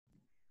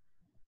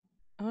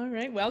All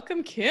right.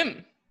 Welcome,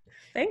 Kim.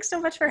 Thanks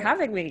so much for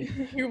having me.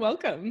 You're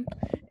welcome.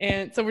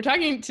 And so we're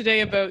talking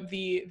today about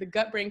the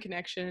gut-brain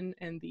connection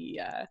and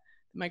the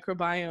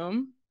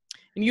microbiome.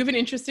 And you have an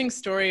interesting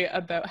story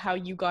about how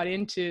you got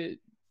into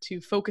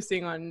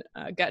focusing on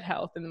gut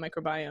health and the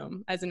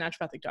microbiome as a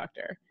naturopathic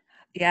doctor.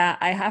 Yeah,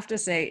 I have to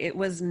say it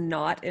was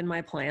not in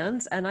my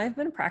plans, and I've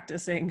been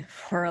practicing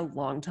for a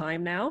long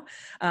time now.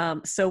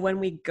 So when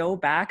we go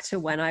back to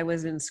when I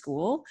was in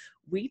school,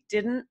 we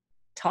didn't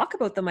talk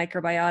about the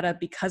microbiota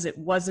because it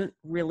wasn't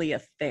really a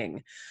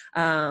thing.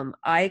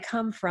 I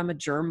come from a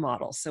germ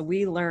model, so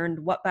we learned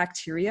what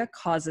bacteria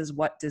causes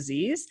what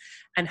disease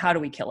and how do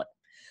we kill it.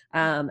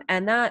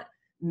 And that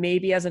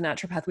maybe as a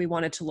naturopath, we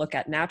wanted to look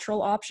at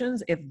natural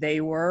options if they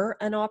were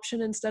an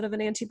option instead of an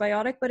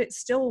antibiotic, but it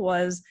still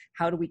was,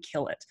 how do we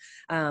kill it?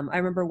 I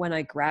remember when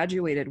I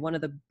graduated, one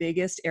of the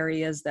biggest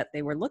areas that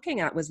they were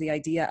looking at was the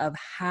idea of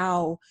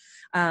how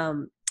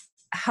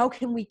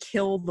can we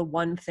kill the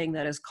one thing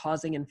that is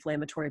causing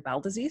inflammatory bowel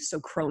disease, so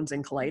Crohn's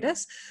and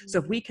colitis. So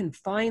if we can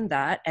find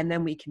that and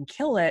then we can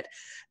kill it,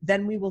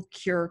 then we will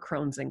cure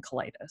Crohn's and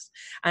colitis.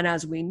 And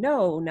as we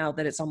know, now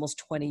that it's almost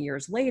 20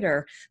 years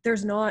later,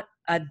 there's not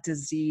a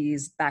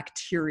disease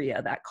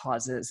bacteria that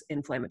causes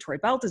inflammatory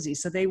bowel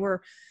disease. So they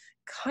were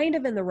kind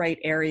of in the right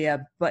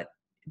area, but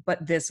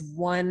this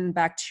one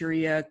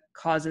bacteria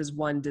causes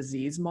one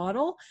disease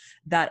model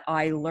that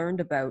I learned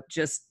about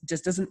just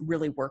doesn't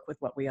really work with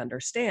what we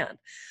understand.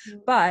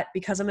 But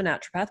because I'm a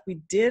naturopath, we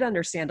did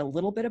understand a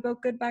little bit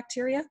about good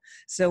bacteria.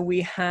 So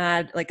we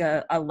had like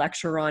a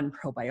lecture on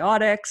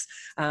probiotics.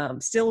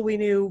 Still, we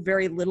knew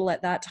very little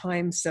at that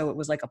time. So it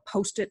was like a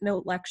Post-it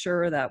note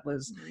lecture that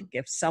was,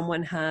 if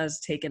someone has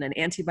taken an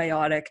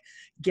antibiotic,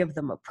 give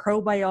them a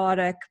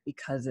probiotic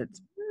because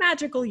it's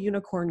magical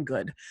unicorn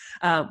good.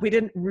 We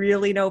didn't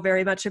really know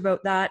very much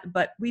about that,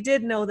 but we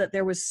did know that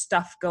there was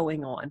stuff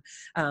going on.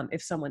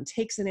 If someone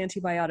takes an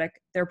antibiotic,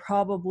 they're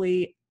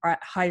probably at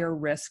higher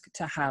risk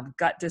to have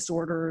gut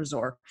disorders,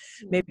 or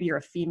maybe you're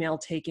a female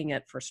taking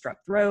it for strep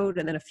throat,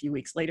 and then a few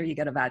weeks later you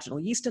get a vaginal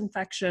yeast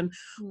infection.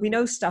 We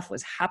know stuff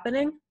was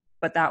happening,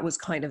 but that was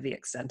kind of the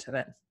extent of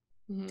it.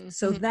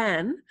 So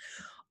then,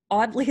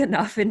 oddly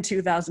enough, in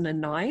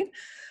 2009,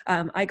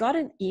 I got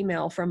an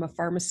email from a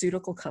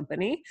pharmaceutical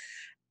company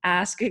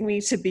asking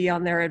me to be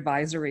on their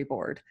advisory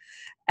board.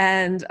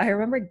 And I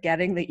remember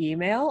getting the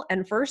email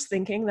and first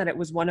thinking that it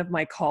was one of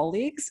my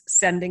colleagues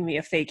sending me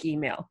a fake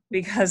email,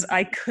 because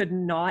I could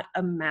not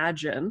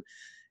imagine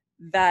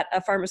that a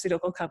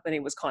pharmaceutical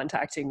company was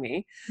contacting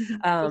me.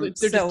 They're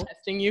just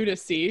testing you to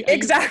see.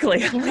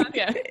 Exactly.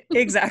 Yeah.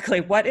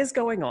 Exactly. What is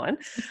going on?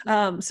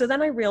 So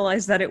then I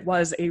realized that it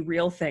was a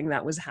real thing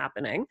that was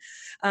happening.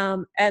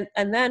 And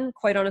then,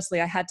 quite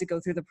honestly, I had to go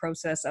through the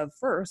process of,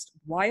 first,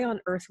 why on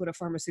earth would a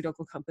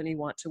pharmaceutical company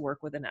want to work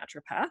with a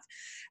naturopath?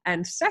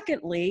 And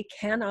secondly,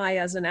 can I,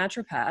 as a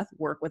naturopath,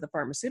 work with a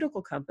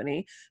pharmaceutical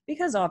company?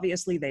 Because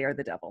obviously they are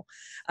the devil.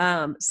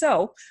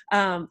 So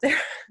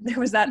there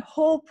was that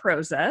whole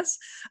process.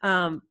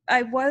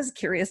 I was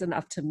curious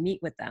enough to meet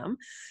with them.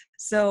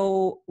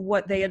 So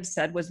what they had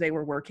said was they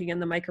were working in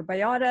the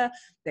microbiota,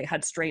 they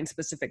had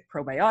strain-specific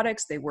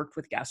probiotics, they worked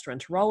with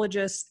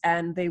gastroenterologists,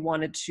 and they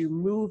wanted to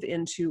move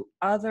into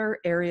other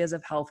areas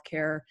of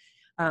healthcare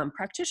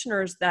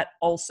practitioners that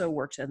also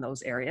worked in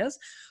those areas,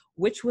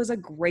 which was a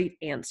great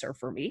answer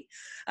for me.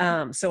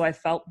 So I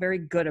felt very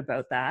good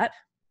about that.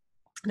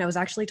 And I was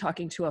actually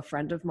talking to a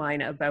friend of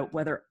mine about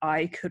whether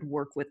I could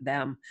work with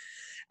them.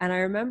 And I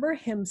remember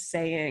him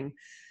saying,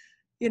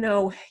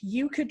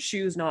 you could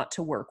choose not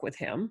to work with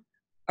him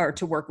or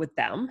to work with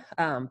them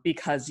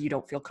because you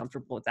don't feel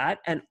comfortable with that.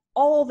 And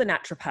all the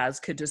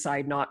naturopaths could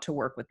decide not to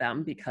work with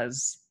them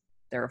because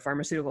they're a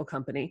pharmaceutical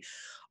company.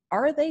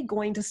 Are they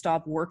going to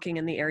stop working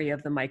in the area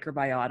of the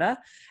microbiota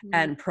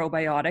and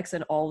probiotics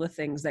and all the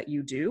things that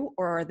you do?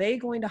 Or are they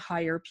going to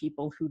hire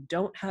people who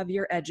don't have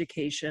your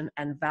education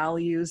and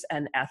values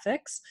and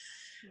ethics?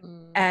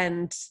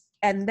 And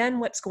then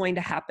what's going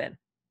to happen?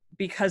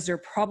 Because they're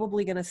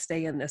probably going to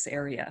stay in this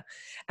area.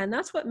 And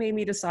that's what made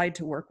me decide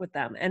to work with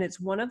them. And it's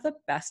one of the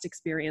best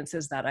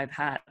experiences that I've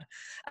had.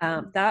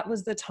 That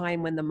was the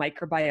time when the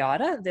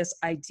microbiota, this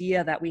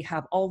idea that we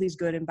have all these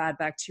good and bad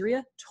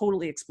bacteria,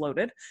 totally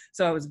exploded.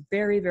 So I was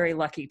very, very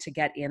lucky to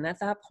get in at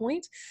that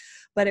point.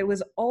 But it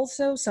was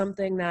also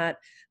something that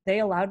they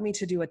allowed me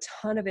to do a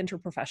ton of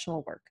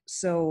interprofessional work.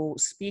 So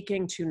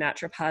speaking to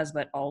naturopaths,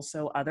 but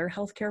also other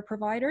healthcare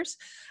providers,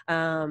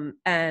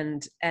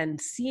 and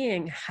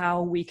seeing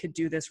how we could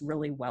do this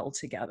really well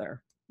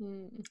together.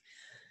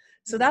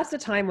 So that's the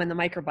time when the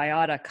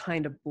microbiota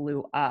kind of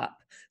blew up.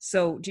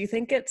 So do you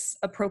think it's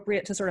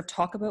appropriate to sort of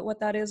talk about what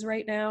that is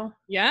right now?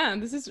 Yeah,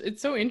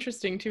 it's so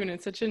interesting too. And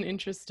it's such an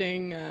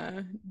interesting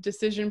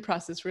decision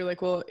process where you're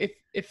like, well,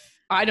 if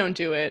I don't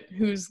do it,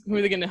 who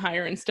are they going to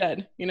hire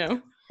instead,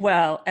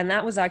 Well, and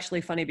that was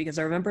actually funny because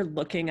I remember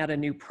looking at a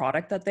new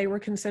product that they were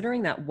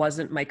considering that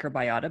wasn't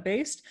microbiota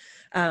based,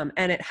 and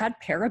it had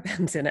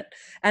parabens in it.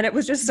 And it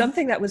was just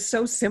something that was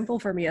so simple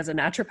for me as a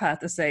naturopath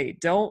to say,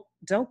 don't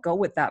go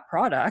with that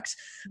product.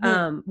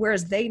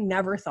 Whereas they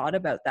never thought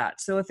about that.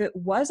 So if it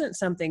wasn't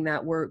something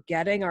that we're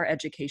getting our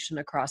education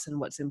across and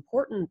what's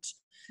important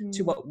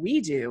to what we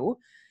do,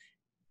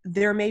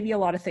 there may be a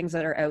lot of things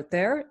that are out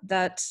there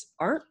that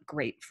aren't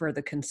great for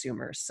the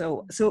consumers.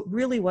 So it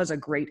really was a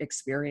great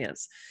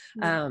experience.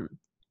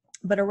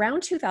 But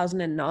around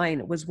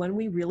 2009 was when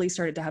we really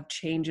started to have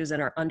changes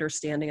in our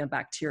understanding of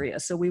bacteria.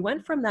 So we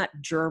went from that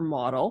germ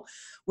model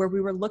where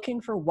we were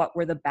looking for what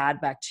were the bad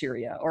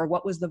bacteria, or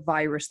what was the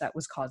virus that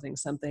was causing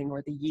something,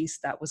 or the yeast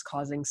that was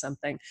causing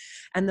something.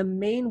 And the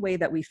main way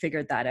that we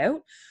figured that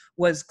out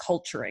was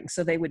culturing.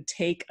 So they would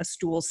take a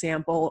stool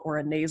sample or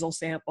a nasal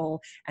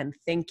sample, and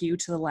thank you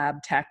to the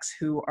lab techs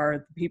who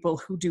are the people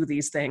who do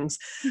these things.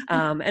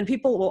 And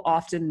people will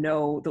often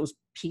know those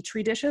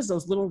Petri dishes,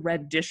 those little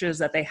red dishes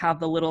that they have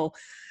the little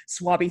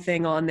swabby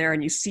thing on there,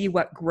 and you see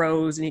what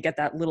grows and you get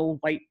that little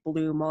white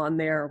bloom on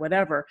there or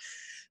whatever.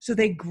 So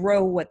they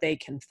grow what they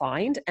can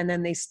find, and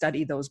then they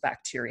study those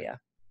bacteria.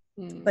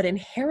 But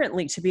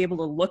inherently, to be able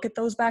to look at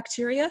those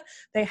bacteria,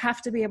 they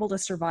have to be able to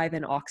survive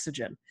in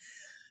oxygen.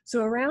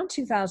 So around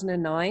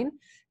 2009,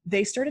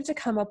 they started to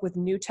come up with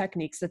new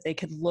techniques that they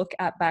could look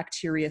at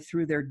bacteria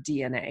through their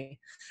DNA.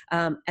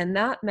 And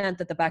that meant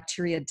that the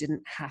bacteria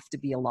didn't have to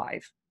be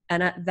alive.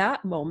 And at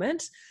that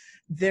moment,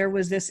 there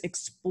was this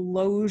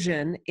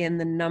explosion in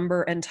the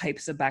number and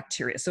types of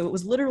bacteria. So it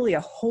was literally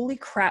a holy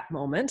crap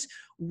moment.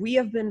 We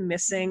have been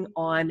missing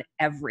on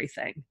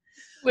everything.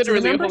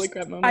 Literally So a holy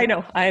crap moment.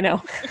 I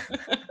know.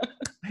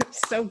 I'm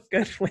so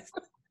good with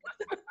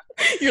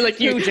You're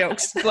like, you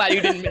jokes. Glad you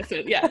didn't miss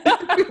it. Yeah.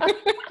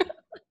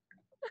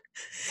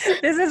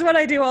 This is what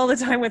I do all the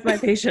time with my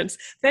patients.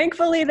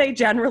 Thankfully, they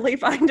generally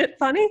find it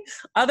funny.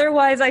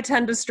 Otherwise, I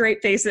tend to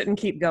straight face it and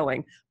keep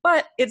going.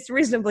 But it's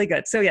reasonably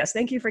good. So yes,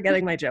 thank you for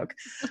getting my joke.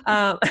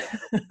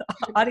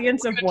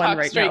 Audience of one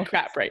right straight now.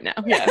 crap right now.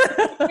 Yeah.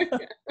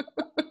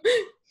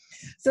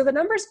 So the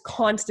number's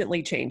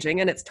constantly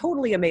changing, and it's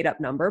totally a made-up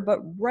number. But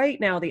right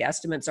now, the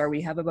estimates are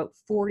we have about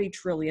 40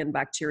 trillion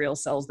bacterial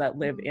cells that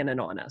live in and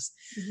on us.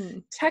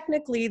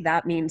 Technically,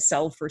 that means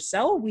cell for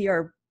cell, we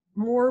are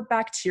more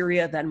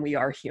bacteria than we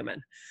are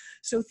human.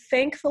 So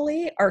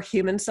thankfully, our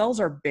human cells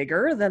are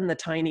bigger than the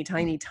tiny,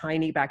 tiny,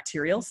 tiny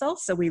bacterial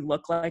cells. So we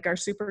look like our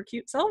super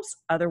cute selves.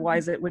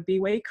 Otherwise, it would be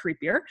way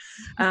creepier.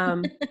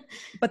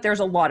 But there's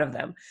a lot of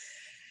them.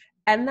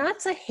 And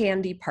that's a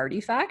handy party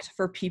fact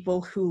for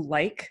people who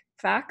like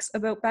facts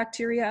about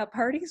bacteria at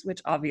parties,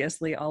 which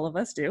obviously all of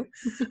us do.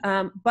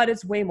 But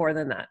it's way more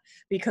than that,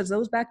 because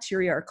those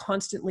bacteria are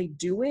constantly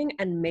doing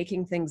and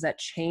making things that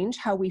change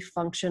how we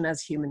function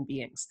as human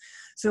beings.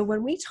 So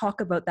when we talk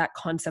about that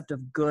concept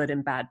of good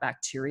and bad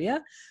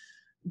bacteria,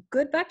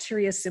 good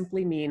bacteria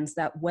simply means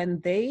that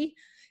when they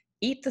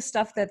eat the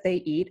stuff that they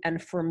eat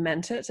and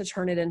ferment it to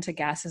turn it into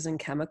gases and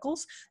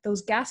chemicals,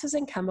 those gases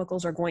and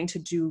chemicals are going to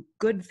do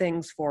good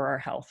things for our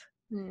health.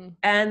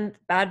 And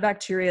bad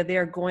bacteria, they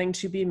are going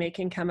to be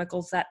making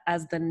chemicals that,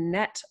 as the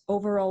net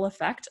overall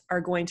effect,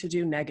 are going to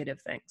do negative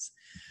things.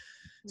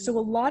 So a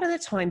lot of the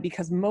time,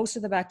 because most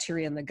of the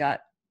bacteria in the gut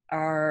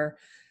are,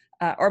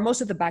 or most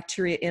of the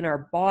bacteria in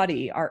our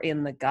body are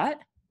in the gut,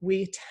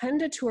 we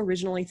tended to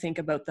originally think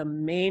about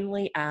them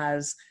mainly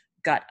as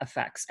gut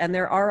effects. And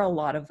there are a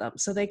lot of them.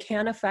 So they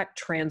can affect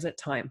transit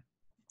time.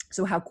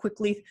 So how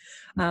quickly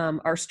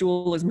our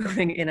stool is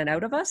moving in and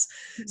out of us.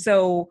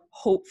 So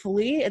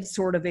hopefully it's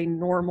sort of a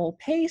normal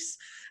pace.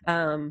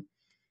 Like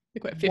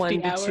what,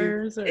 50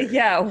 hours?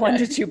 One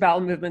to two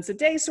bowel movements a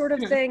day sort of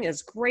thing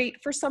is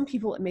great. For some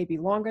people, it may be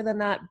longer than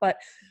that, but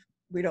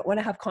we don't want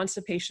to have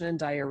constipation and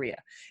diarrhea.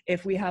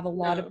 If we have a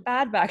lot of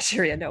bad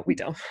bacteria, no, we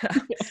don't.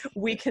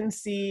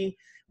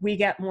 We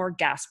get more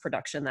gas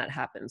production that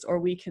happens, or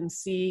we can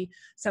see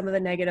some of the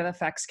negative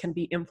effects can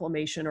be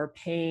inflammation or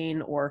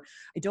pain, or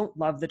I don't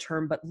love the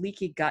term, but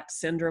leaky gut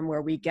syndrome,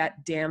 where we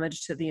get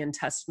damage to the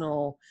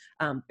intestinal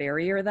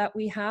barrier that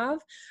we have,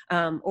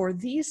 or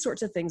these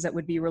sorts of things that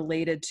would be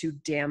related to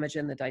damage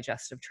in the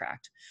digestive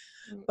tract.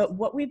 But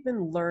what we've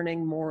been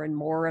learning more and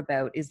more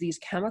about is these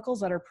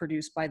chemicals that are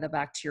produced by the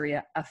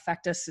bacteria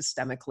affect us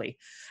systemically.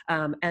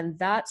 And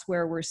that's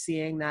where we're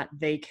seeing that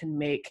they can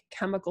make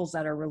chemicals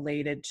that are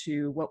related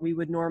to what we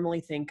would normally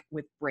think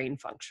with brain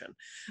function.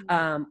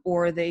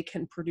 Or they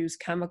can produce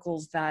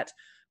chemicals that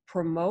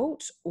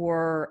promote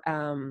or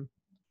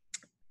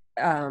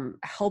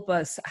help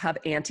us have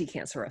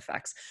anti-cancer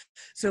effects.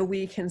 So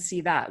we can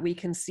see that. We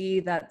can see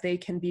that they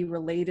can be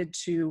related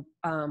to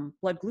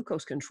blood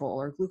glucose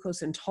control or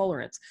glucose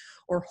intolerance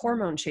or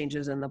hormone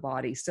changes in the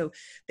body. So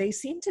they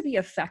seem to be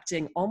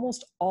affecting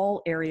almost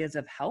all areas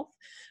of health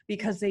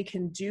because they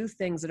can do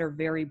things that are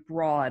very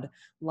broad,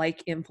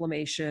 like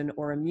inflammation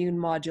or immune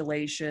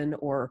modulation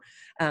or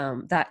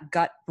that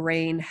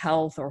gut-brain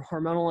health or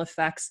hormonal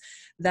effects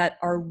that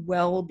are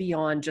well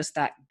beyond just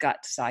that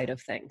gut side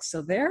of things.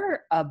 So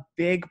they're a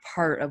big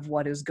part of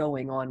what is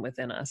going on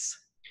within us.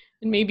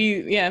 And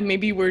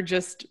maybe we're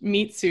just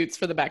meat suits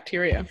for the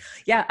bacteria.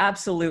 Yeah,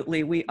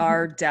 absolutely. We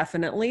are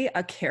definitely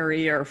a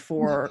carrier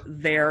for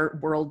their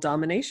world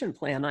domination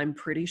plan, I'm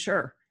pretty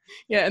sure.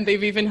 Yeah, and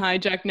they've even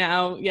hijacked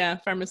now,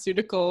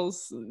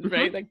 pharmaceuticals,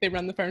 right? Mhm. Like they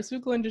run the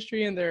pharmaceutical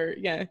industry and they're,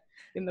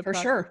 in the For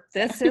process. sure.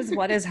 This is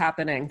what is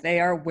happening. They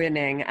are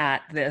winning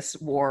at this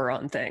war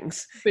on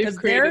things They've because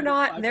created this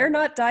they're platform.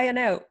 not dying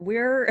out.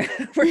 We're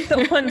we're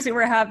the ones who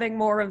are having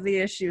more of the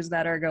issues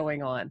that are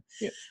going on.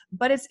 Yeah.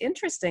 But it's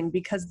interesting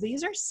because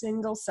these are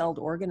single-celled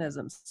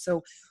organisms.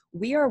 So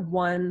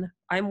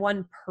I'm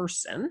one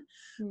person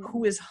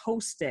who is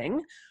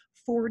hosting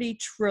 40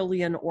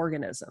 trillion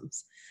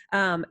organisms.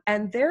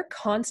 And they're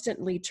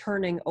constantly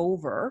turning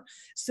over.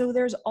 So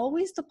there's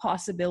always the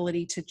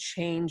possibility to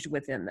change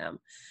within them.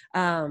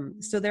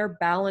 So their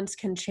balance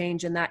can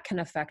change and that can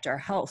affect our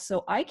health.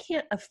 So I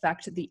can't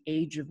affect the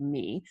age of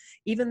me,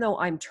 even though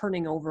I'm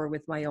turning over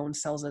with my own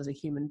cells as a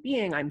human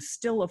being. I'm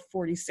still a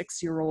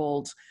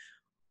 46-year-old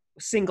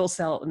single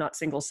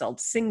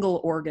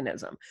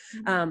organism.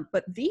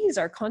 But these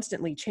are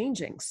constantly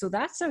changing. So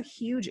that's a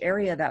huge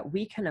area that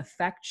we can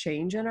affect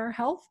change in our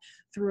health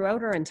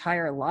throughout our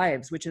entire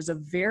lives, which is a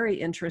very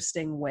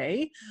interesting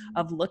way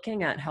of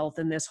looking at health.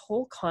 And this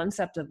whole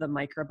concept of the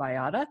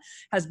microbiota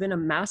has been a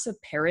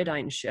massive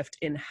paradigm shift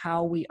in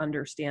how we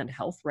understand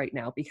health right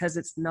now, because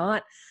it's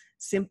not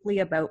simply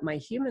about my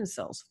human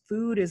cells.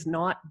 Food is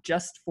not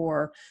just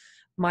for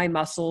my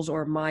muscles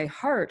or my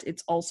heart,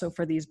 it's also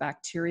for these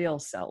bacterial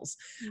cells.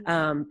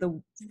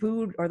 The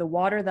food or the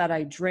water that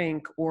I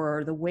drink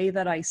or the way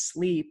that I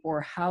sleep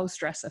or how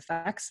stress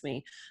affects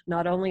me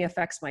not only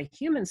affects my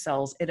human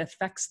cells, it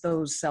affects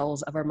those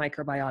cells of our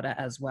microbiota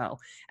as well.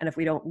 And if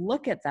we don't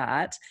look at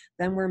that,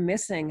 then we're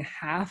missing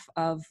half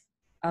of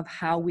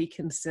how we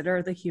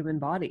consider the human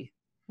body.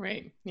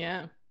 Right.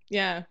 Yeah.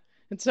 Yeah.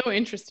 It's so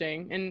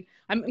interesting. And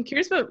I'm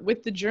curious about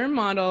with the germ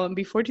model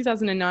before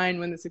 2009,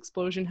 when this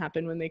explosion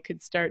happened, when they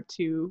could start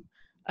to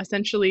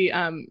essentially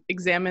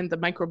examine the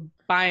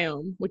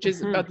microbiome, which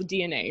is about the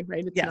DNA,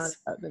 right? It's not Yes.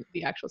 about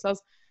the actual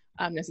cells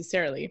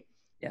necessarily.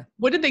 Yeah.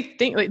 What did they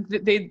think? Like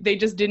they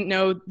just didn't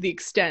know the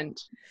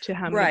extent to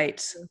how many.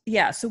 Right.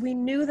 Yeah. So we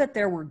knew that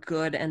there were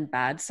good and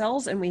bad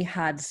cells, and we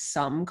had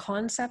some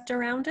concept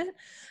around it.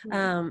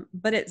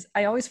 But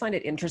I always find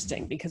it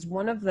interesting because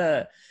one of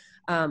the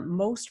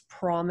most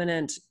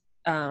prominent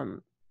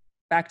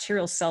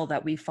bacterial cell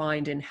that we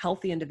find in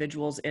healthy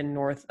individuals in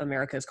North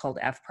America is called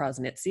F.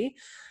 prosnitzi.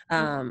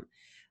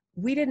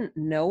 We didn't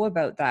know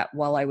about that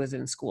while I was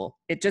in school.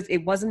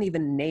 It wasn't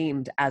even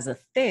named as a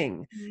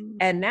thing.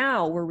 And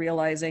now we're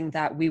realizing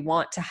that we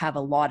want to have a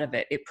lot of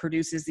it. It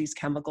produces these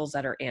chemicals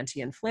that are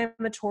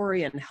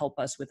anti-inflammatory and help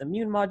us with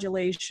immune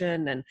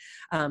modulation. And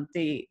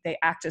they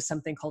act as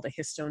something called a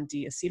histone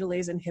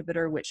deacetylase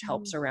inhibitor, which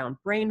helps around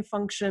brain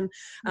function.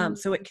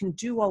 So it can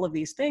do all of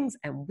these things,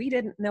 and we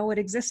didn't know it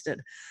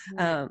existed.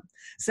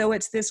 So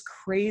it's this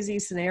crazy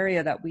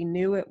scenario that we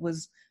knew it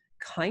was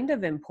kind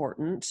of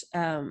important.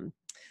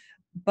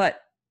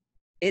 But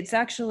it's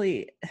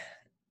actually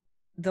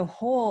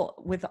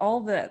with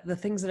all the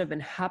things that have been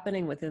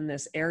happening within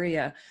this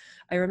area.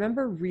 I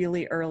remember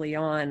really early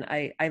on,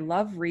 I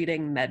love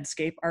reading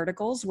Medscape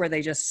articles where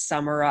they just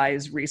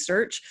summarize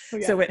research.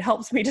 So it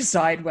helps me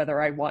decide whether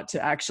I want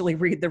to actually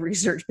read the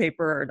research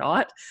paper or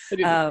not. I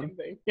do the same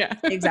thing. Yeah.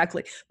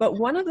 Exactly. But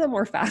one of the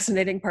more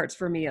fascinating parts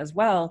for me as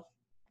well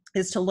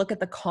is to look at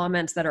the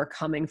comments that are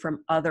coming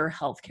from other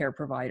healthcare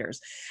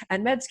providers.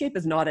 And Medscape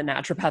is not a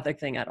naturopathic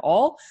thing at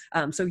all.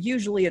 So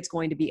usually it's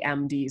going to be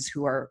MDs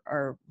who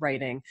are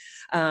writing.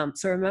 So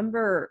I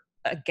remember,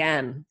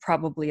 again,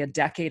 probably a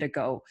decade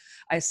ago,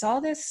 I saw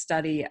this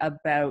study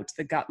about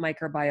the gut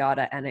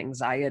microbiota and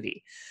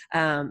anxiety.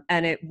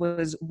 And it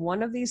was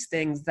one of these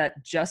things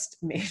that just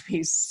made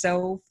me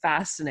so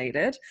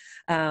fascinated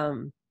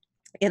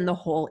in the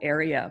whole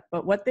area.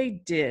 But what they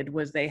did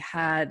was they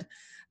had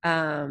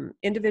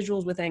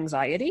individuals with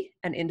anxiety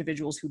and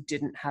individuals who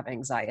didn't have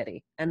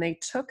anxiety. And they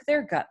took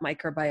their gut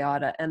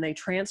microbiota and they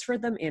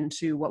transferred them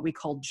into what we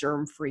call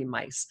germ-free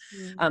mice.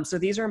 So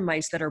these are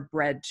mice that are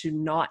bred to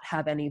not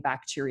have any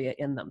bacteria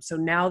in them. So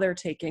now they're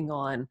taking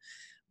on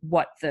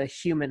what the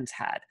humans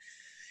had.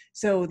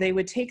 So they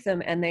would take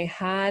them and they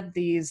had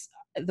these,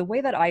 the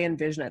way that I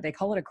envision it, they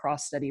call it a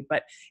cross study,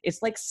 but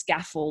it's like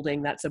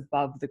scaffolding that's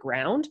above the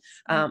ground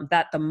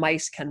that the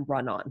mice can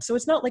run on. So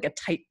it's not like a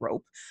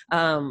tightrope,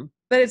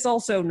 but it's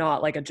also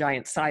not like a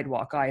giant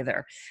sidewalk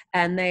either.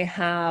 And they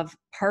have,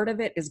 part of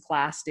it is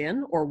glassed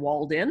in or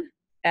walled in,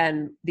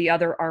 and the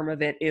other arm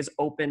of it is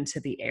open to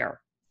the air.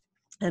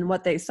 And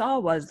what they saw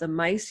was the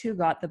mice who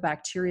got the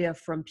bacteria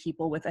from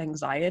people with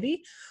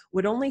anxiety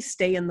would only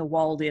stay in the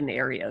walled in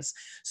areas,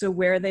 so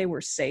where they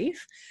were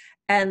safe.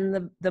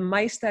 And the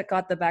mice that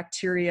got the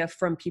bacteria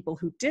from people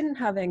who didn't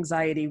have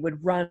anxiety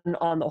would run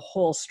on the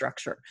whole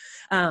structure.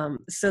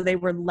 So they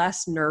were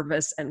less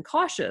nervous and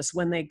cautious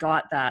when they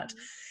got that.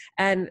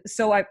 And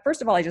so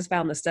first of all, I just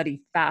found the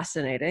study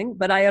fascinating,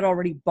 but I had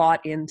already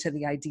bought into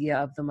the idea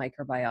of the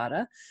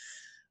microbiota.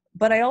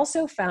 But I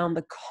also found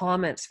the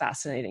comments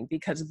fascinating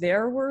because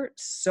there were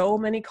so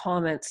many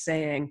comments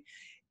saying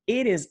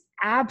it is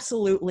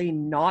absolutely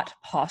not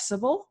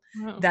possible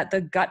Wow. that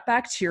the gut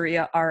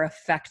bacteria are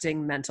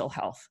affecting mental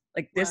health.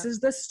 Like, this Wow. is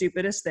the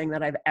stupidest thing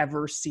that I've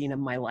ever seen in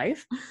my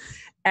life.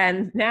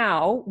 And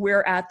now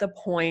we're at the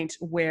point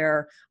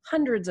where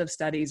hundreds of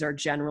studies are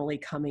generally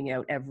coming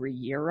out every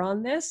year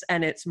on this.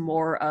 And it's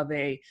more of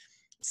a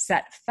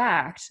set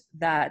fact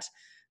that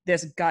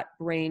this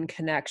gut-brain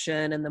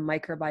connection and the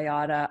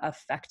microbiota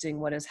affecting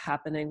what is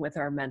happening with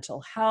our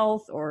mental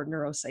health or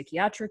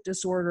neuropsychiatric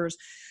disorders,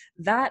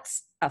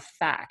 that's a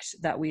fact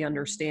that we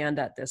understand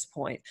at this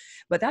point.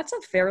 But that's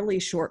a fairly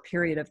short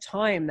period of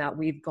time that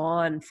we've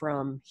gone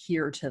from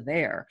here to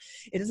there.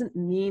 It doesn't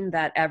mean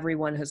that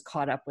everyone has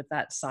caught up with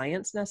that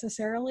science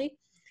necessarily.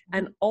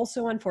 And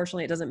also,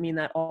 unfortunately, it doesn't mean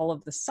that all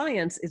of the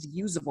science is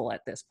usable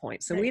at this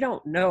point. So we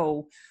don't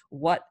know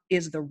what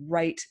is the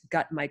right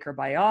gut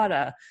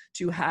microbiota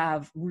to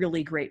have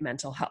really great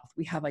mental health.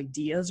 We have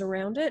ideas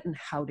around it and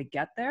how to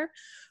get there,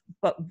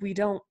 but we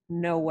don't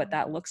know what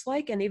that looks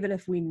like. And even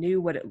if we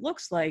knew what it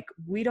looks like,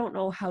 we don't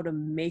know how to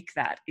make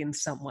that in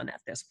someone at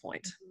this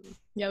point.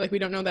 Yeah, like we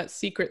don't know that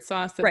secret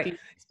sauce that Right.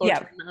 the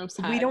Yeah. mouse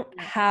had. We don't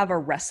have a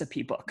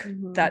recipe book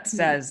that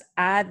says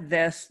add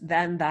this,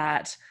 then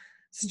that,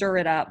 stir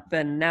it up,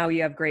 and now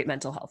you have great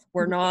mental health.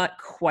 We're not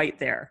quite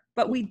there,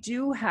 but we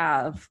do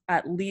have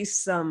at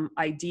least some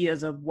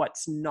ideas of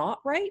what's not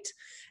right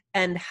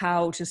and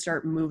how to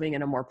start moving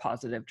in a more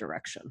positive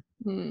direction.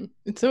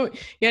 It's so,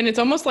 yeah, and it's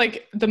almost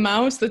like the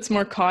mouse that's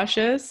more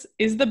cautious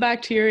is the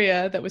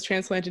bacteria that was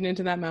transplanted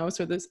into that mouse,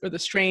 or the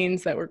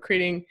strains that were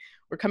coming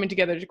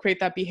together to create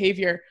that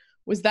behavior.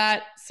 Was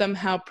that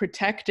somehow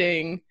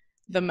protecting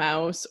the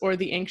mouse or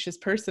the anxious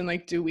person?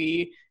 Like, do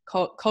we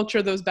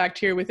culture those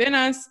bacteria within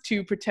us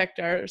to protect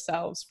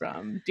ourselves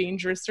from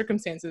dangerous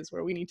circumstances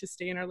where we need to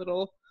stay in our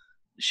little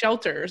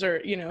shelters,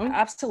 or, you know?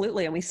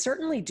 Absolutely. And we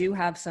certainly do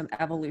have some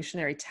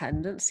evolutionary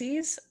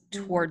tendencies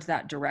towards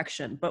that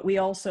direction. But we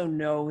also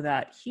know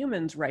that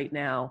humans right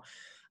now,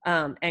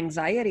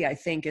 anxiety, I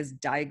think, is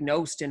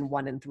diagnosed in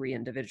 1 in 3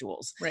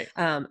 individuals. Right.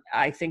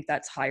 I think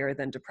that's higher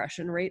than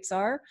depression rates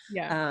are.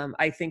 Yeah.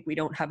 I think we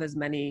don't have as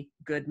many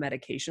good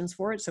medications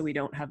for it. So we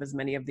don't have as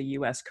many of the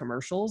US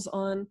commercials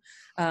on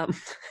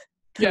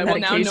Yeah, well,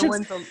 now no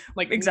medications. one's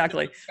like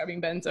Exactly.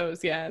 prescribing benzos.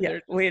 Yeah, Yeah,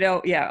 we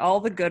don't. Yeah,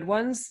 all the good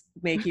ones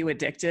make you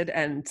addicted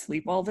and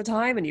sleep all the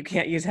time, and you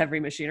can't use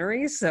heavy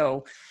machinery.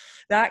 So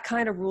that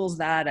kind of rules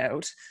that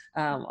out.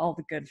 All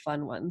the good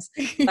fun ones,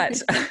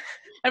 but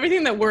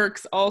everything that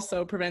works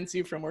also prevents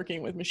you from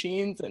working with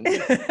machines and,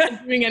 and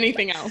doing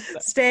anything else. So.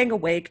 Staying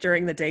awake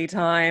during the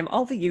daytime,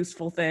 all the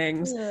useful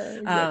things. Yeah,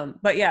 exactly.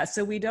 But yeah,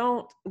 so we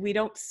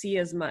don't see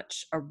as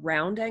much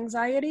around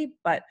anxiety,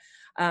 but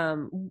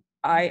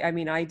I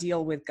mean, I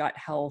deal with gut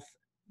health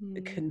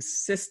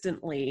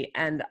consistently,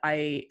 and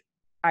I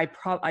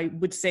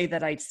would say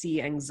that I see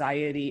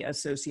anxiety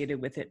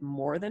associated with it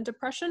more than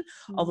depression,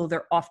 although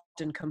they're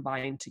often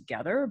combined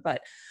together. But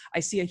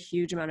I see a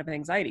huge amount of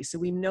anxiety. So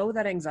we know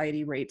that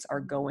anxiety rates are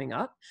going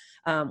up.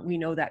 We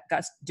know that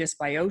gut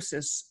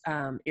dysbiosis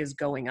is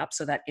going up.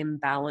 So that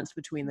imbalance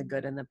between the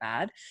good and the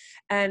bad,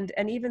 and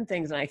even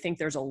things. And I think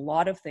there's a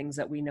lot of things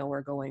that we know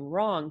are going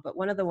wrong. But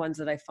one of the ones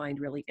that I find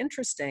really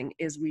interesting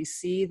is we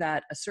see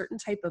that a certain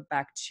type of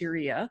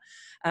bacteria,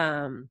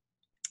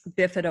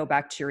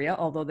 bifidobacteria,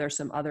 although there's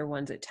some other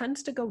ones, it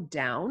tends to go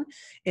down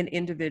in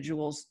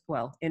individuals,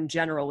 well, in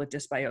general with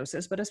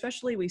dysbiosis, but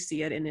especially we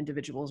see it in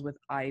individuals with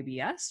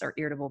IBS, or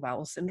irritable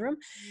bowel syndrome.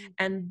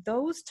 And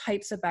those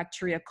types of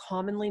bacteria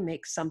commonly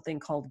make something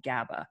called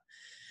GABA.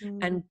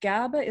 And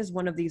GABA is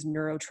one of these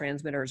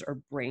neurotransmitters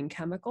or brain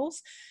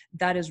chemicals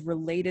that is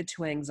related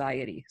to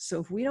anxiety. So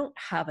if we don't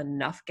have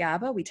enough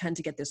GABA, we tend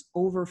to get this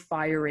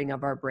overfiring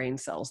of our brain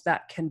cells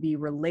that can be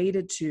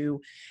related to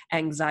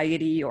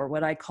anxiety, or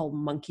what I call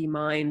monkey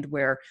mind,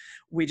 where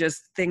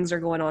things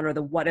are going on, or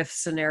the what if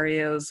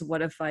scenarios.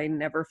 What if I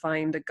never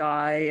find a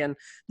guy and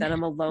then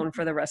I'm alone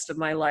for the rest of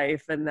my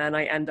life, and then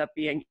I end up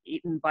being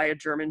eaten by a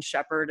German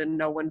Shepherd and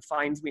no one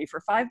finds me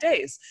for 5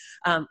 days?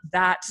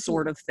 That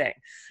sort of thing.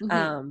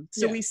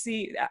 So we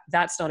see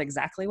that's not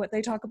exactly what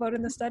they talk about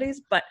in the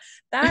studies, but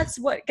that's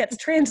what gets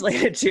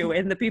translated to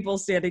in the people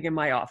standing in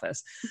my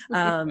office.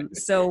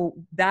 So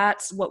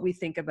that's what we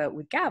think about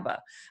with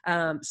GABA.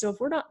 So if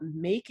we're not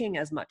making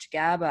as much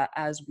GABA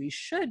as we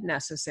should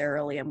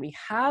necessarily, and we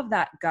have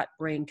that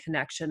gut-brain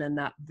connection and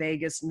that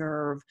vagus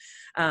nerve,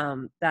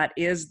 that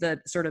is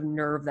the sort of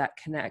nerve that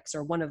connects,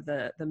 or one of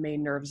the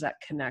main nerves that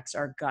connects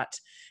our gut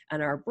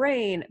and our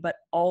brain, but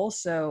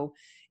also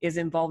is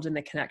involved in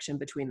the connection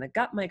between the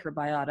gut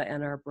microbiota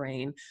and our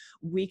brain,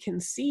 we can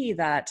see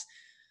that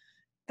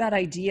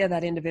idea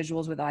that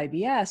individuals with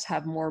IBS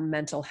have more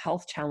mental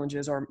health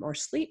challenges or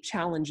sleep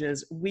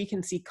challenges. We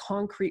can see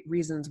concrete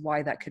reasons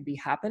why that could be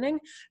happening,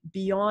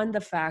 beyond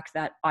the fact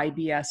that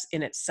IBS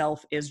in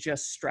itself is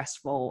just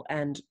stressful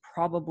and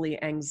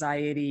probably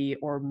anxiety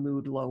or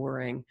mood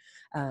lowering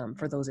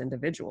for those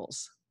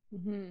individuals.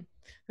 Mm-hmm.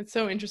 That's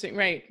so interesting.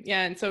 Right.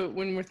 Yeah. And so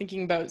when we're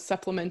thinking about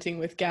supplementing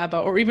with GABA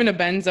or even a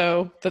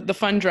benzo, the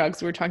fun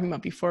drugs we were talking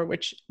about before,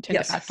 which tend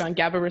to act Yes. on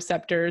GABA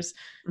receptors,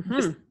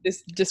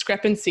 this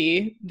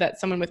discrepancy that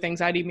someone with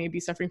anxiety may be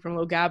suffering from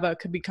low GABA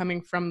could be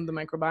coming from the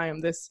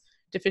microbiome, this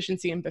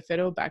deficiency in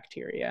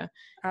bifidobacteria.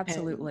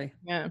 Absolutely.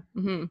 And,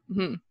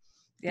 yeah.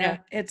 Yeah,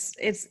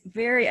 it's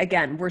very,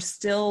 again, we're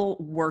still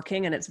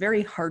working, and it's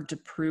very hard to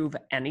prove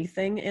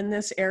anything in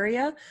this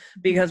area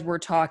because we're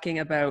talking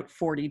about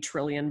 40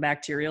 trillion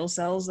bacterial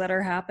cells that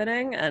are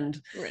happening.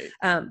 And,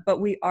 right.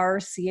 But we are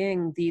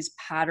seeing these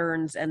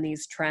patterns and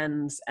these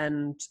trends,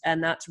 and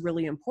that's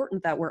really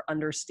important that we're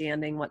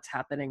understanding what's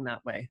happening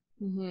that way.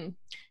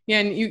 Yeah.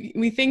 And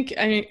we think,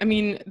 I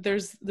mean,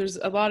 there's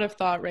a lot of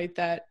thought, right,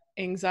 that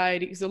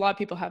anxiety, because a lot of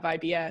people have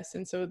IBS.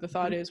 And so the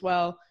thought is,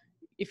 well,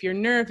 if you're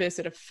nervous,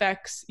 it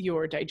affects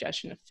your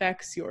digestion,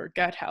 affects your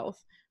gut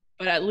health.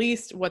 But at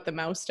least what the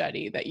mouse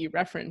study that you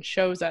referenced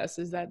shows us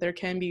is that there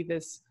can be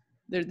this,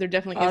 there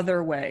definitely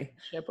other way.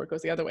 Where it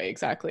goes the other way.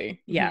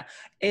 Exactly. Yeah.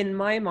 In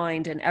my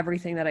mind and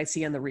everything that I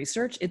see in the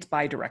research, it's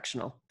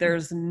bidirectional.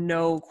 There's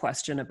no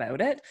question about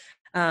it.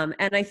 And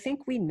I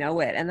think we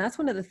know it. And that's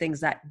one of the things,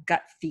 that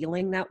gut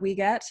feeling that we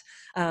get.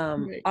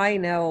 Right. I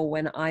know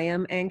when I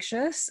am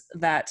anxious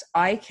that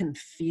I can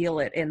feel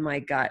it in my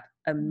gut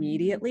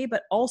immediately,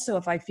 but also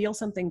if I feel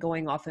something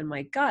going off in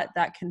my gut,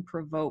 that can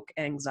provoke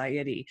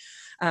anxiety.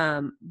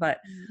 But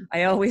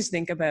I always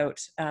think about,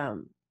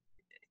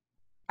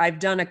 I've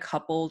done a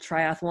couple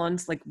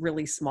triathlons, like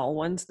really small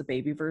ones, the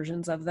baby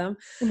versions of them,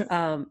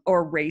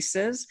 or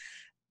races.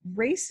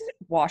 Race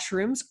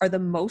washrooms are the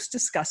most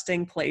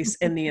disgusting place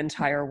in the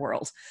entire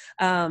world,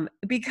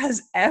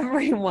 because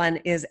everyone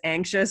is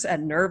anxious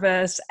and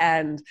nervous.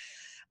 And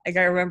like,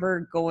 I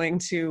remember going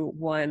to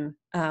one,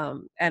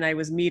 and I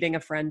was meeting a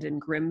friend in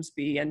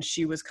Grimsby, and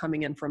she was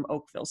coming in from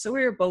Oakville. So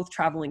we were both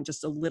traveling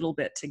just a little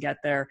bit to get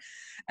there.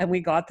 And we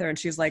got there and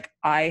she's like,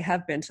 I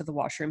have been to the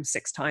washroom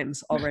 6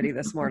 times already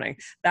this morning.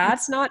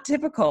 That's not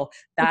typical.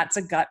 That's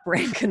a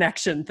gut-brain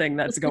connection thing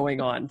that's going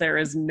on. There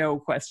is no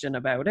question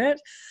about it.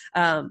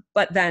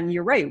 But then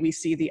you're right. We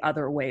see the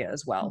other way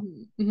as well.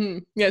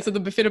 Yeah. So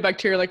the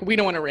bifidobacteria, like, we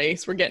don't want to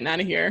race. We're getting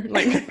out of here.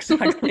 Like,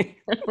 exactly.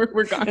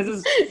 we're gone.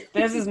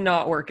 This is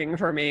not working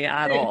for me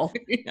at all.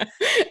 Yeah.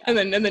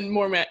 And then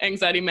more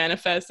anxiety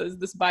manifests as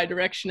this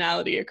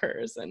bidirectionality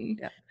occurs.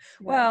 And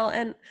well,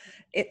 and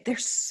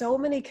there's so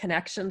many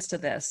connections to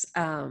this.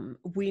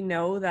 We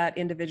know that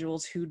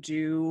individuals who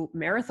do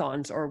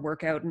marathons or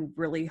work out in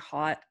really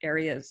hot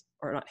areas,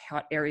 or not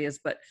hot areas,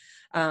 but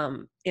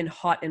in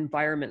hot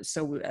environments.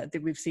 So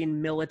we've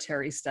seen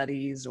military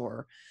studies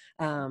or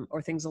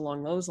things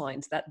along those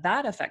lines,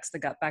 that affects the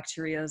gut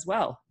bacteria as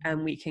well.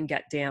 And we can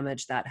get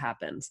damage that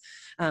happens.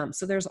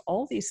 So there's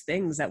all these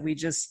things that we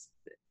just,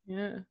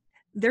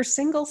 they're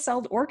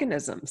single-celled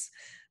organisms.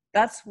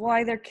 That's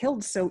why they're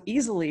killed so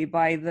easily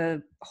by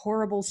the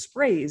horrible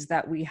sprays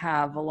that we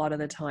have a lot of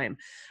the time.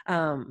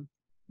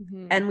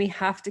 And we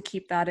have to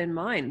keep that in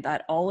mind,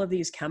 that all of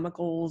these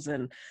chemicals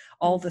and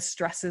all the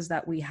stresses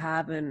that we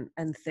have and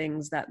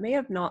things that may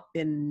have not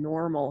been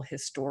normal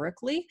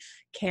historically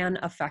can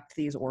affect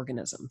these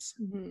organisms.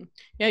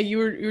 Yeah, you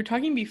were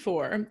talking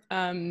before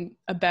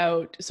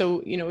about,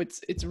 so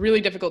it's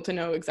really difficult to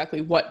know exactly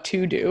what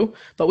to do,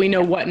 but we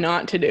know what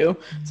not to do.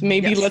 So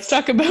maybe let's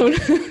talk about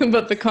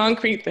about the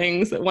concrete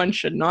things that one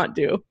should not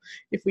do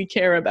if we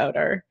care about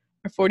our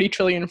 40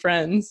 trillion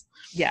friends.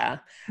 Yeah.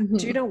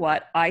 Do you know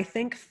what? I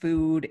think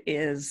food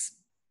is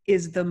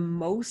the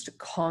most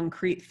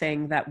concrete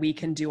thing that we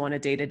can do on a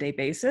day-to-day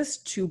basis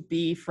to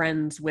be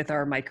friends with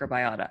our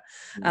microbiota.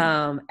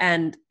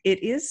 And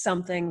it is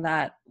something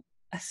that,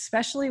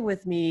 especially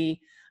with me,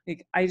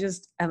 like, I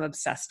just am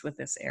obsessed with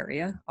this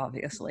area,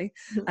 obviously.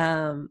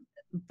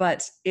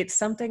 But it's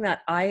something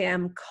that I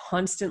am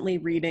constantly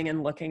reading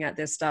and looking at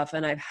this stuff.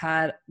 And I've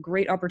had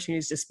great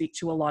opportunities to speak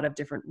to a lot of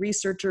different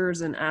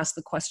researchers and ask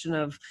the question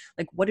of,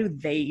 like, what do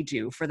they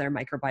do for their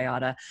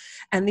microbiota?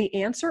 And the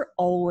answer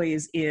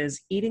always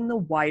is eating the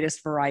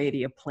widest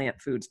variety of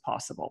plant foods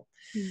possible.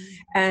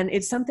 And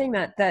it's something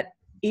that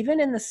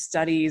even in the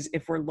studies,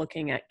 if we're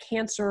looking at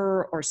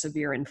cancer or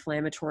severe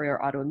inflammatory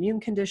or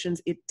autoimmune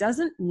conditions, it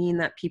doesn't mean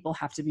that people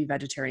have to be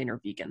vegetarian or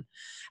vegan.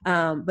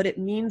 But it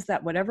means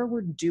that whatever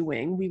we're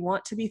doing, we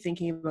want to be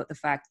thinking about the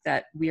fact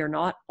that we are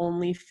not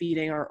only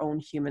feeding our own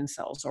human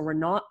cells, or we're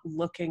not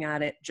looking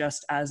at it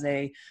just as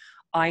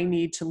I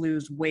need to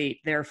lose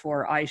weight,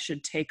 therefore I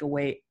should take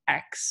away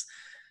X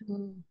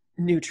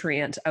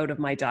nutrient out of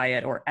my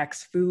diet or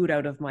X food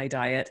out of my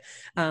diet.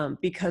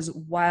 Because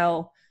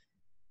while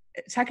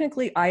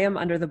technically I am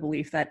under the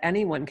belief that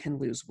anyone can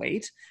lose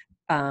weight.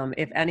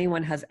 If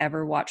anyone has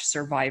ever watched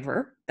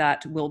Survivor,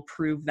 that will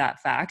prove that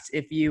fact.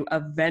 If you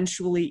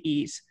eventually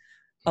eat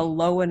a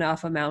low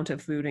enough amount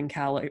of food and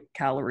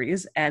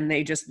calories, and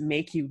they just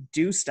make you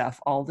do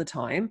stuff all the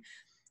time,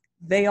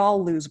 they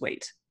all lose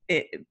weight.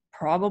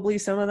 Probably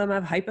some of them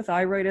have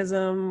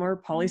hypothyroidism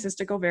or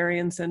polycystic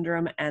ovarian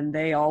syndrome, and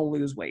they all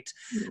lose weight.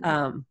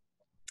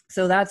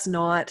 So that's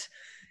not...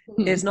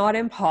 It's not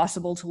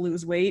impossible to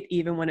lose weight,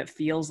 even when it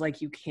feels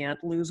like you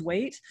can't lose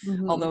weight.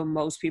 Although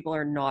most people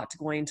are not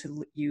going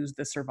to use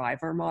the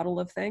survivor model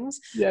of things.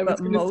 Yeah, I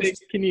was going to say,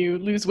 can you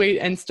lose weight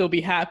and still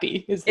be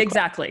happy?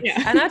 Exactly.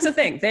 Yeah. And that's the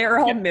thing. They're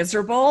all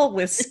miserable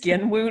with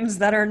skin wounds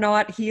that are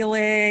not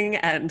healing,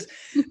 and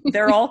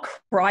they're all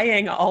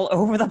crying all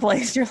over the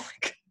place. You're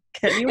like,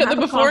 can you have the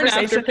a before and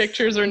conversation after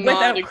pictures are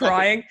without not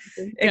crying?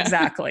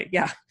 Exactly.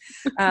 Yeah.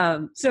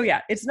 So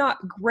yeah, it's not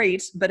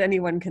great, but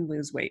anyone can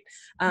lose weight.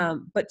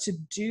 But to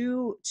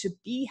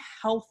be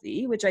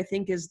healthy, which I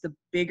think is the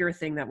bigger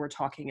thing that we're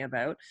talking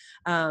about,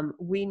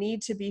 we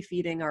need to be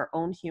feeding our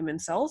own human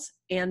cells,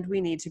 and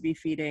we need to be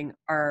feeding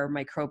our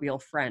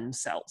microbial friend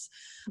cells.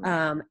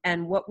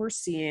 And what we're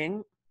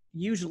seeing,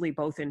 usually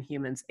both in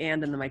humans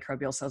and in the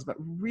microbial cells, but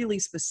really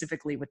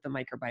specifically with the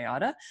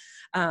microbiota,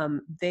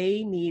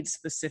 they need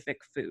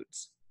specific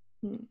foods,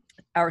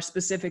 our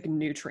specific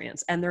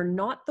nutrients, and they're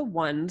not the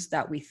ones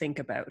that we think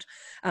about,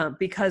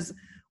 because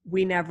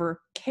we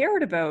never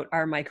cared about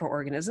our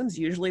microorganisms.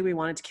 Usually we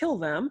wanted to kill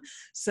them.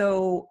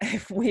 So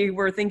if we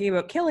were thinking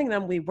about killing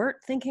them, we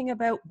weren't thinking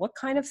about what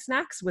kind of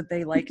snacks would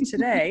they like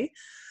today.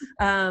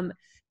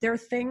 There are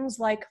things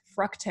like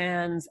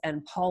fructans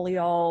and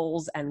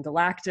polyols and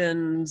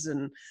galactans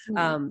and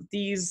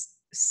these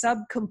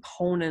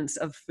subcomponents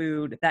of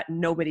food that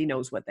nobody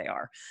knows what they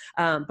are,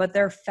 but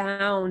they're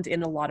found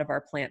in a lot of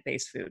our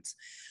plant-based foods.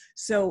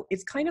 So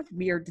it's kind of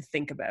weird to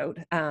think about.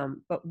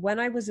 But when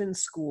I was in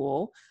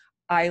school,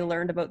 I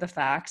learned about the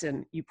fact,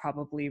 and you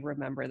probably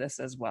remember this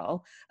as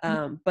well,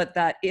 but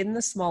that in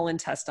the small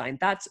intestine,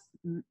 that's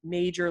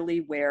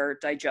majorly where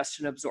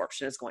digestion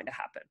absorption is going to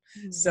happen.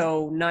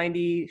 So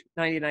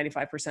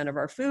 95% of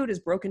our food is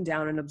broken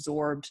down and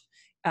absorbed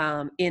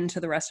into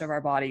the rest of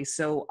our body.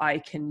 So I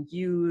can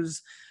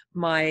use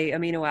my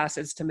amino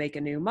acids to make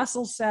a new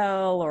muscle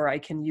cell, or I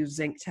can use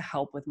zinc to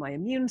help with my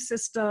immune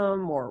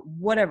system, or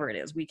whatever it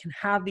is. We can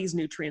have these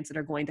nutrients that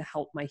are going to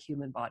help my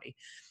human body.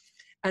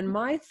 And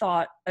my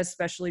thought,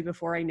 especially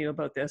before I knew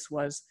about this,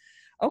 was,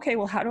 okay,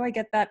 well, how do I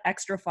get that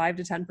extra 5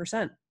 to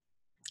 10%?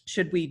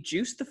 Should we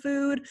juice the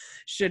food?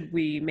 Should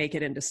we make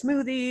it into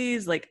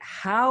smoothies? Like,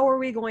 how are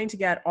we going to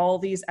get all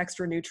these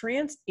extra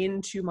nutrients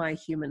into my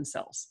human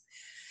cells?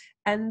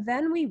 And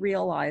then we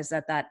realize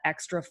that that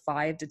extra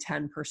 5 to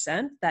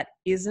 10% that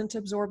isn't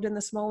absorbed in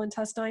the small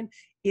intestine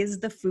is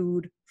the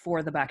food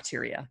for the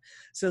bacteria.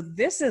 So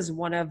this is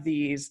one of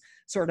these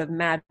sort of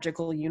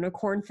magical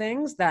unicorn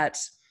things that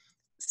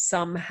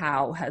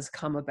somehow has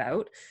come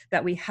about,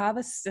 that we have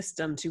a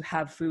system to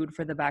have food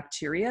for the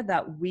bacteria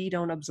that we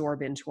don't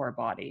absorb into our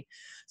body.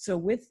 So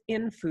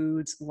within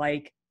foods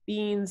like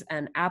beans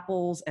and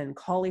apples and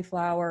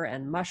cauliflower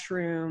and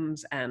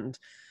mushrooms, and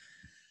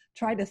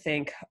try to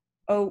think,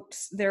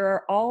 oats, there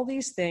are all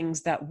these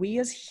things that we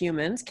as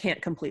humans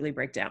can't completely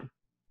break down.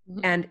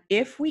 And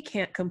if we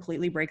can't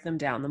completely break them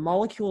down, the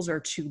molecules are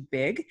too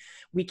big,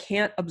 we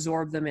can't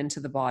absorb them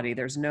into the body.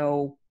 There's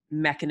no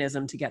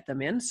mechanism to get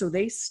them in. So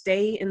they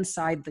stay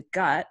inside the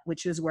gut,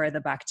 which is where the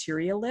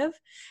bacteria live.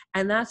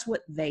 And that's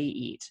what they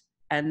eat.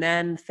 And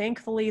then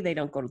thankfully, they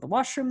don't go to the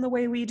washroom the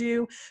way we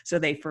do. So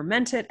they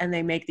ferment it and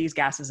they make these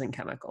gases and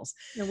chemicals.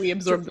 And we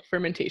absorb the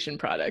fermentation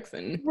products.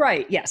 And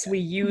right. Yes. We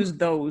use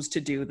those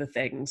to do the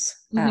things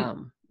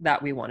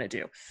that we want to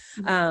do.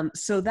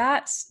 So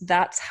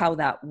that's how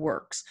that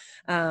works.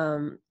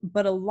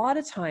 But a lot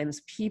of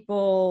times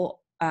people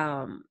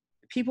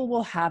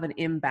will have an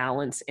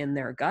imbalance in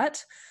their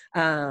gut.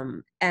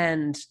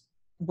 And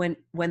when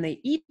they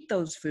eat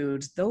those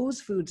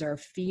foods are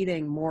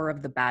feeding more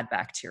of the bad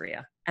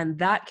bacteria, and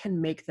that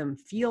can make them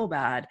feel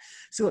bad.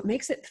 So it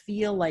makes it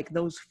feel like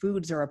those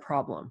foods are a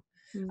problem.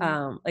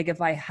 Like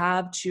if I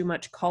have too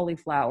much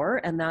cauliflower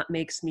and that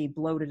makes me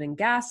bloated and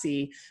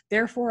gassy,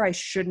 therefore I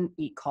shouldn't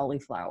eat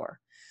cauliflower.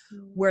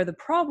 Where the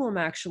problem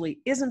actually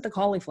isn't the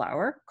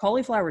cauliflower.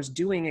 Cauliflower is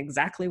doing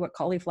exactly what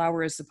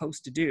cauliflower is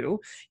supposed to do.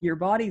 Your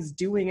body's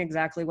doing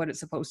exactly what it's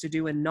supposed to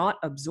do and not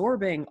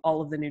absorbing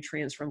all of the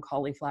nutrients from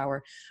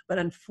cauliflower. But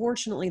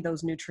unfortunately,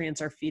 those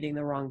nutrients are feeding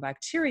the wrong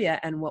bacteria.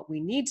 And what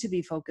we need to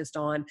be focused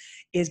on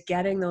is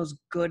getting those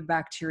good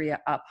bacteria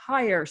up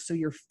higher so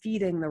you're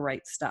feeding the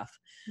right stuff.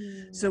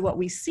 So what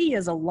we see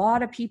is a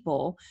lot of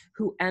people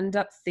who end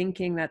up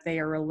thinking that they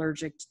are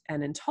allergic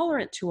and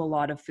intolerant to a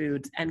lot of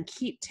foods and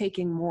keep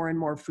taking more and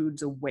more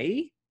foods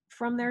away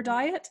from their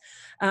diet,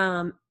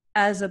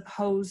 as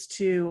opposed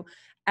to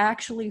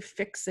actually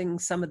fixing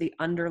some of the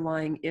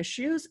underlying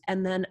issues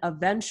and then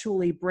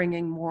eventually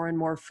bringing more and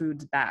more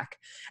foods back.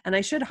 And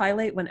I should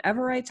highlight,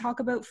 whenever I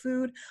talk about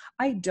food,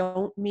 I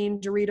don't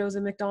mean Doritos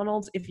and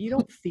McDonald's. If you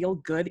don't feel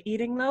good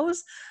eating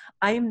those,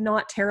 I am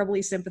not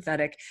terribly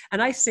sympathetic.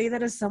 And I say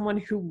that as someone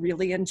who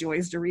really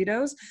enjoys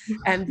Doritos,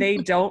 and they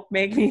don't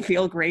make me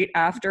feel great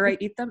after I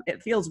eat them.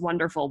 It feels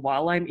wonderful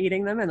while I'm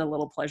eating them, and the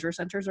little pleasure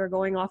centers are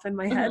going off in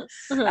my head.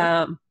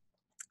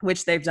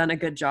 Which they've done a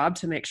good job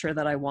to make sure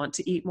that I want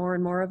to eat more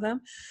and more of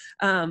them.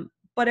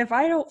 But if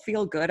I don't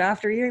feel good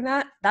after eating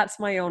that, that's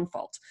my own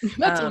fault.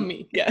 That's on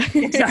me. Yeah.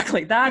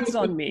 Exactly. That's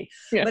on me.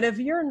 Yeah. But if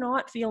you're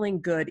not feeling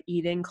good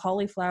eating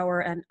cauliflower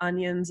and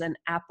onions and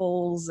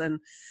apples and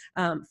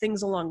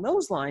things along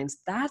those lines,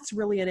 that's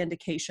really an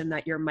indication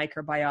that your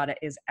microbiota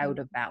is out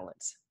of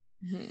balance.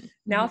 Mm-hmm.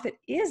 Now, if it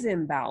is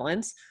in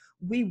balance,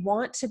 we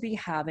want to be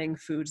having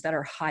foods that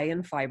are high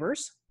in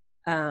fibers.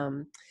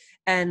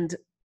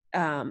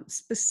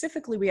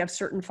 Specifically, we have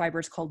certain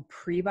fibers called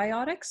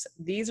prebiotics.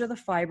 These are the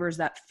fibers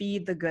that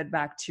feed the good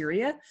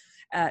bacteria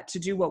to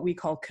do what we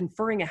call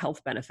conferring a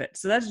health benefit.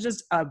 So that's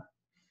just a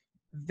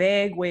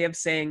vague way of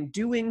saying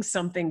doing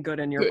something good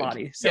in your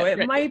body. So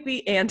it might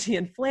be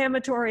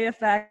anti-inflammatory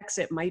effects.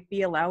 It might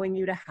be allowing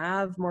you to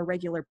have more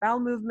regular bowel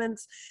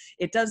movements.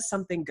 It does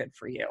something good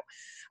for you.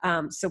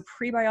 So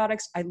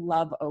prebiotics, I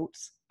love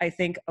oats. I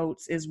think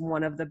oats is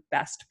one of the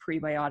best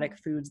prebiotic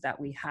foods that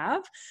we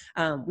have.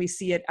 We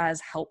see it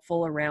as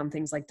helpful around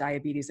things like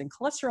diabetes and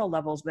cholesterol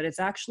levels, but it's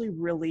actually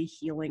really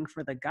healing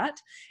for the gut,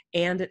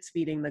 and it's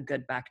feeding the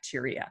good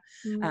bacteria.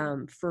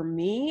 For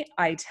me,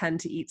 I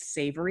tend to eat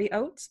savory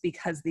oats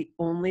because the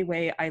only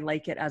way I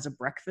like it as a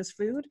breakfast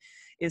food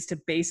is to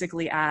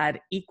basically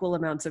add equal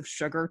amounts of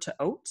sugar to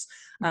oats,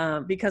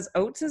 because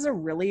oats is a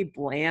really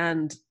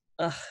bland,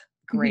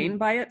 grain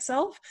by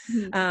itself.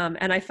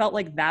 And I felt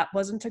like that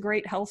wasn't a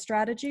great health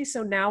strategy.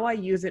 So now I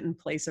use it in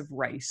place of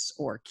rice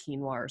or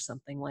quinoa or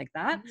something like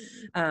that.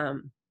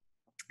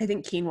 I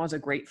think quinoa is a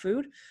great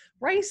food.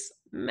 Rice,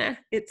 meh,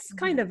 it's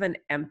kind of an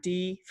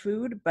empty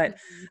food, but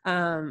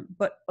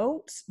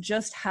oats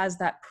just has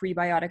that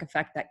prebiotic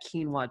effect that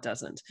quinoa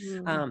doesn't.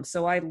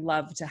 So I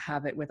love to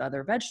have it with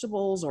other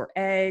vegetables or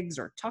eggs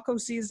or taco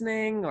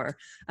seasoning or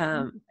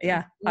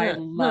I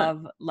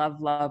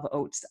love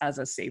oats as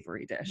a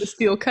savory dish.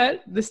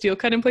 The steel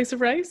cut in place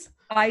of rice?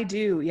 I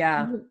do,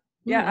 yeah.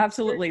 Yeah,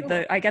 absolutely.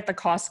 Cool. I get the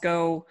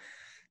Costco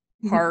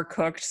par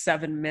cooked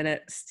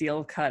 7-minute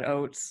steel cut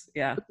oats.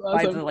 Yeah.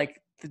 Awesome. By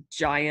the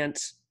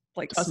giant,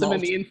 toss them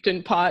in the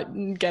instant pot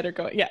and get her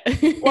going. Yeah.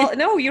 Well,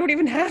 no, you don't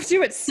even have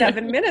to. It's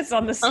 7 minutes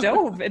on the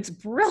stove. It's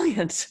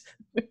brilliant.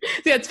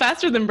 Yeah, it's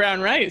faster than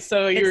brown rice.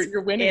 So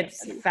you're winning.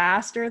 It's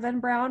faster than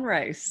brown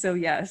rice. So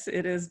yes,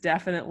 it is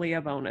definitely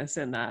a bonus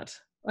in that.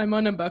 I'm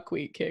on a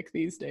buckwheat kick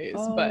these days.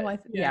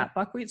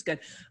 Buckwheat's good.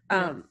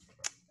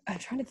 I'm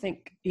trying to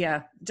think.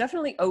 Yeah,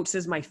 definitely oats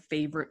is my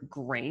favorite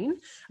grain.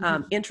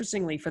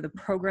 Interestingly, for the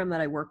program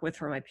that I work with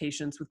for my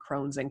patients with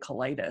Crohn's and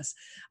colitis,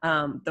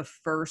 the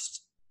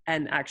first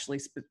and actually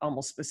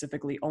almost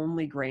specifically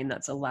only grain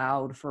that's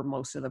allowed for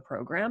most of the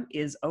program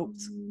is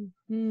oats,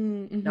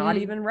 not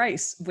even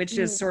rice, which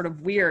is sort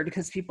of weird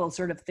because people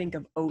sort of think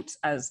of oats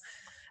as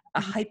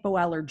a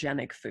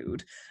hypoallergenic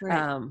food,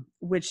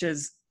 which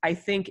is, I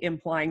think,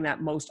 implying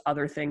that most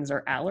other things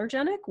are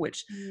allergenic,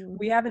 which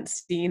we haven't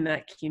seen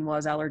that quinoa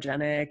is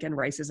allergenic and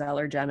rice is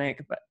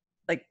allergenic, but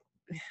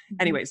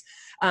anyways,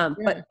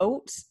 but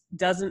oats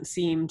doesn't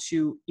seem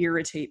to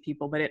irritate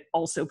people, but it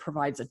also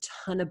provides a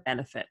ton of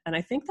benefit. And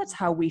I think that's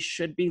how we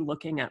should be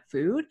looking at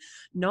food,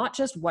 not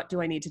just what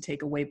do I need to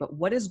take away, but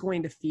what is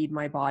going to feed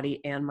my body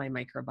and my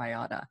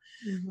microbiota.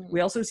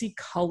 We also see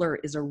color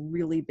is a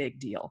really big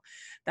deal.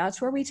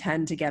 That's where we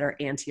tend to get our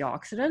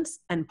antioxidants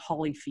and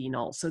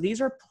polyphenols. So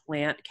these are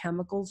plant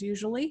chemicals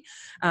usually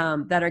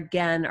that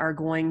again are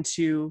going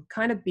to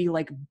kind of be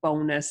like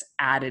bonus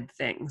added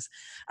things.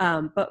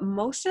 But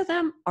most of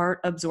them aren't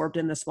absorbed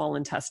in the small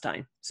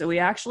intestine. So we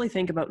actually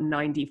think about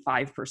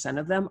 95%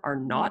 of them are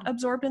not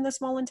absorbed in the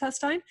small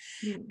intestine,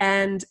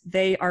 and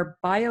they are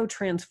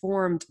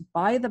biotransformed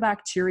by the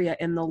bacteria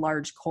in the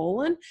large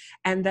colon.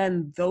 And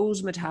then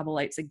those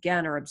metabolites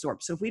again are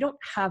absorbed. So if we don't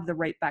have the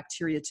right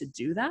bacteria to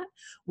do that,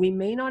 we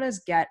may not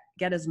get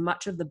as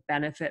much of the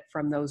benefit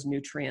from those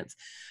nutrients.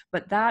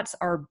 But that's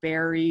our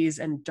berries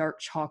and dark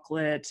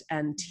chocolate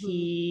and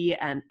tea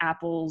and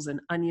apples and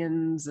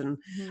onions and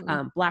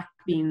black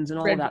beans and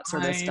all that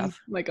sort of stuff.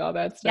 Like all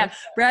that stuff.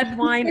 Yeah, red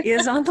wine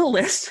is on the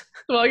list.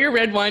 Well, your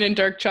red wine and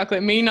dark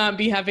chocolate may not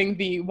be having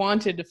the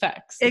wanted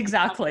effects.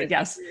 Exactly,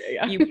 yes.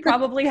 You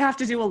probably have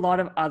to do a lot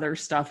of other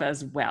stuff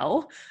as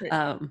well.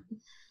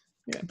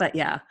 But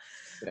yeah,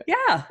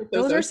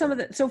 those are some of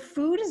the, so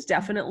food is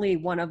definitely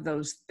one of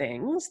those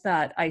things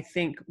that I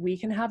think we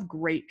can have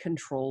great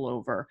control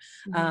over.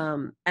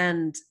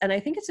 And I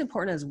think it's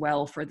important as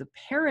well for the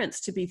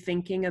parents to be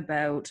thinking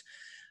about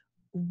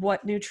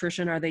what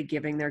nutrition are they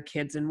giving their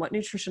kids and what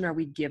nutrition are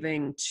we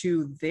giving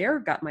to their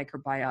gut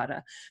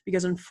microbiota?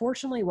 Because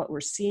unfortunately what we're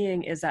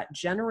seeing is that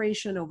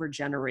generation over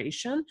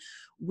generation,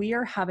 we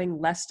are having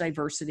less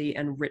diversity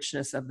and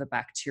richness of the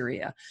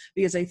bacteria,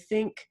 because I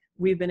think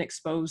we've been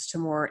exposed to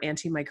more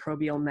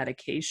antimicrobial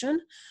medication,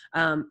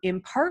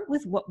 in part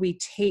with what we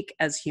take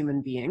as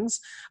human beings.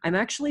 I'm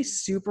actually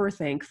super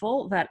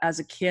thankful that as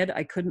a kid,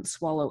 I couldn't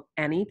swallow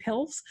any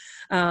pills.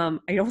 I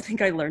don't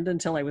think I learned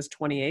until I was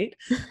 28.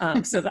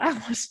 So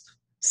that was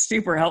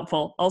super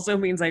helpful. Also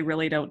means I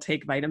really don't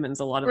take vitamins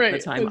a lot of the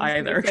time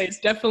either. It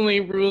definitely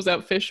rules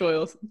out fish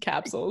oil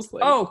capsules.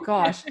 Oh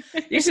gosh,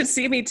 you should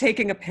see me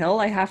taking a pill.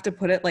 I have to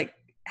put it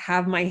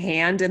have my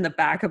hand in the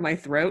back of my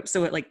throat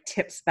so it like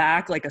tips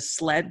back like a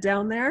sled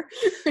down there.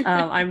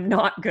 I'm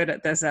not good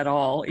at this at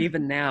all,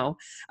 even now.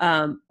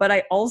 But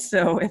I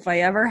also, if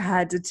I ever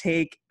had to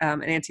take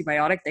an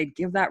antibiotic, they'd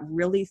give that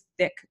really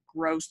thick,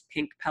 gross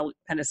pink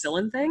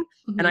penicillin thing,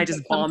 and I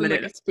just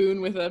vomited. Like a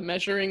spoon with a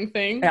measuring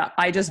thing. Yeah,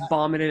 I just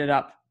vomited it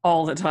up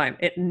all the time.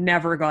 It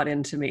never got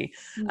into me.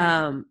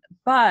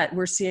 But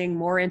we're seeing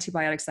more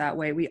antibiotics that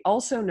way. We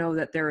also know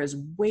that there is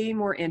way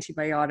more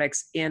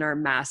antibiotics in our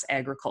mass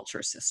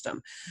agriculture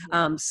system.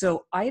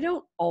 So I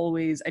don't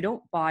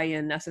buy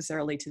in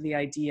necessarily to the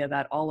idea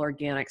that all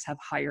organics have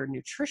higher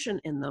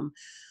nutrition in them,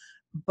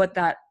 but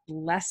that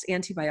less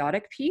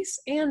antibiotic piece,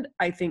 and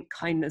I think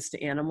kindness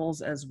to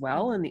animals as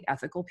well, and the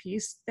ethical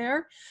piece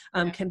there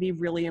can be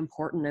really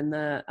important. And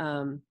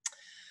the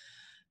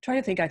trying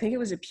to think, I think it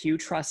was a Pew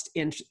Trust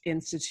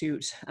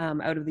Institute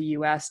out of the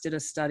US did a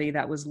study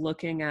that was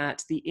looking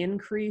at the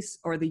increase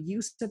or the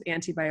use of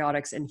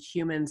antibiotics in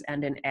humans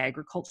and in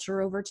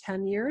agriculture over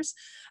 10 years.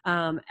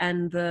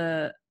 And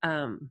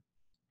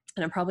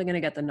I'm probably going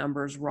to get the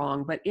numbers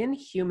wrong, but in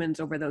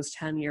humans over those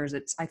 10 years,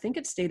 I think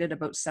it stated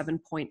about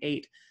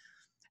 7.8,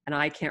 and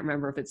I can't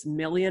remember if it's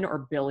million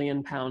or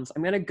billion pounds.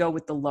 I'm going to go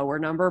with the lower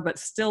number, but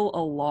still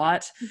a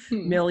lot,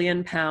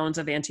 million pounds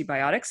of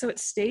antibiotics. So it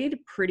stayed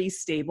pretty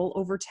stable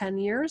over 10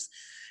 years.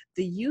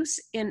 The use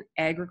in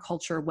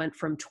agriculture went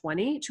from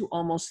 20 to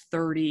almost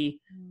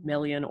 30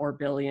 million or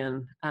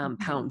billion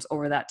pounds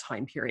over that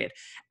time period.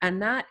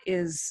 And that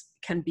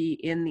can be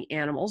in the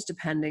animals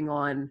depending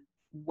on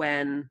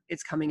when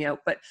it's coming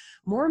out. But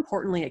more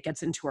importantly, it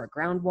gets into our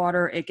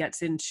groundwater. It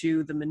gets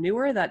into the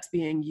manure that's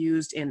being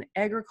used in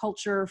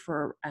agriculture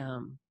for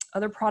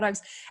other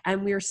products.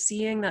 And we're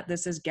seeing that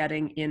this is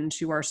getting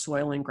into our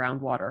soil and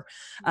groundwater.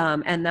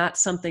 And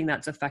that's something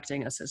that's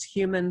affecting us as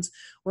humans.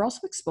 We're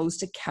also exposed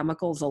to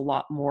chemicals a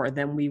lot more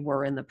than we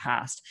were in the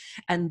past.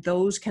 And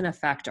those can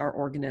affect our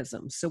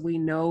organisms. So we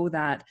know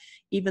that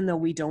even though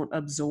we don't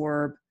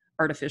absorb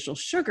artificial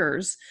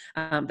sugars,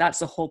 that's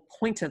the whole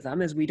point of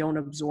them, is we don't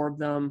absorb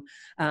them,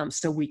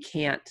 so we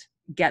can't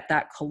get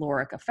that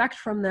caloric effect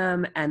from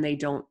them, and they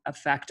don't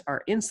affect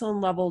our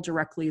insulin level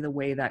directly the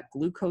way that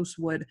glucose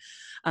would.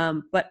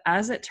 But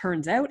as it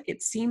turns out,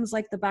 it seems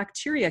like the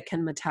bacteria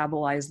can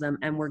metabolize them,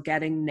 and we're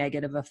getting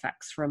negative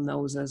effects from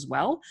those as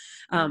well.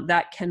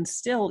 That can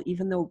still,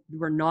 even though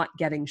we're not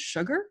getting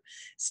sugar,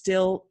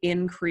 still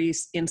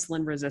increase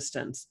insulin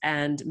resistance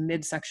and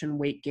midsection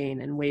weight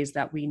gain in ways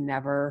that we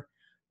never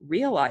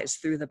realize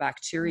through the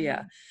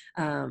bacteria,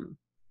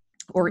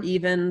 or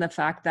even the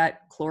fact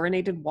that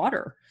chlorinated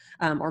water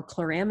or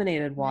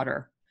chloraminated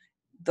water,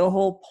 the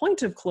whole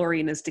point of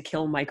chlorine is to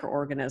kill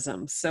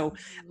microorganisms. So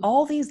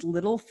all these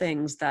little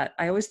things that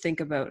I always think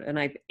about, and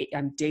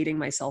I'm dating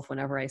myself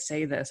whenever I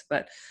say this,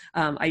 but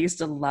I used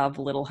to love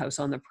Little House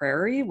on the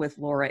Prairie with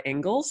Laura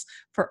Ingalls.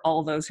 For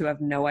all those who have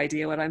no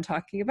idea what I'm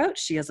talking about,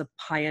 she is a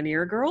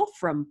pioneer girl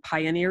from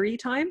pioneer-y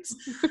times.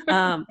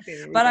 But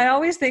I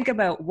always think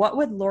about, what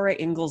would Laura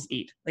Ingalls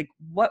eat? Like,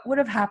 what would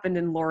have happened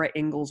in Laura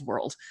Ingalls'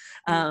 world?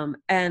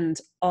 And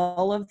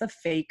all of the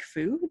fake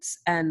foods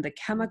and the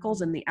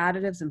chemicals and the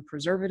additives and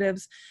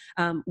preservatives,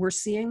 we're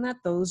seeing that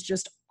those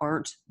just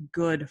aren't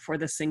good for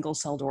the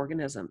single-celled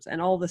organisms.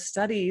 And all the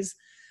studies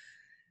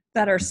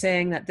that are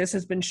saying that this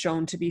has been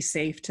shown to be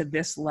safe to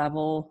this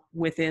level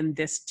within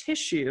this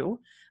tissue,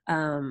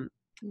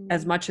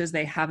 as much as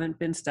they haven't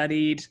been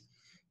studied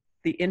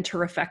the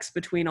inter-effects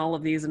between all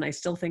of these, and I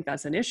still think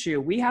that's an issue.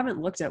 We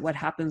haven't looked at what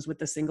happens with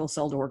the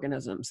single-celled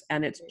organisms,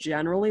 and it's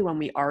generally, when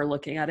we are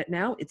looking at it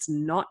now, it's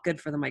not good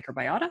for the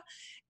microbiota.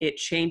 It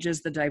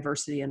changes the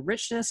diversity and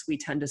richness. We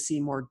tend to see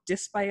more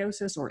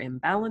dysbiosis or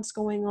imbalance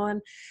going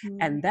on,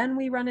 and then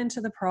we run into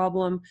the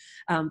problem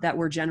that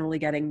we're generally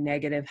getting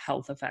negative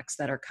health effects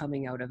that are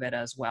coming out of it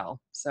as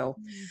well. So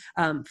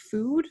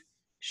food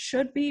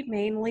should be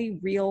mainly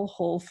real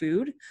whole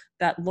food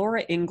that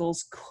Laura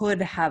Ingalls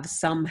could have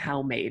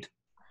somehow made.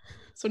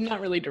 So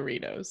not really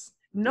Doritos.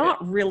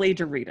 Not really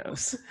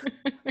Doritos.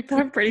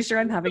 I'm pretty sure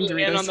I'm having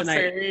Doritos Anne on the tonight.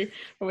 Prairie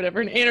or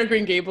whatever. And Anne or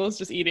Green Gables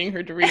just eating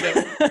her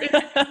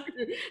Doritos.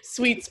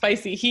 Sweet,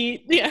 spicy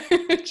heat. Yeah.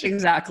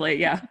 Exactly.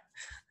 Yeah.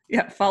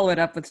 Yeah. Follow it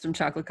up with some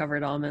chocolate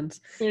covered almonds.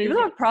 Even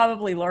though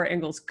probably Laura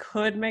Ingalls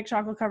could make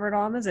chocolate covered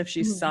almonds if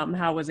she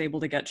somehow was able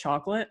to get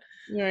chocolate.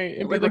 Right.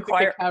 It would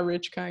require the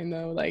rich kind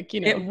though. Like,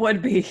 It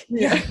would be.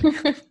 Yeah.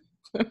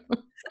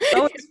 It's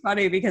always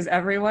funny because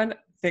everyone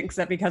thinks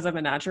that because I'm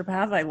a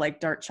naturopath, I like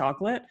dark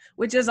chocolate,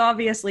 which is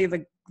obviously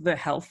the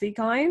healthy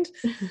kind,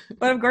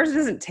 but of course it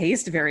doesn't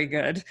taste very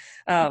good.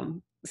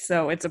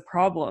 So it's a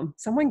problem.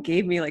 Someone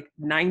gave me like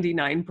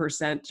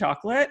 99%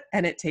 chocolate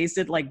and it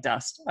tasted like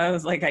dust. I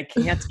was like, I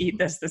can't eat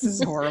this. This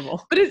is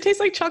horrible. But it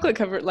tastes like chocolate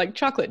covered, like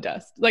chocolate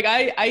dust. Like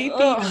I eat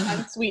the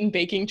unsweetened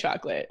baking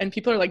chocolate and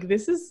people are like,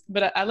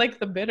 but I like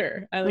the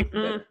bitter. I like the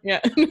bitter.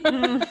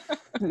 Yeah.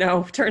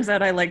 No, turns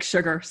out I like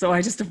sugar. So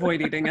I just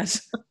avoid eating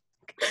it.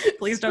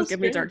 Please don't give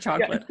me dark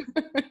chocolate.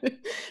 Yeah.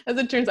 As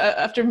it turns out,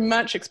 after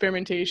much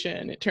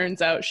experimentation, it turns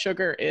out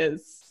sugar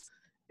is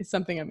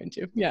something I'm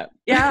into. Yeah.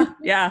 Yeah.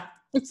 Yeah.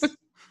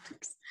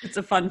 It's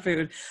a fun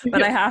food,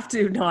 but I have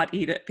to not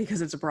eat it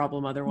because it's a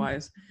problem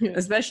otherwise. Yeah.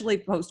 Especially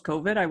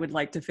post-COVID, I would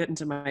like to fit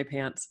into my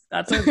pants.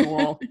 That's our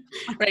goal.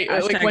 Right.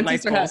 Like Hashtag once you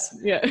life start, goals.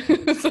 yeah.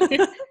 It's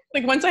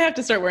like once I have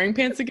to start wearing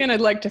pants again,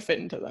 I'd like to fit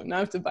into them. Now I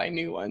have to buy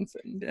new ones.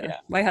 And Yeah.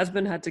 My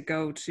husband had to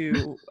go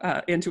to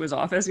into his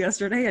office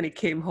yesterday, and he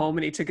came home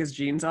and he took his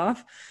jeans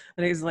off,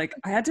 and he's like,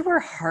 I had to wear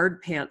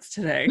hard pants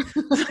today.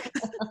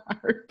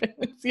 Hard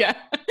pants. Yeah.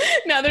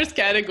 Now there's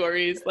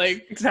categories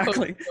like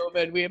Exactly.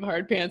 post-COVID. We have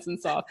hard pants and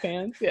soft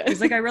pants. Yeah.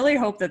 He's like, I really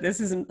hope that this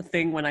isn't a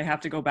thing when I have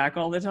to go back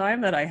all the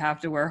time, that I have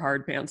to wear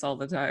hard pants all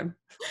the time.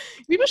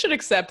 People should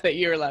accept that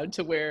you're allowed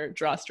to wear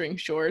drawstring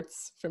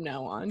shorts from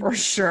now on. For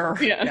sure.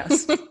 Yeah.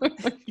 Yes.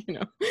 You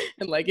know,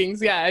 and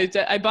leggings. Yeah.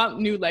 I bought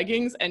new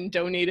leggings and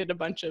donated a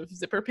bunch of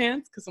zipper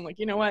pants because I'm like,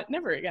 you know what?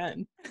 Never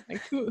again.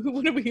 Like, who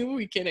are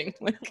we kidding?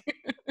 Like,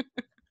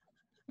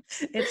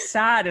 it's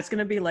sad. It's going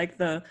to be like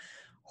the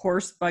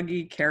horse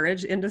buggy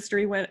carriage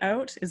industry went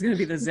out. It's going to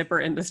be the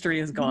zipper industry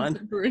is gone.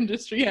 Zipper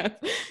industry, yeah.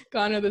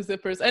 Gone are the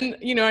zippers. And,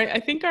 you know, I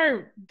think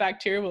our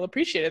bacteria will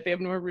appreciate it. They have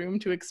more room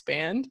to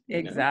expand.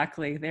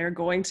 Exactly. They're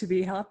going to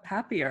be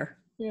happier.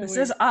 Yeah, this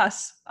is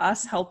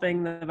us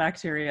helping the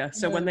bacteria.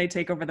 So when they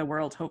take over the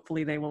world,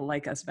 hopefully they will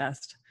like us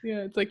best.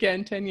 Yeah, it's like,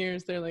 in 10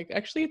 years, they're like,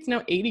 actually, it's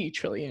now 80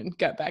 trillion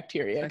gut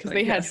bacteria because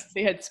they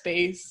had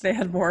space. They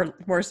had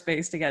more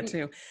space to get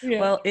to. Yeah.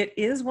 Well, it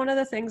is one of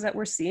the things that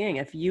we're seeing.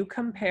 If you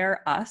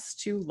compare us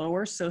to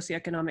lower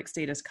socioeconomic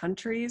status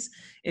countries,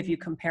 if you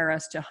compare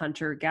us to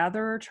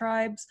hunter-gatherer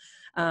tribes,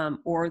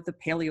 or the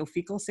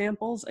paleofecal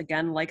samples,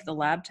 again, like the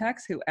lab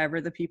techs,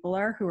 whoever the people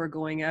are who are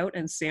going out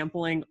and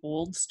sampling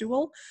old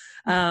stool,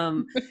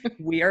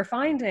 we are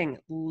finding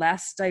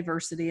less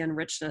diversity and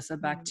richness of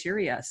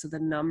bacteria. So the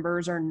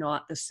numbers are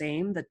not the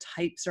same. The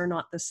types are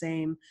not the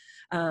same.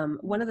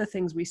 One of the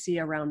things we see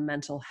around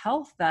mental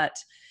health that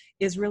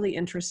is really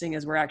interesting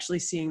is we're actually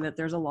seeing that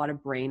there's a lot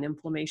of brain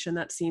inflammation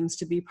that seems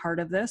to be part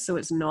of this. So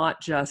it's not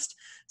just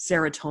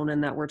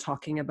serotonin that we're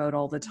talking about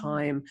all the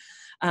time.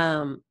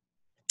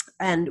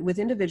 And with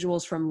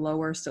individuals from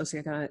lower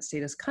socioeconomic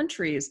status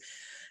countries,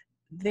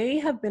 they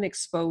have been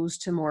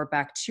exposed to more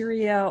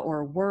bacteria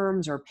or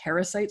worms or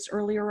parasites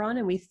earlier on.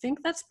 And we think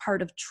that's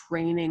part of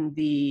training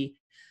the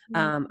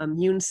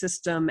immune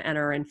system and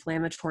our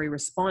inflammatory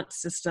response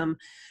system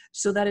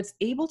so that it's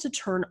able to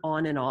turn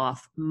on and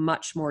off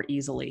much more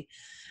easily.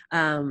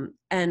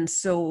 And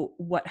so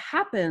what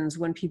happens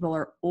when people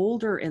are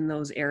older in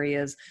those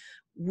areas,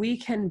 we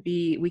can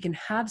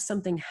have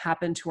something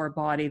happen to our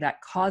body that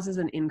causes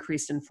an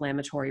increased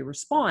inflammatory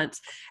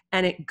response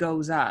and it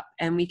goes up.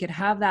 And we could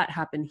have that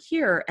happen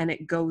here and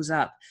it goes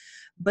up.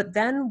 But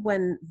then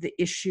when the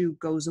issue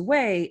goes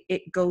away,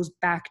 it goes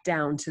back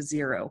down to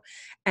zero.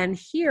 And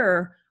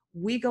here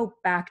we go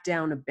back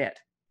down a bit.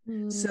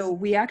 So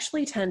we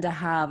actually tend to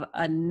have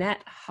a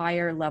net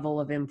higher level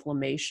of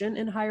inflammation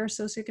in higher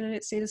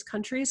socioeconomic status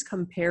countries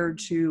compared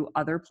to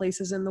other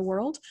places in the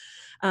world.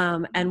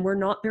 And we're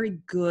not very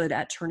good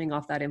at turning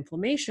off that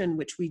inflammation,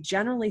 which we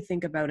generally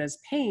think about as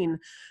pain,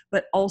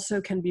 but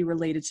also can be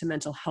related to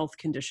mental health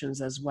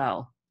conditions as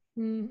well.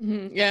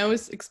 Mm-hmm. Yeah, I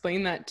always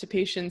explain that to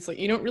patients. Like,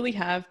 you don't really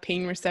have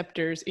pain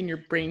receptors in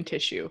your brain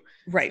tissue.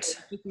 Right. So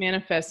it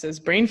manifests as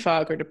brain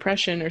fog or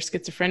depression or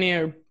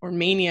schizophrenia or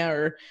mania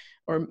or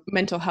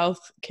mental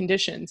health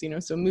conditions,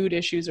 so mood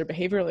issues or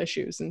behavioral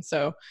issues.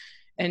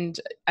 And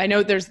I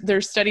know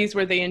there's studies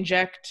where they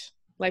inject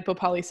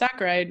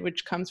lipopolysaccharide,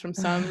 which comes from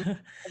some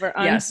of our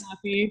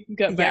unhappy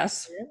gut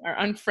bacteria, our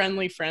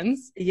unfriendly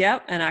friends.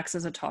 Yep, and acts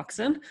as a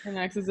toxin.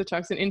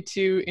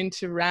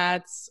 Into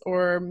rats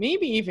or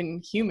maybe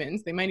even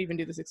humans. They might even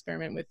do this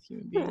experiment with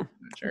human beings. I'm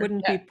not sure.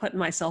 Wouldn't be putting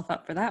myself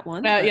up for that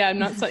one. I'm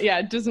not.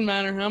 It doesn't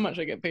matter how much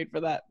I get paid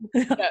for that.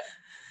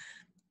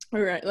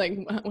 Or like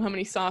how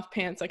many soft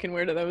pants I can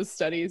wear to those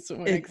studies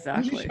when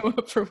I show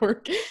up for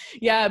work.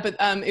 Yeah, but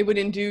it would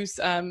induce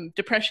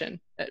depression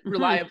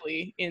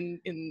reliably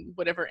in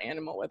whatever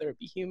animal, whether it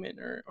be human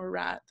or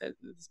rat, that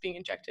is being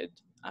injected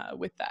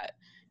with that.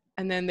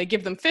 And then they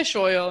give them fish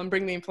oil and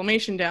bring the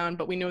inflammation down,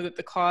 but we know that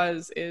the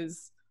cause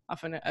is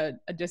often a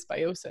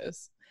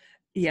dysbiosis.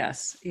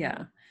 Yes,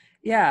 yeah.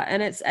 Yeah,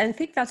 and I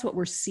think that's what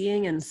we're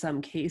seeing in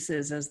some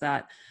cases is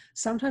that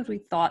sometimes we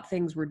thought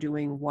things were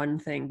doing one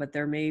thing, but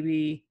they're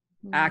maybe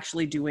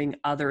actually doing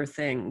other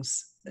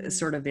things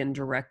sort of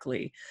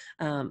indirectly.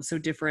 So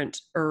different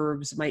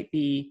herbs might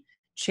be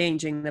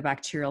changing the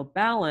bacterial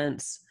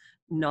balance,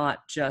 not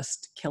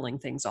just killing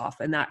things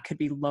off. And that could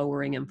be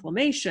lowering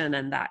inflammation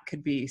and that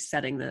could be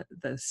setting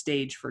the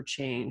stage for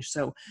change.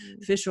 So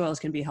fish oils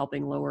can be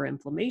helping lower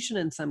inflammation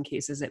in some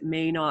cases. It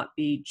may not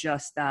be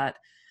just that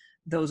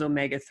those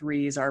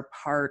omega-3s are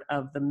part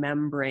of the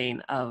membrane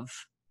of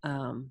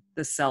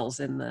the cells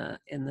in the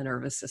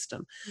nervous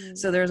system.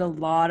 So there's a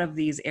lot of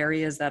these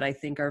areas that I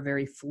think are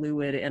very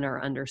fluid in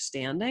our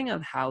understanding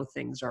of how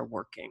things are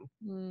working.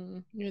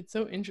 It's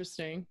so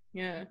interesting.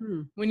 Yeah.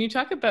 When you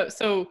talk about,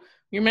 so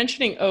you're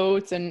mentioning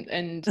oats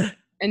and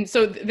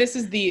so this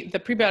is the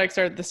prebiotics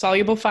are the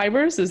soluble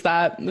fibers. Those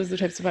are the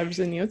types of fibers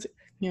in the oats?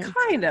 Yeah.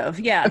 Kind of,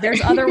 yeah. Okay.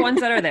 There's other ones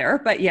that are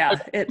there, but yeah,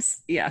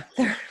 it's, yeah.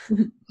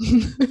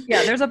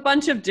 Yeah, there's a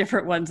bunch of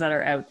different ones that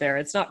are out there.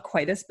 It's not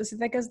quite as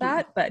specific as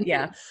that, but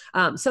yeah.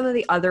 Some of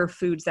the other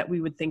foods that we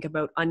would think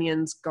about,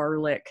 onions,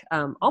 garlic,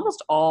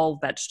 almost all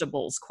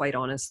vegetables, quite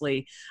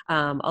honestly.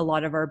 A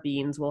lot of our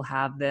beans will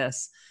have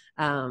this.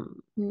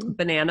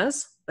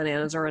 Bananas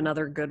are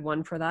another good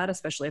one for that,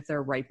 especially if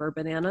they're riper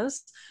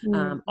bananas.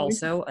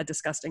 Also a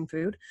disgusting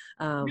food.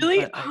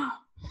 Really?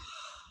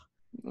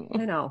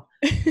 But I know.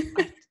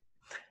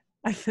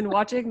 I've been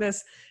watching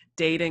this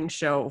dating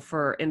show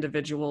for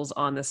individuals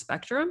on the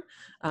spectrum,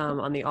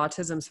 on the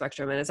autism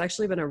spectrum, and it's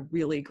actually been a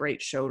really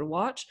great show to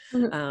watch.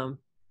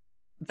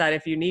 That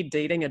if you need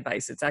dating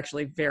advice, it's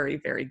actually very,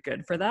 very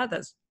good for that.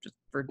 That's just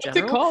for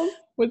general.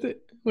 What's it called?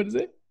 What is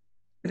it?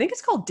 I think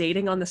it's called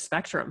Dating on the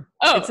Spectrum.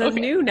 Oh, it's a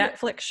new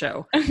Netflix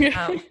show.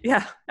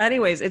 Yeah.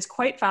 Anyways, it's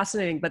quite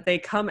fascinating, but they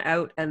come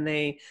out and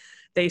they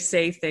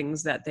say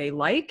things that they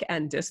like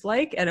and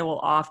dislike, and it will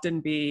often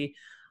be,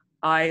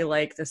 I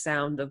like the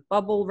sound of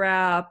bubble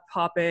wrap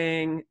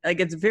popping.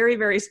 Like, it's very,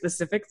 very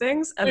specific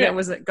things. And there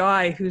was a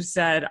guy who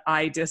said,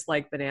 I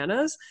dislike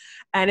bananas.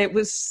 And it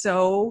was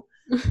so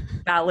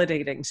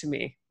validating to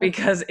me,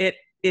 because it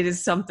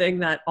is something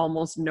that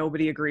almost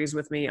nobody agrees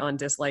with me on,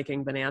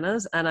 disliking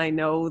bananas. And I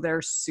know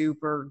they're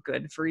super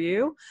good for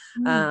you.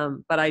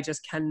 But I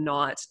just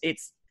cannot,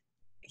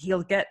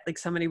 he'll get, like,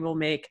 somebody will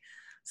make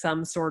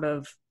some sort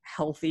of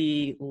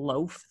healthy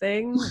loaf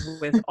thing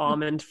with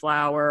almond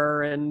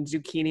flour and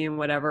zucchini and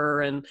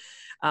whatever. And,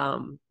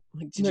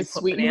 like, did you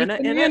put banana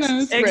in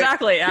it?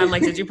 Exactly. Right. I'm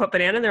like, did you put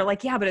banana? And they're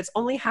like, yeah, but it's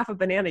only half a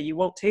banana. You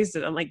won't taste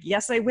it. I'm like,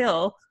 yes, I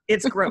will.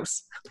 It's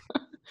gross.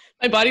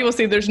 My body will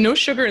say there's no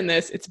sugar in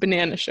this. It's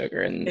banana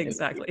sugar. And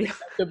exactly.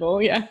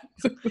 Yeah.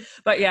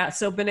 But yeah,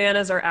 so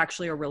bananas are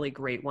actually a really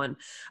great one.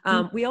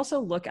 We also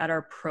look at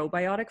our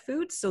probiotic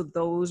foods. So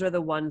those are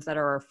the ones that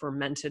are our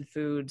fermented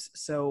foods.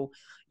 So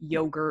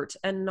yogurt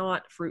and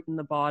not fruit in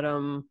the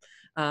bottom,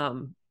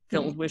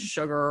 filled with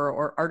sugar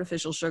or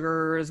artificial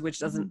sugars, which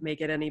doesn't make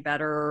it any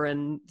better,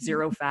 and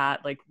zero fat,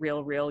 like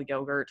real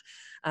yogurt.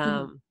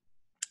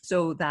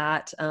 So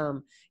that,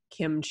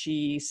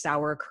 kimchi,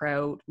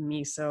 sauerkraut,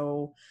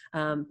 miso,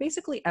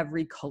 basically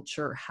every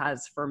culture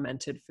has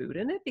fermented food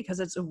in it, because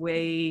it's a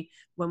way,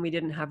 when we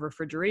didn't have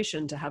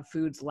refrigeration, to have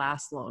foods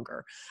last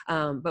longer.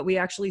 But we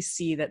actually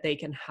see that they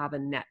can have a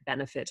net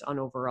benefit on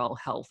overall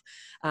health.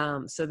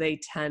 So they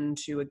tend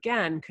to,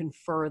 again,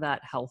 confer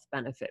that health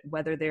benefit,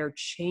 whether they're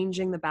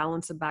changing the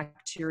balance of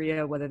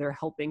bacteria, whether they're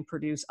helping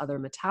produce other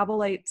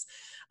metabolites.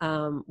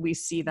 We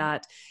see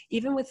that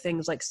even with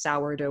things like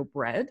sourdough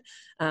bread.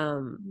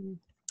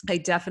 I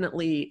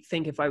definitely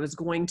think if I was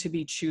going to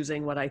be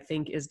choosing what I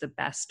think is the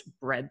best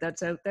bread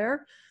that's out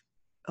there,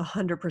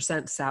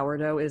 100%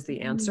 sourdough is the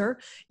answer.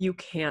 You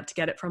can't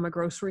get it from a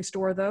grocery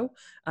store, though.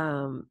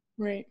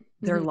 Right.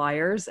 They're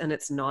liars, and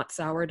it's not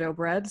sourdough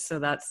bread, so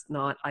that's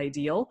not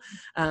ideal.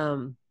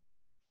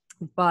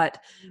 But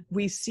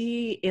we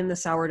see in the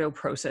sourdough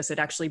process, it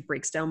actually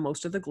breaks down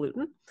most of the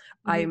gluten.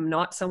 I'm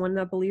not someone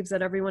that believes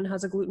that everyone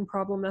has a gluten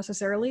problem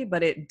necessarily,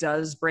 but it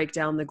does break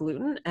down the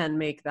gluten and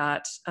make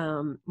that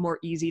more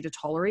easy to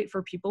tolerate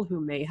for people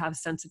who may have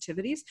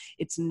sensitivities.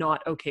 It's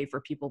not okay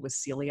for people with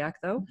celiac,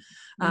 though.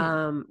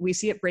 We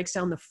see it breaks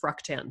down the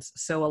fructans.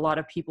 So a lot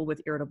of people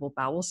with irritable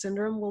bowel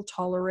syndrome will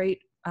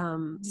tolerate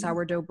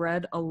sourdough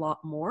bread a lot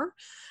more.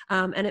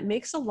 And it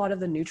makes a lot of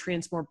the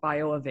nutrients more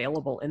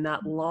bioavailable in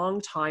that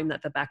long time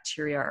that the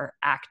bacteria are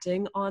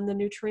acting on the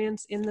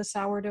nutrients in the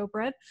sourdough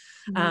bread.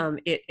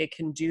 It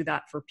can do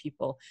that for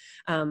people.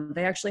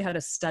 They actually had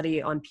a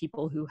study on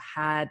people who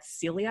had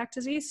celiac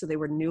disease. So they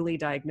were newly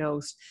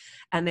diagnosed,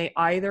 and they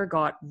either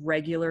got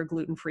regular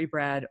gluten-free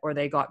bread or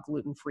they got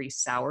gluten-free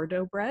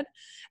sourdough bread.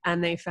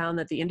 And they found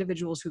that the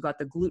individuals who got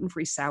the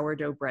gluten-free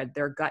sourdough bread,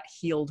 their gut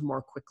healed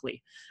more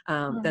quickly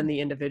than the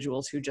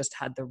individuals who just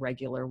had the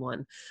regular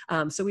one.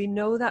 So we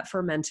know that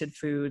fermented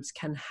foods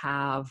can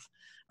have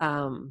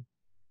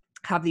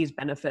these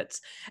benefits.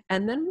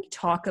 And then we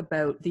talk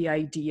about the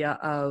idea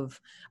of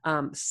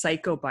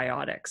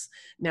psychobiotics.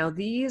 Now,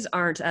 these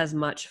aren't as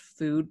much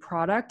food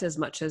product as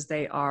much as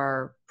they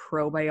are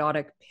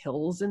probiotic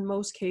pills in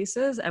most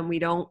cases. And we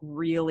don't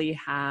really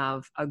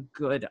have a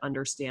good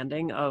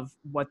understanding of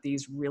what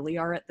these really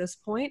are at this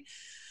point.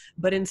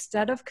 But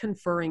instead of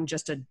conferring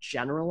just a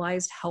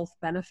generalized health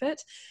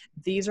benefit,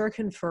 these are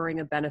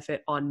conferring a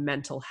benefit on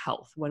mental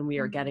health when we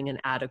are getting an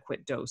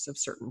adequate dose of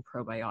certain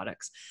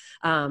probiotics.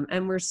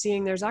 And we're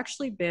seeing there's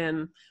actually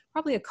been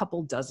probably a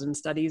couple dozen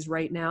studies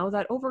right now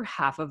that over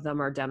half of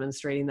them are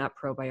demonstrating that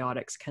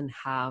probiotics can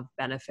have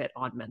benefit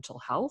on mental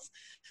health.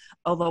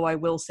 Although I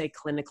will say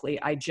clinically,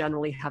 I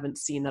generally haven't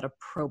seen that a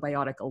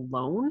probiotic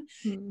alone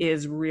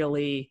is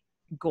really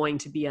going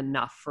to be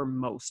enough for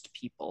most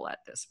people at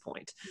this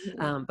point.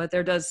 But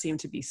there does seem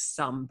to be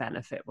some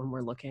benefit when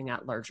we're looking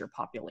at larger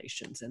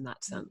populations in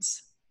that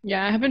sense.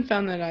 Yeah, I haven't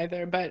found that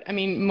either. But I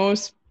mean,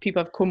 most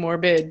people have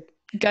comorbid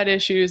gut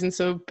issues, and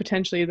so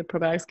potentially the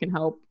probiotics can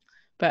help.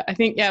 But I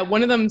think, yeah,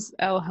 one of them's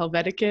L.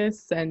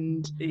 helveticus,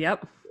 and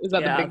Yep. is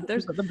that Yeah.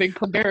 the big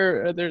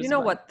player? Or there's You know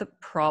one? what the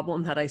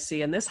problem that I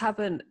see, and this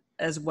happened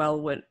as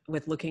well with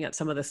looking at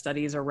some of the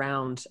studies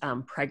around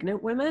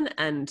pregnant women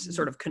and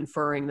sort of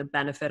conferring the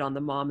benefit on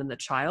the mom and the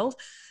child.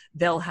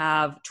 They'll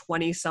have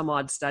 20 some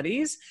odd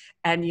studies,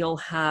 and you'll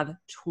have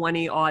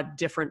 20 odd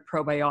different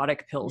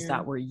probiotic pills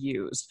that were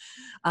used,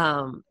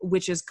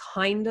 which is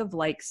kind of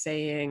like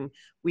saying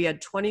we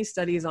had 20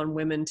 studies on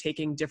women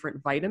taking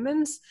different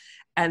vitamins,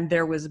 and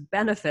there was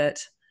benefit,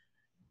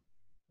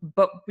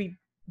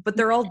 but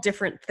they're all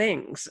different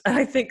things.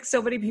 I think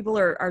so many people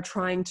are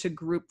trying to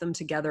group them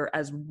together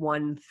as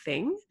one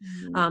thing,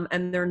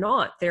 and they're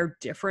not. They're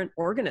different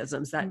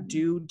organisms that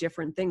do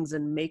different things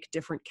and make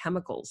different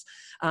chemicals.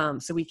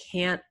 So we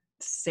can't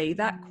say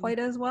that quite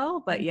as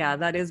well, but yeah,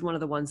 that is one of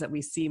the ones that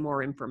we see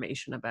more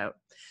information about.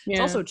 It's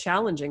also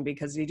challenging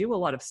because you do a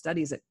lot of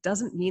studies. It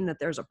doesn't mean that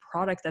there's a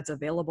product that's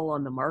available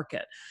on the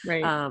market.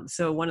 Right.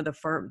 So one of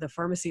the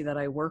pharmacy that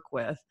I work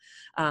with,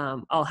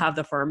 I'll have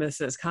the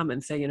pharmacist come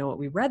and say, you know what,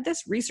 we read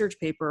this research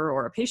paper,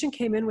 or a patient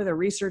came in with a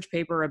research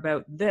paper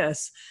about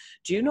this.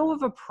 Do you know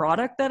of a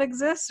product that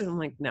exists? And I'm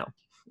like, no.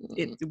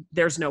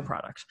 There's no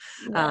product.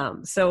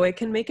 So it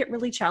can make it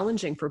really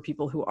challenging for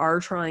people who are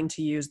trying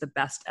to use the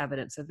best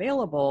evidence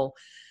available.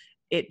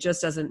 It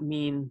just doesn't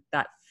mean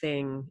that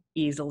thing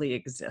easily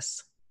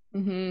exists.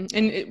 And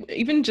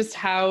even just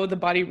how the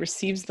body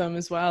receives them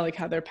as well, like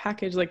how they're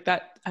packaged, like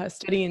that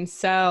study in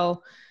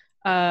Cell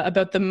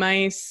about the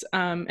mice,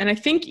 and I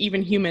think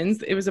even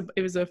humans. It was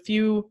a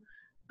few.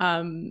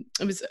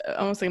 It was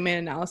almost like a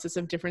meta-analysis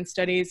of different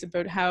studies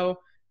about how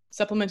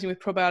supplementing with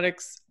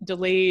probiotics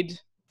delayed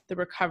the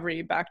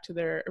recovery back to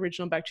their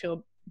original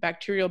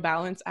bacterial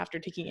balance after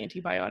taking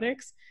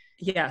antibiotics.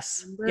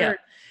 Yes.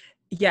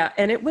 Yeah.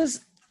 And it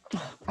was,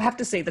 I have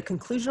to say, the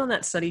conclusion on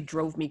that study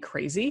drove me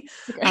crazy.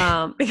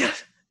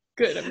 Because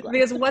Good. I'm glad.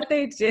 Because what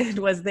they did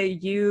was they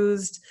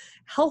used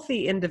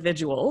healthy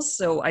individuals.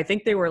 So I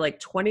think they were like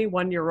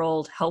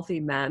 21-year-old healthy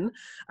men,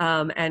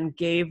 and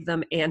gave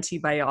them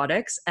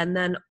antibiotics, and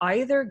then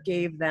either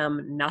gave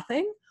them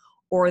nothing,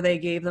 or they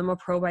gave them a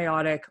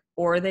probiotic,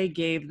 or they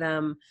gave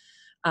them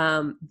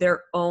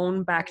their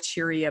own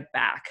bacteria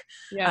back.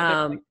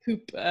 Yeah,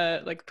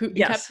 like poop,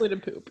 yes.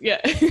 encapsulated poop. Yeah.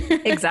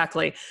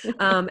 Exactly.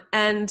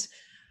 And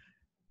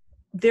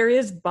there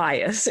is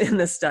bias in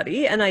the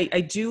study, and I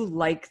do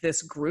like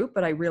this group,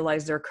 but I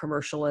realize they're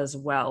commercial as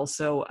well.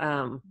 So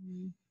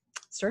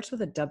starts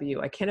with a W.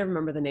 I can't even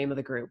remember the name of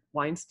the group.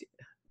 Weinstein.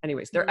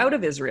 Anyways, they're out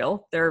of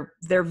Israel. They're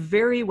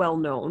very well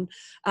known,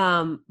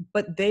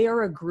 but they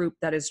are a group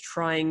that is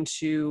trying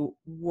to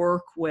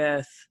work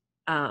with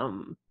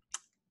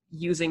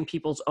using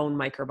people's own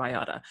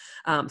microbiota.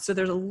 So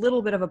there's a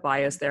little bit of a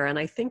bias there. And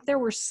I think there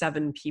were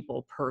 7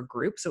 people per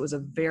group. So it was a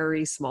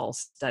very small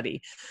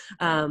study.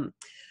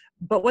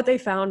 But what they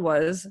found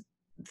was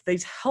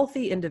these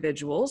healthy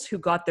individuals who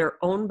got their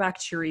own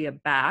bacteria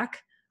back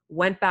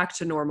went back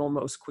to normal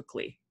most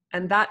quickly.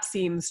 And that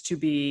seems to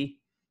be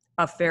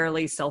a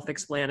fairly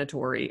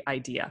self-explanatory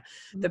idea.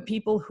 The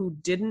people who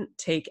didn't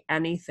take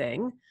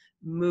anything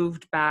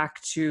moved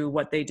back to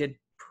what they did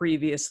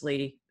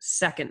previously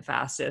second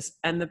fastest.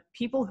 And the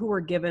people who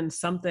were given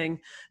something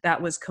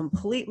that was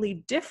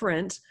completely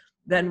different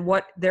than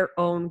what their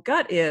own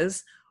gut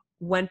is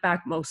went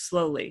back most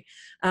slowly.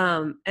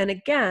 And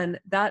again,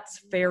 that's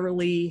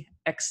fairly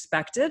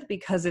expected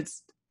because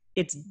it's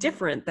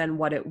different than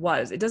what it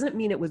was. It doesn't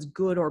mean it was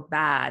good or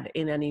bad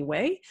in any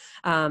way.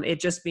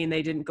 It just means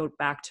they didn't go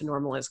back to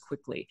normal as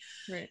quickly.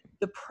 Right.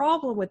 The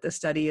problem with the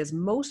study is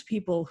most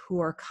people who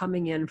are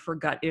coming in for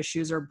gut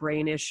issues or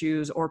brain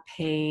issues or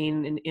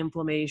pain and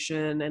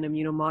inflammation and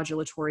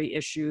immunomodulatory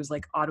issues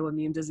like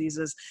autoimmune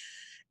diseases,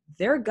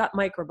 their gut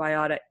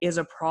microbiota is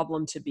a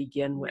problem to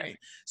begin with. Right.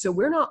 So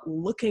we're not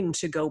looking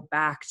to go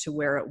back to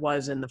where it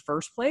was in the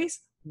first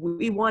place.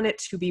 We want it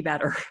to be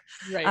better.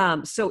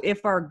 Right. So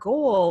if our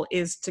goal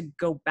is to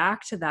go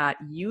back to that,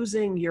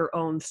 using your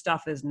own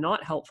stuff is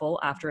not helpful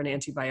after an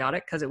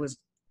antibiotic because it was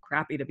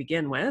crappy to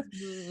begin with.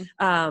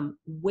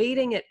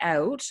 Waiting it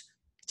out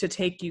to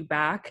take you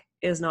back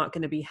is not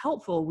going to be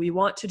helpful. We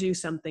want to do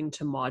something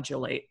to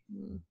modulate.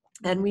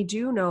 And we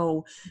do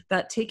know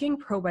that taking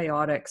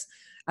probiotics,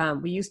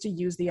 we used to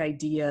use the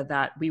idea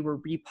that we were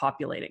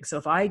repopulating. So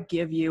if I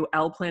give you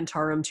L.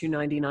 plantarum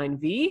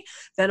 299V,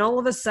 then all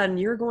of a sudden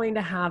you're going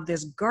to have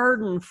this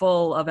garden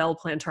full of L.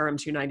 plantarum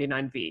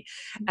 299V.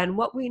 And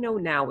what we know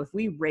now, if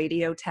we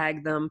radio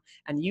tag them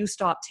and you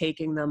stop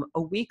taking them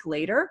a week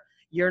later,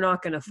 you're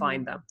not going to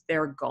find them.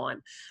 They're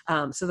gone.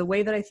 So the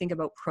way that I think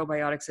about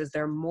probiotics is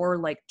they're more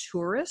like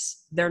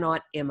tourists. They're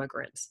not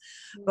immigrants.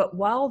 But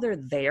while they're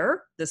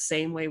there, the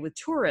same way with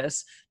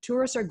tourists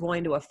are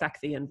going to affect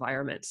the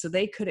environment. So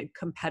they could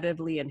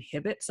competitively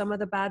inhibit some of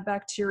the bad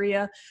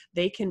bacteria.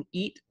 They can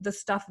eat the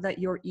stuff that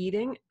you're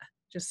eating.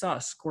 Just saw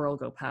a squirrel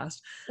go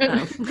past.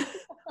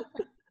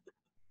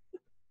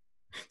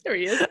 There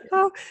he is.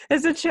 Oh,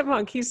 it's a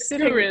chipmunk. He's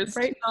sitting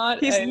right.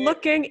 He's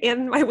looking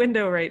in my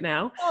window right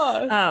now.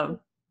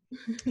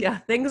 Yeah,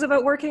 things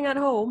about working at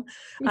home.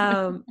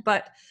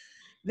 But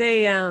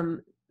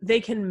they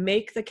can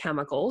make the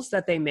chemicals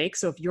that they make.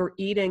 So if you're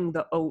eating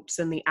the oats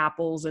and the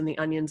apples and the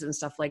onions and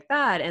stuff like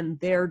that, and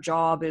their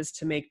job is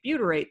to make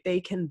butyrate, they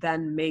can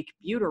then make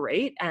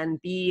butyrate and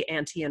be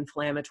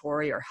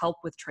anti-inflammatory or help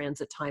with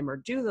transit time or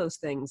do those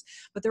things,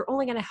 but they're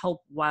only going to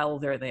help while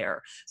they're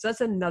there. So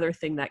that's another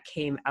thing that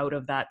came out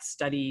of that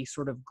study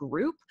sort of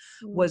group,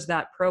 was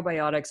that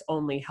probiotics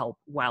only help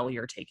while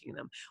you're taking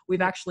them. We've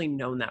actually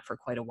known that for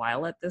quite a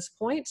while at this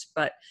point,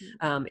 but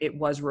it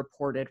was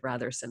reported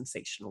rather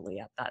sensationally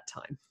at that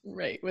time.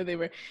 Right, where they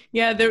were.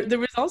 Yeah, there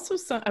was also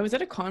some, I was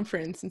at a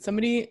conference and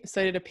somebody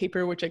cited a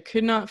paper which I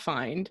could not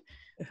find,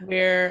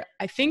 where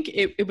I think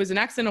it was an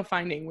accidental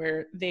finding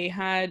where they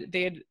had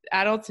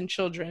adults and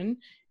children,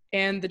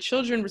 and the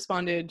children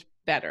responded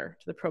better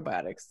to the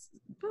probiotics.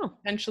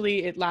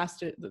 Eventually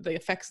the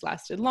effects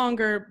lasted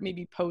longer,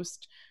 maybe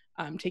post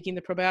taking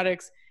the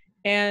probiotics.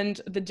 And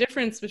the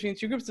difference between the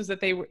two groups was that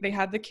they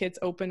had the kids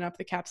open up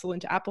the capsule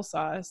into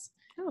applesauce.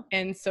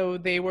 And so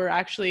they were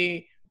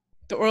actually,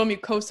 the oral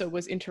mucosa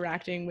was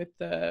interacting with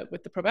the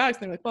probiotics.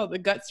 And they're like, well, the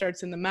gut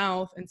starts in the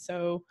mouth. And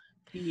so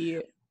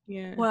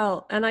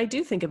well, and I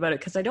do think about it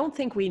because I don't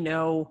think we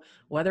know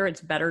whether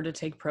it's better to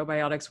take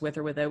probiotics with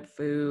or without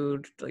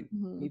food. Like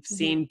we've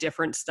seen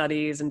different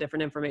studies and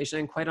different information.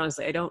 And quite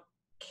honestly, I don't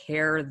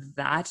care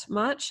that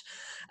much.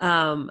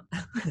 My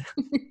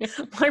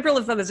rule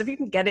of thumb is if you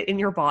can get it in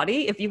your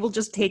body, if you will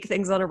just take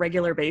things on a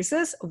regular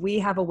basis, we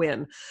have a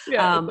win. But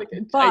are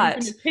you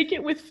going to take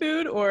it with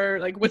food or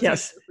like what's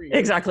yes, for you?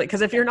 Exactly. Because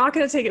if you're not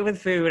going to take it with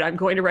food, I'm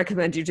going to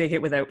recommend you take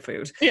it without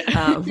food.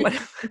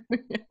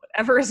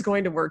 Whatever is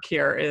going to work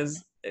here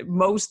is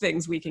most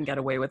things we can get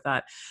away with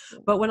that.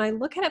 But when I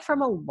look at it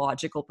from a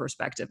logical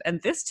perspective,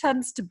 and this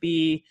tends to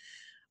be,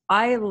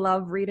 I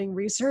love reading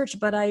research,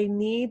 but I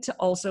need to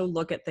also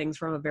look at things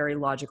from a very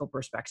logical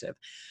perspective.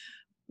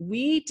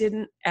 We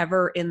didn't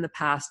ever in the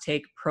past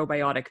take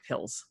probiotic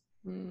pills.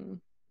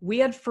 We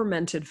had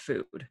fermented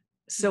food.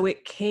 So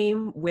it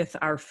came with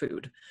our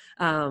food.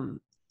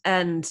 And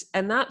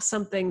that's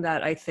something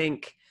that I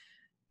think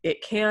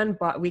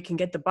but we can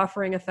get the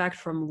buffering effect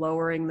from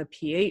lowering the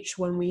pH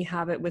when we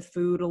have it with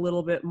food a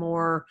little bit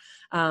more.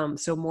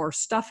 So more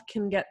stuff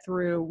can get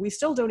through. We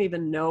still don't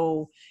even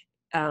know.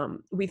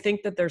 We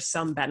think that there's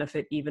some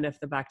benefit even if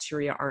the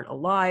bacteria aren't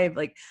alive.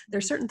 Like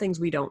there's certain things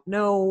we don't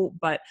know,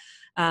 but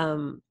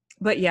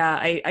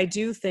yeah, I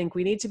do think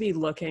we need to be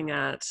looking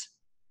at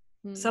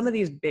some of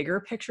these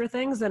bigger picture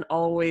things than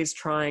always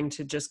trying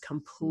to just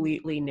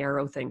completely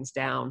narrow things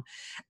down.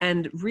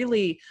 And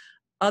really,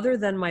 other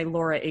than my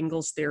Laura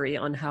Ingalls theory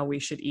on how we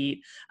should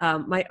eat,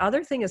 my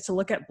other thing is to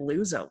look at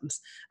blue zones,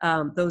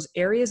 those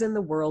areas in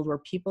the world where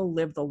people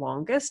live the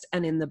longest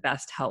and in the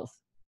best health.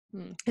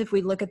 If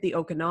we look at the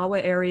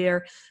Okinawa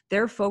area,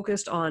 they're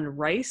focused on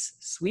rice,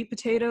 sweet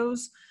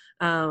potatoes.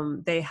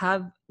 They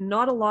have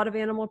not a lot of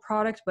animal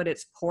product, but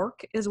it's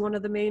pork is one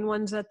of the main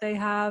ones that they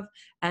have,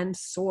 and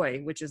soy,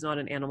 which is not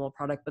an animal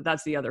product, but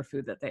that's the other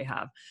food that they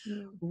have.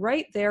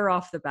 Right there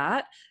off the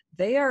bat,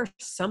 they are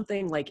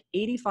something like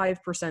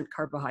 85%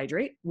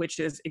 carbohydrate, which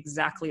is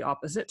exactly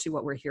opposite to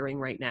what we're hearing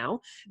right now.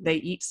 They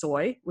eat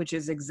soy, which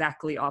is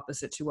exactly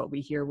opposite to what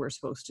we hear we're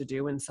supposed to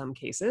do in some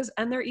cases.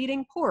 And they're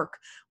eating pork,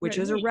 which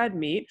is a red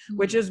meat,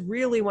 which is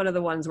really one of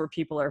the ones where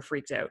people are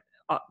freaked out.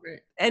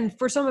 And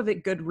for some of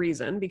it, good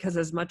reason, because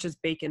as much as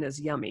bacon is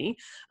yummy,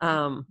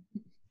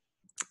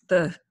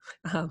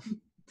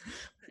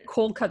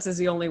 cold cuts is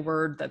the only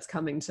word that's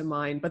coming to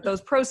mind, but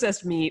those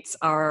processed meats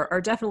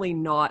are definitely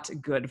not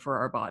good for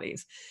our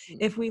bodies.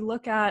 If we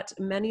look at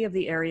many of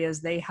the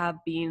areas, they have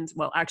beans.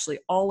 Well, actually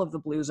all of the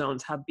blue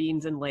zones have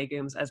beans and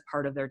legumes as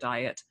part of their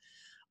diet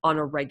on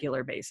a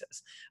regular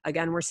basis.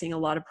 Again, we're seeing a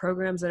lot of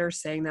programs that are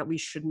saying that we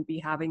shouldn't be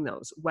having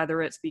those,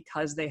 whether it's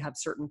because they have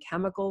certain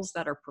chemicals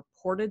that are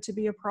purported to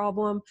be a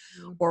problem,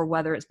 or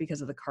whether it's because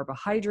of the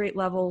carbohydrate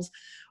levels.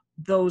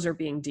 Those are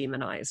being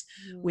demonized.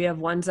 We have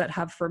ones that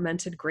have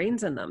fermented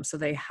grains in them. So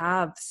they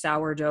have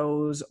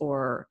sourdoughs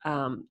or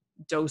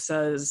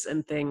dosas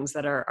and things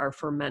that are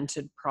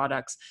fermented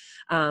products.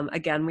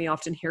 Again, we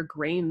often hear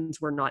grains,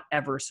 we're not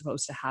ever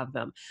supposed to have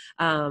them.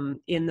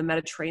 In the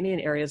Mediterranean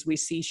areas, we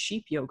see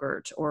sheep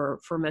yogurt or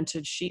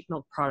fermented sheep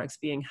milk products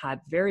being had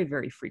very,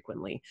 very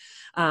frequently.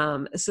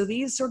 So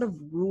these sort of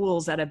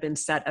rules that have been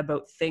set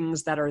about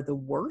things that are the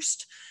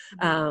worst,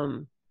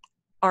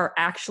 are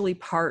actually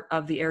part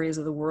of the areas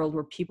of the world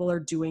where people are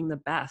doing the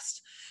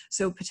best.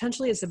 So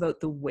potentially it's about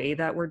the way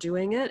that we're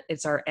doing it.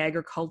 It's our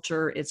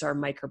agriculture, it's our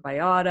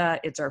microbiota,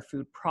 it's our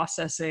food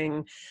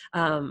processing.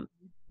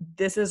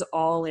 This is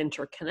all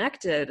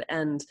interconnected.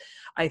 And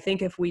I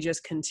think if we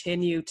just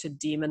continue to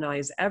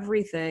demonize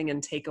everything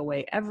and take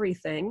away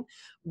everything,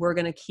 we're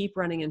going to keep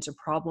running into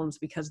problems,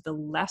 because the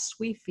less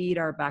we feed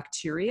our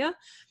bacteria,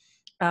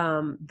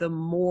 the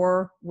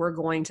more we're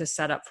going to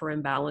set up for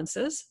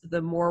imbalances,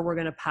 the more we're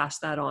going to pass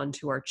that on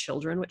to our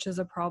children, which is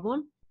a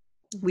problem.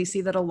 We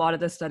see that a lot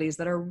of the studies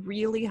that are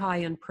really high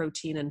in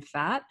protein and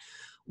fat,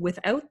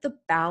 without the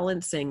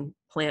balancing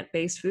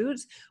plant-based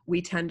foods,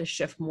 we tend to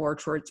shift more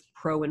towards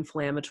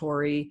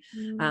pro-inflammatory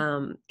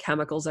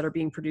chemicals that are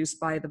being produced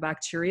by the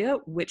bacteria,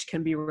 which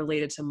can be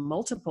related to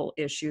multiple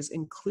issues,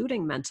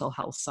 including mental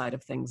health side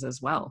of things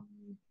as well.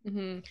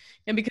 Mm-hmm.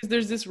 And because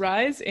there's this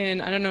rise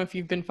in, I don't know if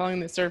you've been following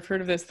this or have heard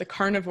of this, the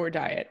carnivore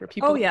diet, where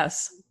people— Oh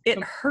yes,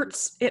 it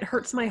hurts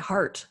my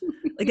heart.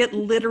 Like, it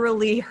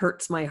literally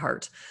hurts my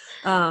heart.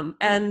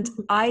 And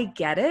I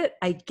get it.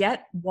 I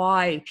get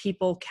why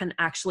people can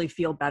actually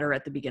feel better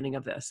at the beginning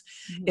of this.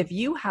 Mm-hmm. If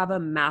you have a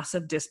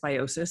massive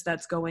dysbiosis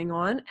that's going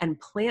on and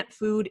plant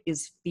food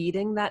is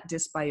feeding that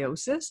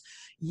dysbiosis,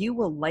 you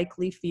will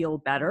likely feel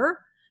better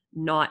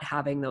not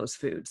having those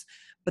foods.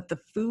 But the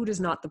food is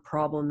not the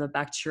problem. The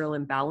bacterial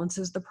imbalance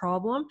is the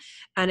problem.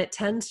 And it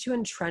tends to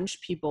entrench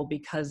people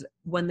because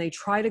when they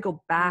try to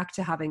go back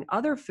to having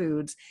other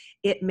foods,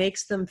 it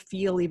makes them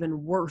feel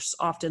even worse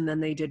often than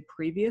they did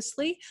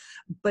previously.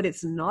 But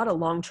it's not a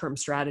long-term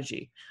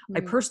strategy.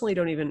 I personally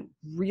don't even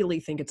really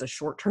think it's a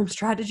short-term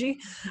strategy.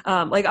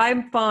 Like,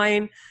 I'm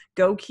fine,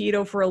 go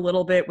keto for a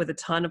little bit with a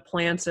ton of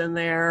plants in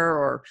there,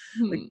 or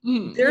like,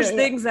 there's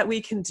things that we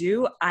can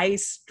do. I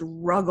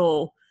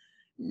struggle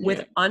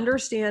with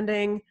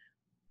understanding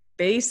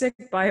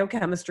basic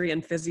biochemistry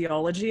and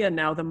physiology, and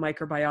now the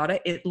microbiota.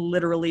 It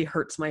literally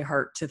hurts my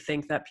heart to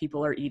think that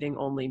people are eating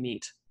only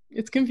meat.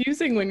 It's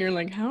confusing when you're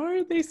like, how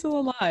are they still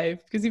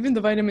alive? Because even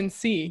the vitamin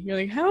C, you're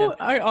like, how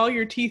are all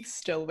your teeth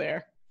still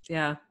there?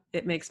 Yeah,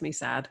 it makes me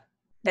sad.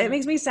 It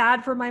makes me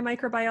sad for my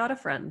microbiota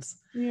friends.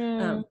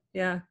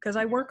 Because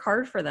I work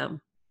hard for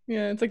them.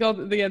 Yeah, it's like all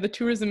the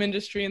tourism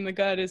industry in the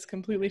gut is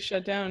completely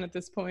shut down at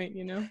this point,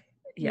 you know?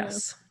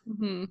 Yes.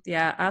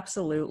 Yeah,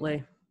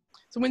 absolutely.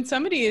 So when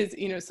somebody is,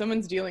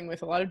 someone's dealing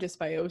with a lot of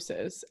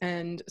dysbiosis,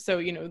 and so,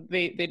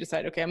 they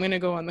decide, okay, I'm going to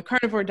go on the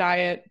carnivore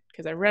diet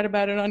because I read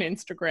about it on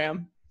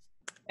Instagram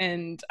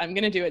and I'm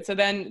going to do it. So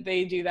then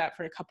they do that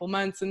for a couple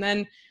months and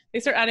then they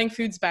start adding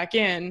foods back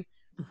in.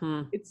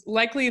 It's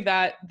likely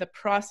that the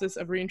process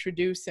of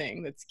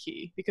reintroducing that's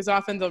key, because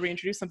often they'll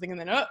reintroduce something and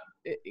then,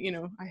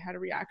 I had a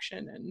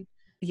reaction. And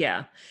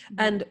yeah.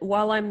 And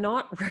while I'm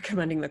not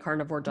recommending the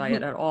carnivore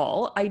diet at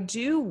all, I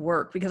do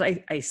work because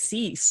I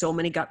see so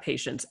many gut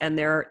patients and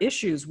there are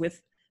issues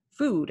with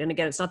food. And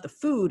again, it's not the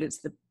food, it's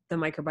the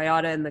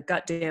microbiota and the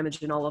gut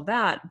damage and all of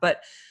that.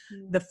 But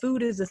the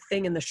food is a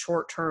thing in the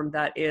short term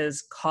that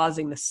is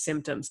causing the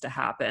symptoms to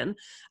happen,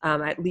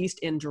 at least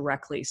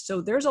indirectly.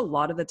 So there's a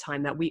lot of the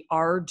time that we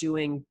are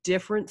doing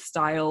different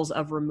styles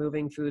of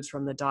removing foods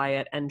from the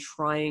diet and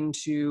trying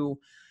to,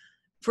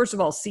 first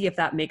of all, see if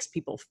that makes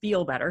people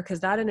feel better,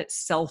 because that in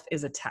itself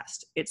is a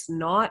test. It's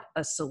not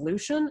a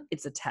solution,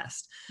 it's a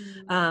test.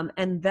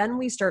 And then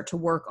we start to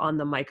work on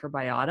the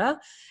microbiota,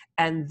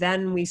 and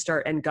then we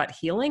start, and gut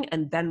healing,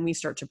 and then we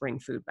start to bring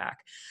food back.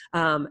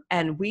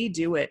 And we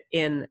do it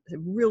in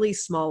really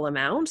small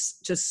amounts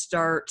to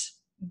start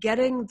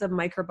getting the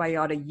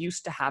microbiota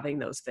used to having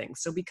those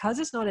things. So because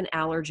it's not an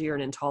allergy or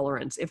an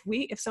intolerance,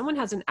 if someone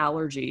has an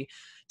allergy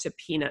to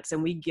peanuts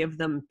and we give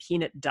them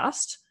peanut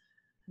dust,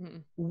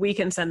 we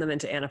can send them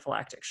into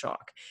anaphylactic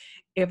shock.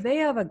 If they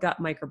have a gut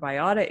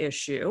microbiota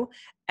issue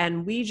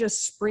and we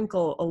just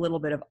sprinkle a little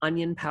bit of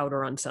onion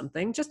powder on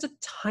something, just a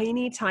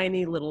tiny,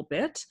 tiny little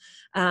bit,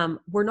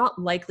 we're not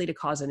likely to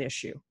cause an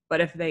issue. But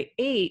if they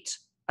ate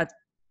a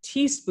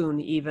teaspoon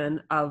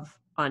even of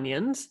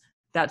onions,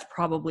 that's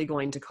probably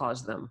going to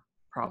cause them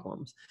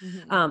problems.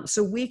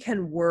 So we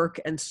can work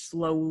and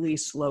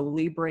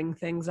slowly bring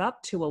things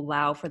up to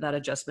allow for that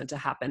adjustment to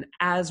happen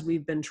as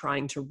we've been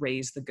trying to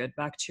raise the good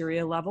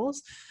bacteria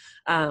levels.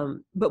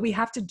 But we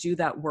have to do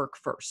that work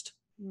first.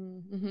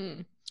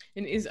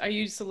 And are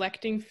you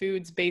selecting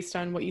foods based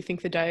on what you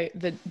think the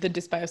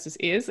dysbiosis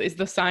is? Is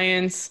the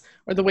science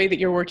or the way that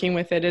you're working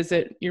with it, is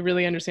it you're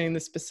really understanding the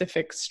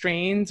specific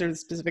strains or the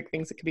specific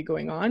things that could be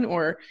going on?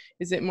 Or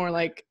is it more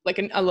like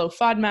a low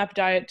FODMAP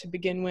diet to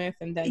begin with?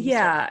 And then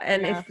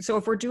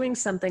if we're doing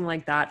something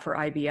like that for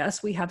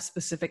IBS, we have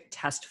specific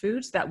test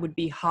foods that would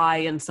be high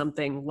in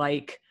something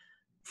like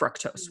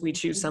fructose. We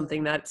choose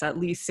something that's at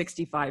least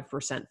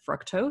 65%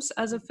 fructose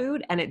as a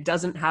food, and it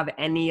doesn't have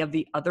any of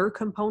the other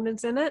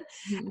components in it.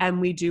 And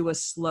we do a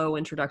slow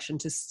introduction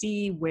to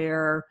see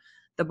where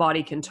the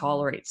body can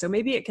tolerate. So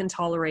maybe it can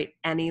tolerate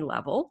any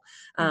level,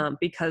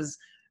 because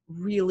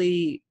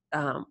really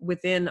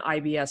within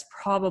IBS,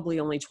 probably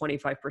only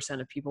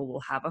 25% of people will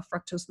have a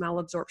fructose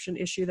malabsorption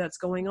issue that's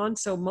going on.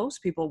 So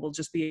most people will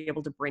just be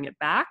able to bring it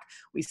back.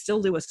 We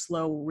still do a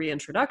slow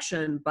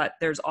reintroduction, but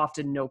there's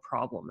often no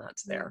problem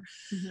that's there.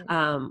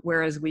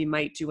 Whereas we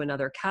might do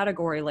another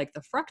category like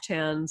the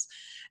fructans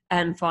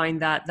and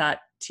find that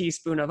that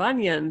teaspoon of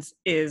onions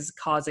is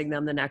causing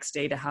them the next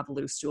day to have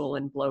loose stool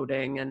and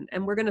bloating.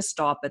 And we're going to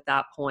stop at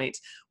that point.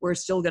 We're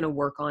still going to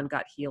work on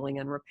gut healing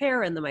and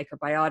repair and the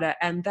microbiota.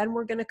 And then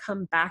we're going to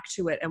come back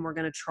to it and we're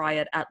going to try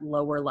it at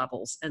lower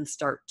levels and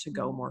start to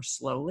go more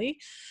slowly.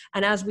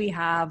 And as we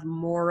have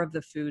more of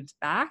the foods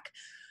back,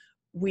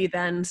 we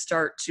then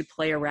start to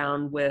play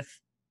around with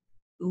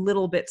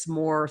little bits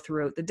more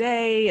throughout the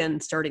day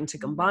and starting to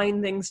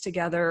combine things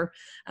together.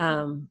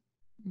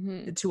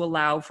 to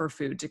allow for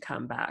food to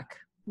come back.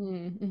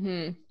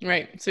 Mm-hmm.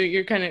 Right. So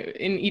you're kind of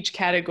in each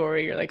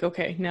category, you're like,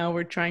 okay, now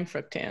we're trying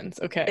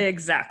fructans. Okay.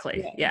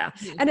 Exactly. Yeah.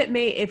 And it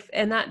may,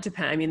 and that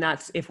depends. I mean,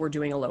 that's if we're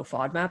doing a low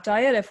FODMAP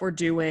diet.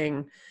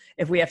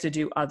 If we have to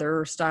do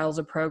other styles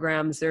of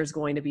programs, there's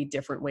going to be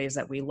different ways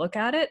that we look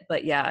at it.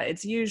 But yeah,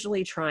 it's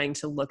usually trying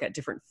to look at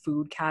different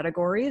food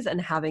categories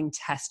and having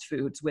test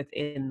foods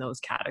within those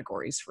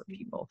categories for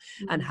people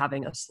and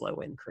having a slow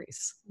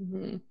increase.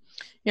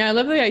 Yeah, I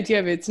love the idea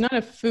of it. It's not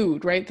a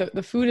food, right?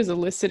 The food is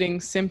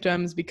eliciting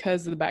symptoms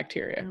because of the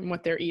bacteria and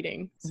what they're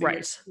eating. So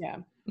right. Yeah.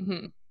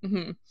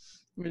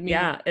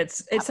 Yeah,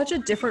 it's such a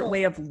different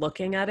way of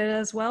looking at it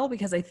as well,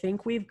 because I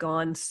think we've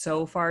gone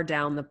so far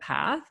down the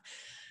path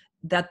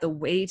that the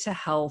way to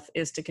health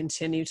is to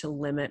continue to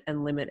limit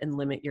and limit and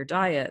limit your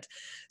diet.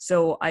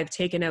 So I've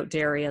taken out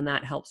dairy and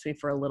that helps me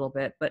for a little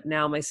bit, but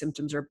now my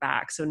symptoms are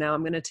back. So now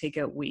I'm going to take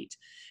out wheat,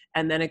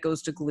 and then it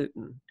goes to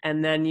gluten.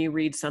 And then you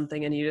read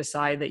something and you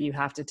decide that you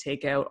have to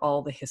take out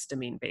all the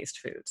histamine based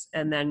foods.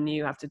 And then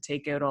you have to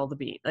take out all the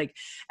bean,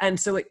 and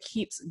so it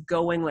keeps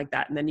going like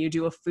that. And then you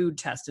do a food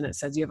test and it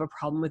says you have a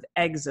problem with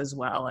eggs as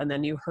well. And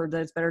then you heard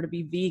that it's better to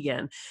be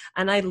vegan.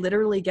 And I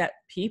literally get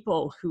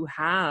people who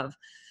have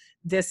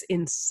this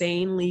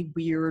insanely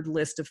weird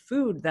list of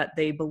food that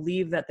they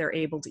believe that they're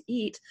able to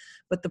eat.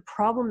 But the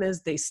problem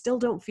is they still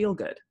don't feel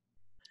good.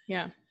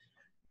 Yeah.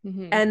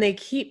 And they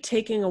keep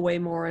taking away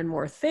more and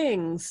more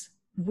things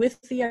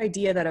with the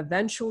idea that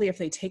eventually if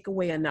they take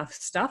away enough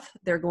stuff,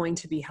 they're going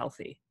to be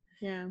healthy.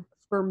 Yeah.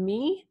 For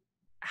me,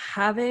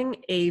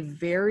 having a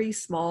very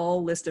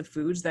small list of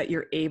foods that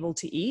you're able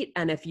to eat,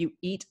 and if you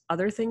eat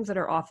other things that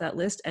are off that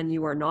list and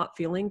you are not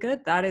feeling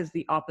good, that is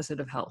the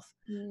opposite of health.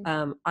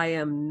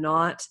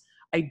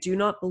 I do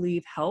not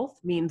believe health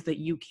means that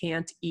you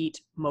can't eat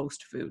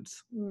most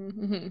foods.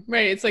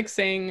 Right. It's like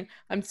saying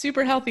I'm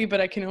super healthy, but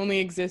I can only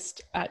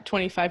exist at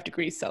 25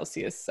 degrees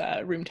Celsius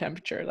room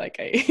temperature.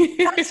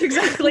 That's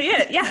exactly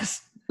it.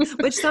 Yes.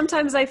 Which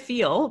sometimes I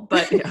feel,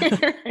 but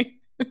right.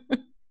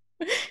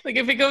 Like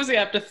if it goes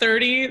up to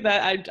 30,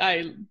 that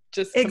I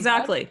just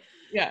exactly.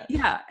 Yeah.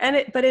 Yeah.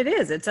 But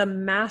it's a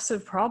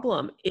massive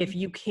problem if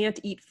you can't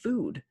eat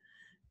food.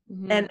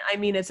 And I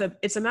mean, it's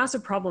a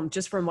massive problem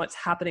just from what's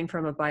happening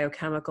from a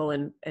biochemical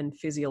and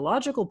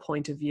physiological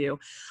point of view,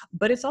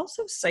 but it's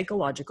also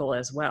psychological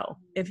as well.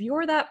 If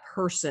you're that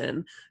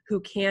person who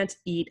can't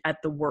eat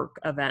at the work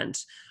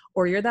event,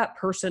 or you're that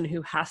person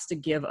who has to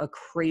give a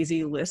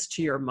crazy list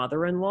to your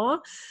mother-in-law,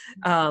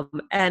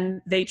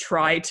 and they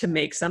try to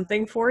make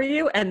something for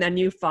you, and then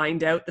you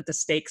find out that the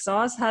steak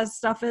sauce has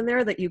stuff in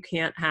there that you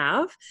can't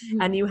have,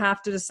 and you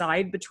have to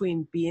decide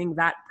between being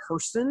that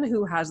person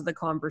who has the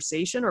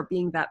conversation or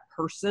being that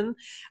person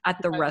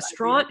at the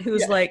restaurant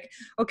who's like,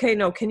 okay,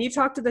 no, can you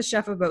talk to the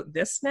chef about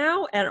this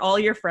now? And all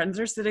your friends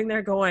are sitting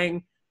there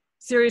going,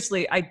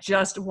 seriously, I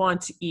just want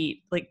to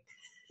eat.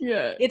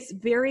 Yeah. It's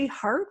very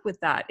hard with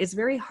that. It's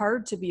very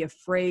hard to be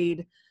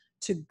afraid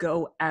to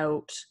go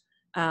out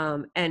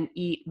and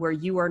eat where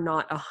you are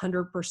not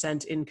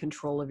 100% in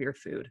control of your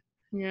food.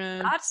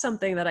 Yeah. That's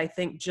something that I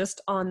think just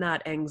on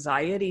that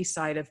anxiety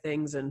side of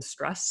things and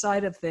stress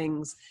side of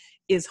things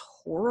is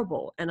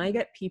horrible. And I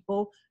get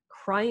people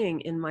crying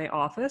in my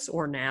office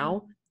or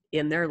now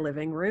in their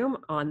living room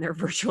on their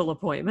virtual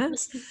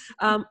appointments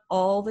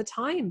all the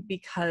time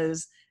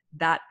because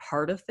that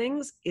part of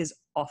things is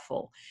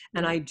awful.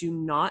 And I do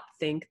not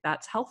think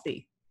that's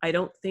healthy. I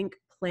don't think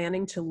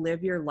planning to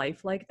live your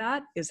life like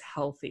that is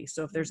healthy.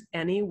 So if there's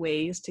any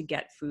ways to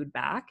get food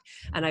back,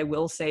 and I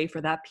will say for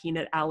that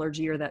peanut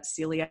allergy or that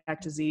celiac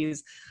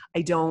disease,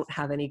 I don't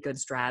have any good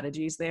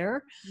strategies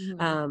there.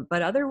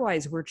 But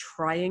otherwise, we're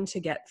trying to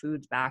get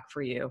foods back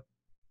for you.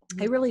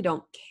 I really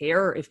don't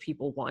care if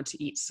people want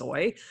to eat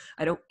soy.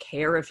 I don't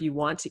care if you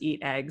want to eat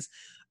eggs.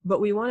 But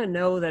we want to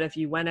know that if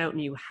you went out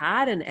and you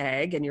had an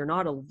egg and you're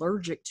not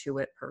allergic to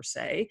it per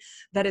se,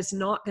 that it's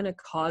not going to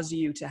cause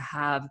you to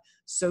have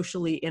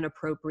socially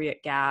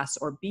inappropriate gas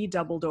or be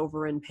doubled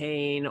over in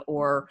pain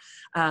or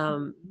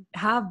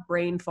have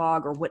brain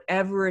fog or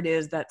whatever it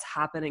is that's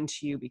happening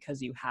to you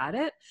because you had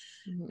it.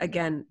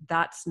 Again,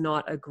 that's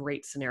not a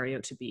great scenario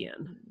to be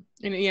in.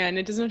 And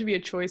it doesn't have to be a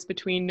choice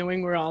between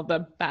knowing where all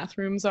the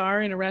bathrooms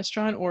are in a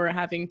restaurant or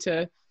having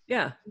to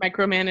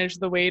micromanage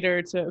the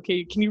waiter to,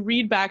 okay, can you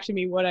read back to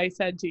me what I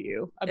said to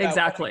you about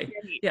exactly.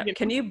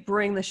 Can you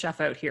bring the chef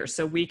out here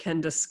so we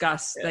can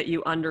discuss that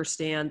you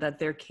understand that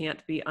there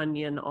can't be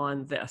onion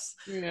on this?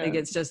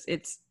 It's just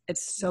it's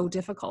so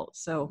difficult.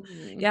 So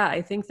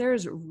I think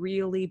there's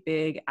really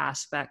big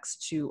aspects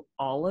to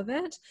all of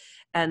it,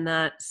 and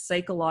that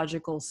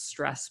psychological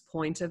stress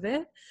point of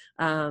it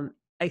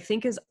I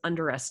think is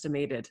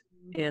underestimated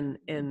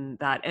in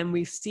that. And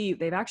we see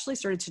they've actually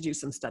started to do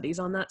some studies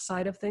on that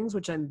side of things,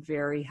 which I'm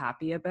very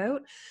happy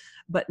about.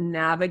 But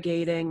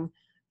navigating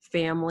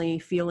family,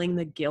 feeling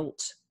the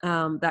guilt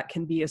that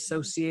can be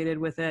associated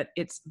with it,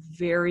 it's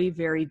very,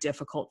 very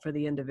difficult for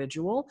the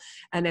individual.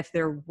 And if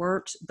there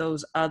weren't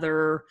those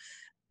other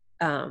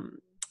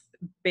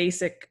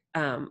basic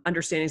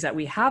understandings that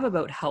we have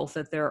about health,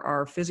 that there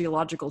are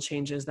physiological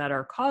changes that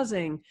are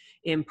causing,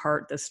 in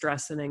part, the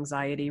stress and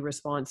anxiety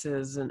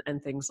responses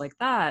and things like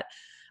that,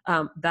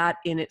 that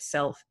in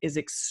itself is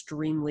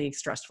extremely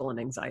stressful and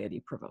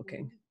anxiety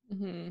provoking.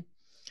 Mm-hmm.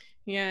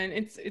 Yeah, and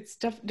it's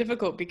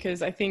difficult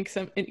because I think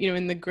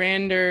in the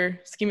grander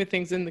scheme of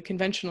things in the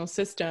conventional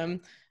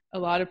system, a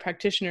lot of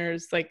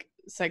practitioners, like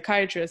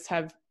psychiatrists,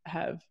 have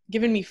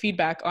given me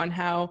feedback on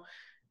how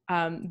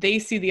they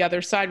see the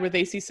other side, where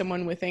they see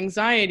someone with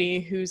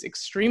anxiety who's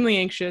extremely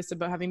anxious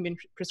about having been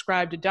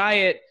prescribed a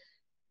diet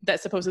that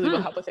supposedly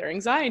will help with their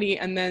anxiety.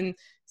 And then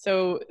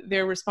so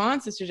their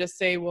response is to just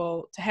say,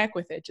 well, to heck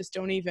with it. Just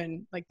don't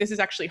even, like, this is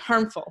actually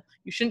harmful.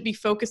 You shouldn't be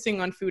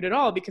focusing on food at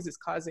all because it's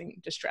causing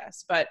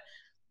distress. But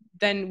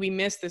then we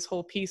miss this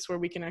whole piece where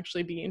we can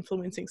actually be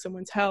influencing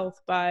someone's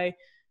health by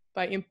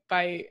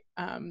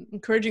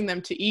encouraging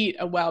them to eat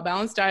a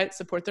well-balanced diet,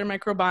 support their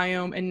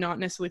microbiome, and not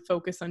necessarily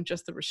focus on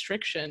just the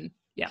restriction,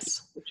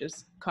 Yes, which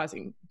is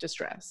causing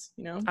distress,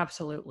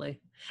 Absolutely.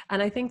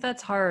 And I think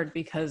that's hard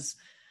because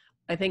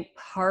I think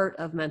part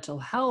of mental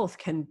health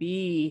can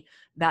be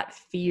that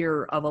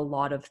fear of a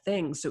lot of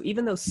things. So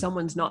even though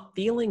someone's not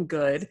feeling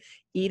good,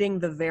 eating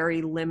the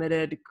very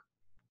limited,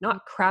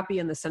 not crappy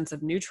in the sense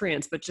of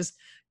nutrients, but just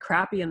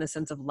crappy in the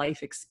sense of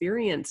life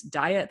experience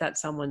diet that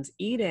someone's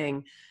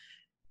eating,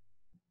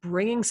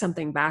 bringing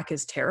something back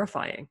is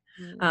terrifying.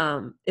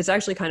 It's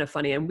actually kind of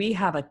funny. And we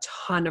have a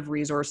ton of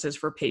resources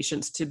for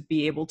patients to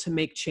be able to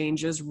make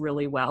changes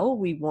really well.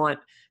 We want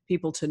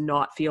people to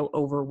not feel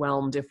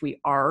overwhelmed if we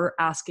are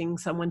asking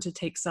someone to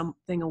take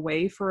something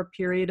away for a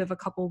period of a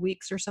couple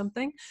weeks or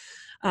something.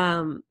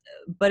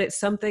 But it's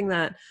something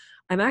that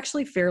I'm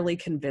actually fairly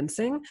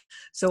convincing.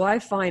 So I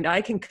find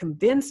I can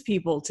convince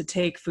people to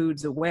take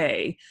foods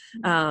away.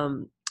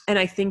 And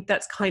I think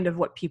that's kind of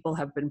what people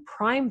have been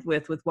primed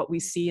with what we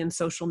see in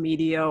social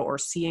media, or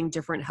seeing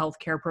different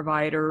healthcare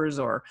providers,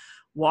 or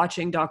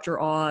watching Dr.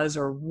 Oz,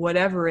 or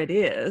whatever it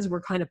is. We're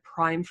kind of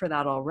primed for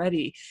that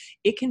already.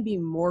 It can be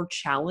more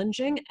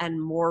challenging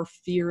and more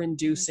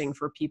fear-inducing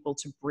for people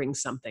to bring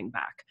something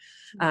back.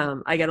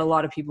 I get a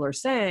lot of people are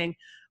saying,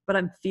 but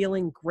I'm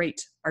feeling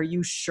great. Are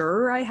you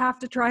sure I have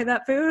to try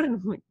that food? And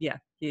I'm like, yeah,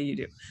 you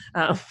do.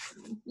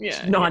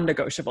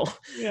 Non-negotiable.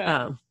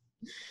 Yeah.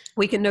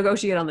 We can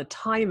negotiate on the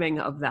timing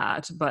of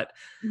that, but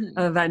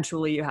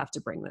eventually you have to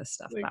bring this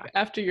stuff back.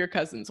 After your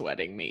cousin's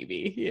wedding,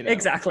 maybe,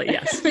 Exactly.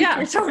 Yes.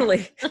 Yeah,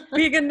 totally.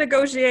 We can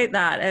negotiate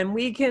that, and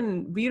we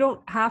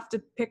don't have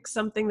to pick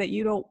something that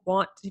you don't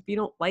want if you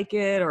don't like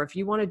it, or if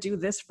you want to do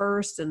this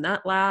first and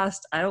that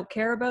last. I don't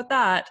care about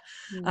that.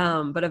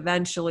 But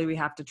eventually we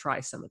have to try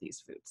some of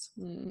these foods.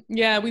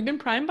 Yeah. We've been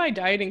primed by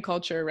dieting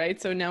culture,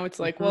 right? So now it's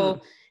like,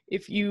 well,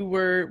 if you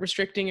were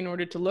restricting in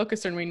order to look a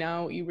certain way,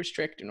 now you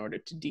restrict in order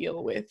to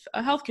deal with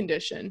a health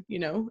condition,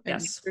 and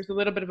Yes. There's a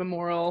little bit of a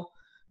moral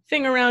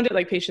thing around it.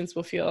 Like, patients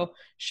will feel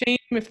shame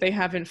if they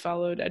haven't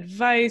followed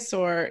advice,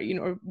 or,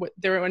 or what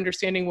they're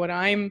understanding what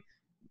I'm,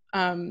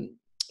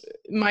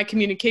 my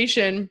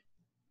communication,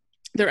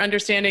 they're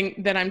understanding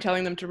that I'm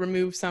telling them to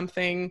remove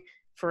something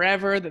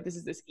forever, that this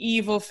is this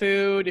evil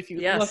food. If you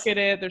look at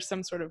it, there's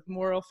some sort of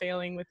moral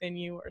failing within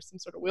you, or some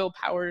sort of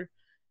willpower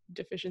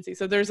deficiency.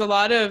 So there's a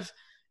lot of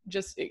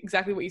just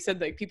exactly what you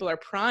said, like, people are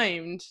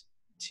primed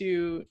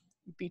to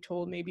be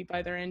told maybe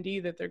by their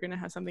ND that they're going to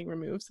have something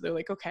removed. So they're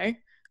like, okay,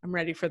 I'm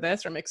ready for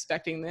this, or I'm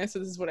expecting this. So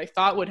this is what I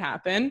thought would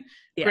happen.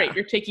 Yeah. Great.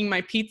 You're taking my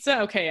pizza.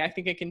 Okay. I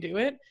think I can do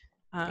it.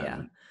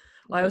 Yeah.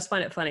 Well, I always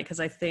find it funny because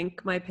I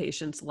think my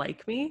patients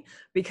like me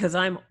because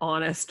I'm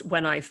honest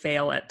when I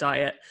fail at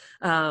diet.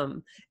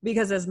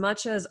 Because as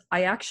much as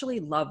I actually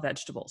love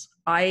vegetables,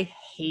 I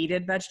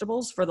hated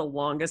vegetables for the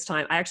longest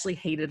time. I actually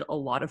hated a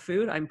lot of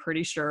food, I'm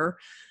pretty sure,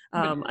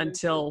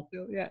 until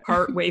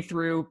partway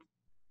through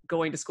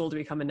going to school to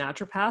become a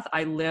naturopath.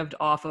 I lived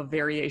off of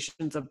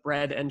variations of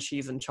bread and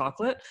cheese and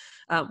chocolate,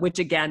 which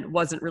again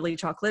wasn't really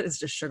chocolate, it's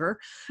just sugar.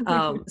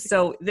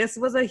 So this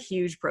was a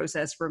huge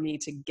process for me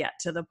to get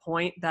to the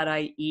point that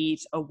I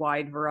eat a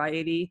wide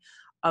variety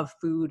of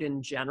food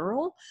in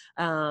general,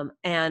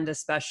 and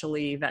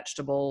especially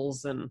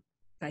vegetables. And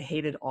I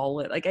hated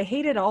all it. Like, I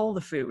hated all the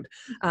food.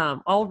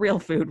 All real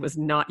food was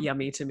not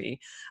yummy to me.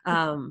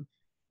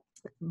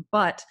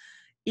 But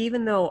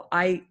even though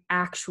I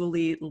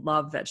actually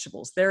love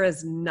vegetables, there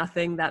is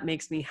nothing that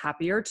makes me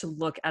happier to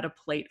look at a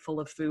plate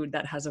full of food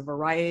that has a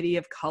variety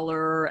of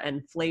color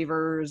and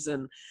flavors.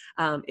 And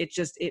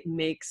it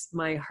makes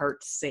my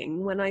heart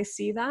sing when I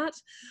see that.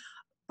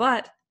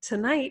 But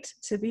tonight,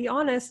 to be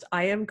honest,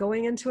 I am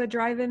going into a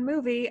drive-in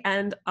movie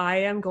and I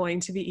am going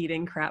to be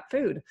eating crap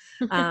food.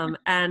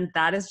 And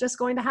that is just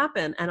going to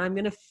happen. And I'm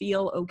going to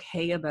feel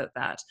okay about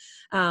that.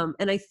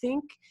 And I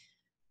think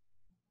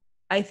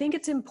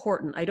it's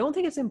important. I don't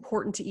think it's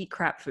important to eat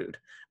crap food,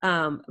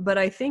 but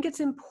I think it's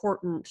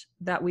important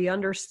that we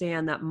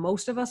understand that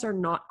most of us are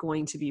not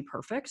going to be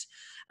perfect,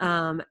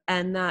 and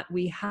that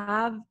we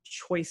have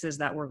choices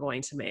that we're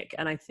going to make.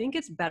 And I think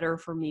it's better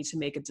for me to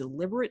make a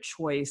deliberate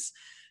choice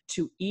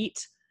to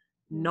eat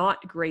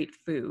not great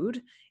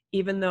food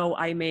even though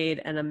I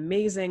made an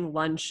amazing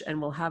lunch and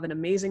we'll have an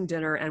amazing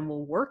dinner and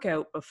we'll work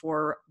out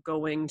before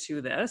going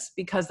to this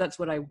because that's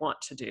what I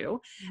want to do.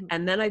 Mhm.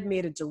 And then I've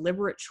made a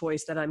deliberate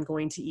choice that I'm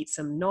going to eat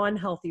some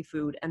non-healthy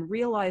food and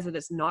realize that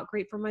it's not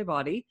great for my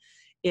body.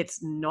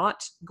 It's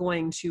not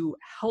going to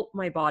help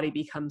my body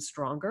become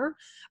stronger,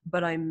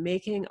 but I'm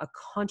making a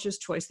conscious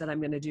choice that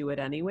I'm going to do it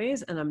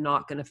anyways, and I'm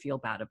not going to feel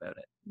bad about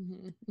it.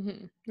 Mm-hmm,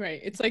 mm-hmm.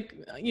 Right. It's like,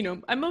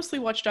 I mostly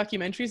watch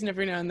documentaries, and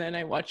every now and then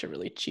I watch a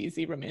really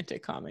cheesy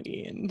romantic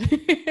comedy, and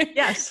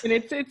Yes. and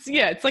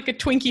it's like a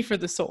Twinkie for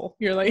the soul.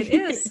 You're like, It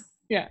is.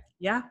 Yeah.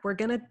 Yeah, we're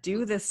going to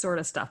do this sort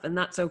of stuff, and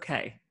that's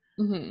okay.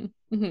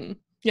 Mm-hmm, mm-hmm.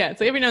 Yeah,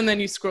 it's like every now and then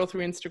you scroll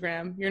through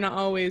Instagram. You're not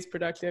always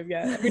productive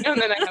yet. Every now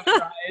and then I have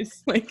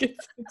fries. Like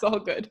it's all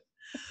good.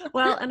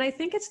 Well, and I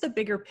think it's the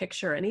bigger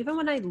picture. And even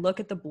when I look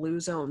at the blue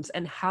zones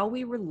and how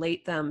we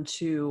relate them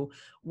to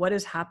what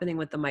is happening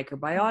with the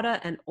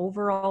microbiota and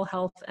overall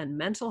health and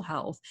mental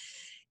health,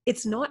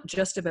 it's not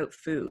just about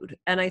food.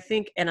 And I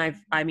think, and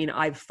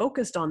I've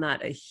focused on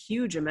that a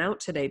huge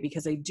amount today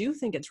because I do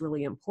think it's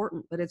really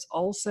important, but it's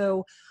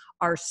also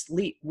our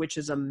sleep, which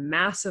is a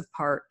massive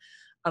part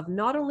of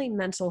not only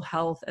mental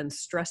health and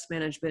stress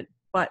management,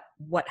 but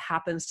what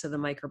happens to the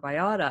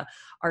microbiota,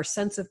 our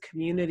sense of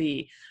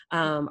community,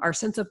 our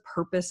sense of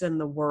purpose in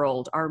the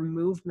world, our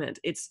movement.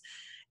 It's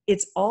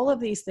all of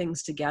these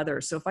things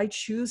together. So if I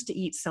choose to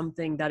eat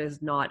something that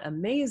is not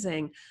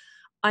amazing,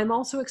 I'm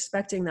also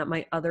expecting that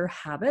my other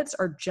habits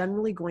are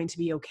generally going to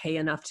be okay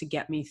enough to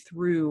get me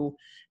through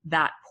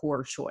that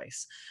poor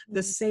choice.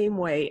 The same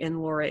way in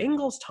Laura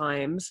Ingalls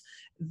times,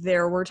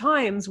 there were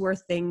times where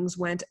things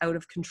went out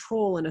of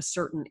control in a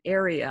certain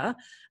area.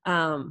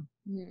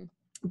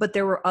 But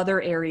there were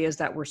other areas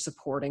that were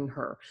supporting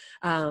her.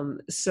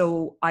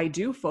 So I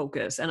do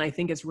focus, and I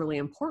think it's really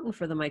important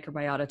for the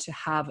microbiota to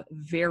have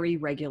very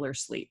regular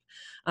sleep,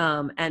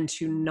 and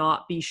to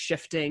not be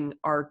shifting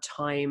our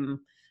time,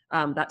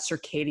 that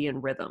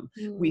circadian rhythm.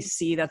 We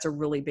see that's a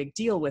really big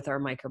deal with our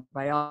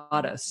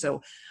microbiota.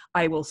 So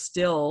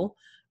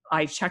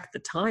I checked the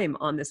time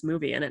on this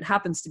movie, and it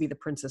happens to be The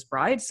Princess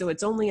Bride. So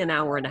it's only an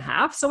hour and a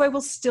half. So I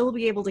will still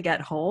be able to get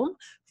home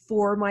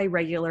for my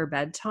regular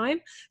bedtime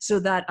so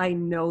that I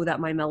know that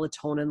my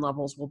melatonin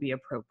levels will be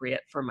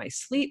appropriate for my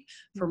sleep,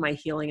 for my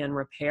healing and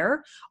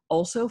repair,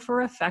 also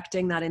for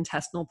affecting that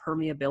intestinal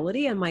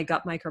permeability and my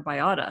gut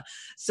microbiota.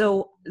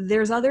 So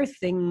there's other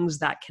things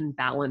that can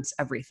balance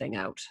everything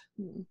out.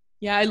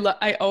 Yeah,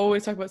 I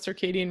always talk about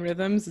circadian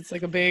rhythms. It's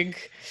like a big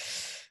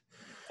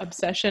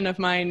obsession of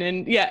mine,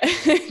 and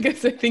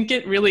because I think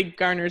it really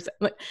garners,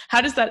 like, how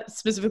does that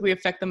specifically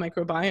affect the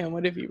microbiome?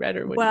 What have you read,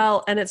 or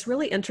what? And it's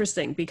really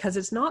interesting because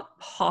it's not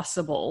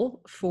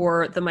possible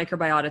for the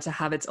microbiota to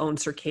have its own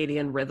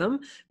circadian rhythm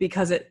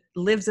because it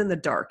lives in the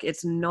dark.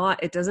 It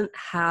doesn't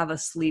have a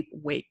sleep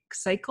wake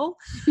cycle,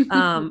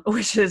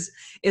 which is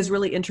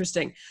really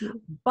interesting,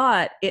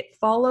 but it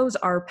follows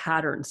our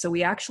pattern. So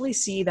we actually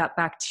see that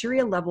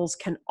bacteria levels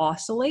can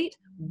oscillate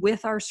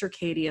with our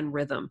circadian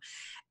rhythm.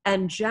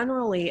 And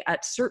generally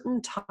at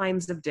certain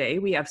times of day,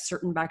 we have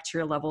certain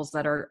bacterial levels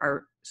that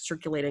are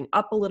circulating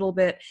up a little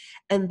bit,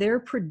 and they're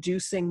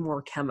producing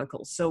more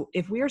chemicals. So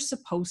if we are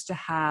supposed to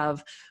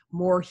have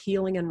more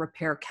healing and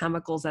repair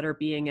chemicals that are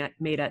being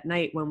made at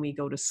night when we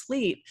go to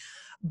sleep,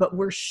 but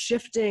we're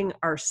shifting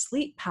our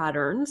sleep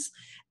patterns,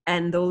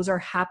 and those are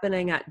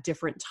happening at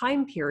different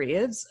time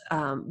periods,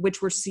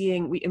 which we're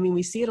seeing.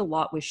 We see it a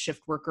lot with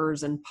shift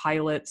workers and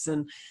pilots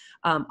and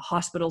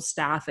hospital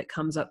staff. It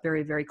comes up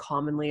very, very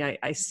commonly.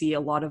 I see a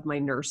lot of my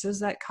nurses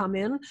that come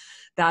in.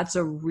 That's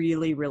a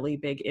really, really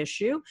big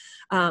issue.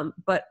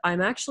 But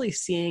I'm actually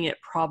seeing it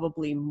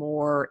probably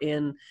more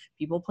in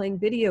people playing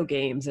video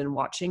games and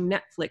watching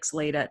Netflix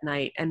late at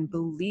night and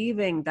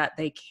believing that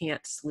they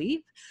can't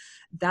sleep.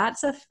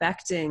 That's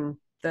affecting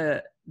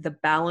the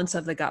balance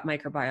of the gut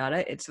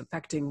microbiota. It's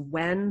affecting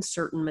when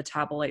certain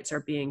metabolites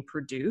are being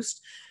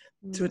produced.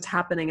 So it's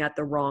happening at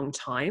the wrong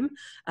time.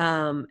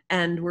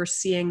 And we're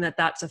seeing that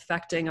that's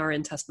affecting our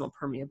intestinal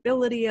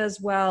permeability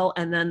as well.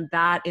 And then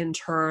that in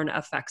turn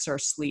affects our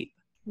sleep,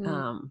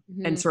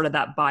 and sort of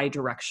that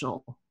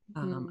bi-directional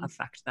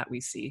effect that we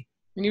see.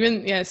 And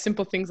even,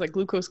 simple things like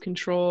glucose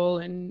control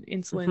and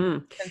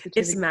insulin sensitivity.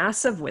 It's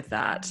massive with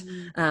that.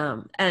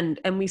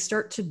 And we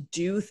start to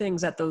do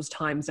things at those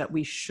times that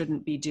we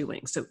shouldn't be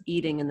doing. So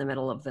eating in the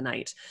middle of the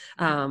night.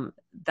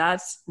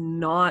 That's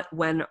not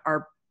when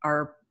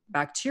our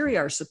bacteria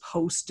are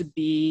supposed to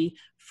be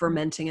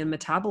fermenting and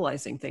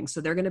metabolizing things. So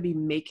they're going to be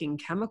making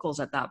chemicals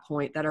at that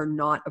point that are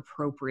not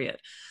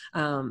appropriate.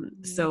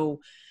 So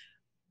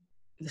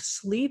the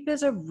sleep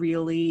is a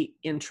really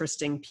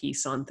interesting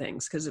piece on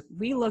things, because if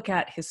we look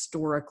at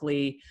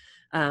historically,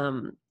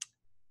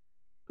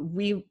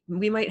 we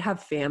might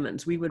have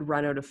famines, we would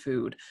run out of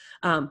food,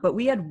 but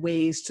we had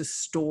ways to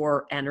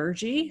store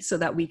energy so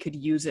that we could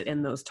use it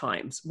in those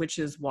times, which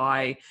is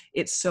why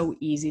it's so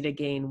easy to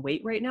gain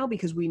weight right now,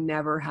 because we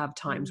never have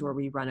times where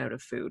we run out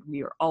of food.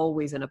 We are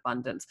always in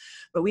abundance,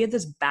 but we had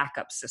this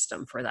backup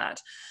system for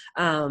that.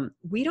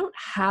 We don't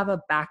have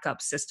a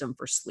backup system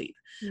for sleep.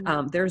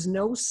 There's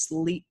no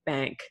sleep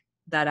bank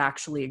that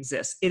actually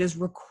exists. It is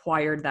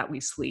required that we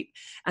sleep.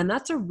 And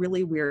that's a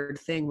really weird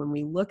thing when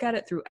we look at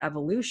it through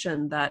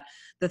evolution, that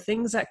the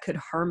things that could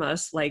harm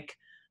us, like,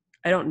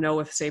 I don't know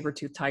if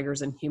saber-toothed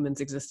tigers and humans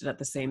existed at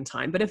the same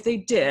time, but if they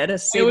did, a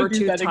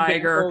saber-toothed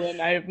tiger,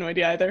 and I have no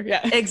idea either.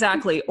 Yeah,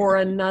 exactly. Or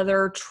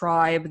another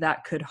tribe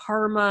that could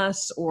harm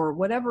us, or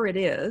whatever it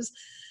is,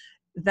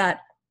 that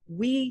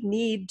we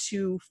need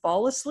to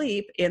fall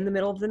asleep in the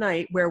middle of the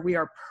night where we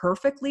are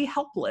perfectly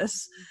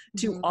helpless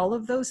to all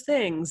of those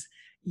things.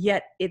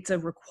 Yet it's a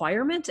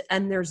requirement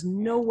and there's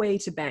no way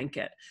to bank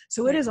it.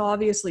 So it is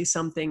obviously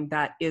something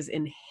that is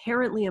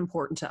inherently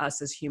important to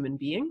us as human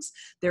beings.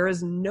 There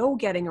is no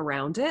getting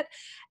around it.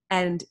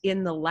 And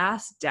in the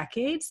last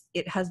decades,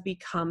 it has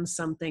become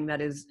something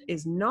that is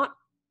not,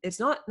 it's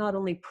not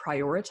only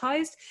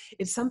prioritized,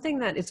 it's something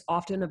that is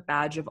often a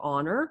badge of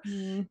honor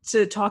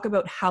to talk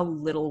about how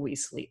little we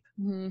sleep.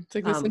 It's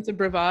like this sense of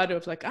bravado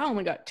of like, oh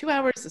my God, 2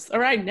 hours,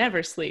 or I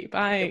never sleep.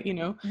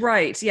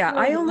 Right. Yeah.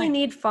 I only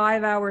need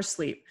 5 hours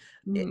sleep.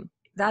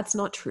 That's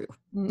not true.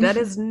 That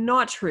is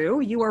not true.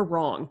 You are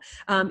wrong.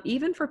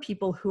 Even for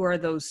people who are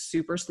those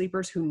super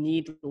sleepers who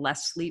need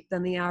less sleep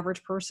than the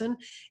average person,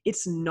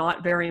 it's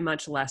not very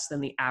much less than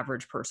the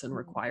average person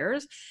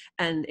requires.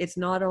 And it's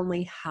not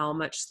only how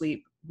much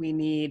sleep we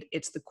need,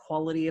 it's the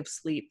quality of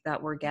sleep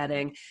that we're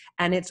getting,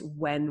 and it's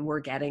when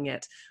we're getting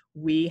it.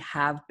 We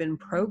have been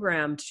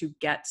programmed to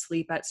get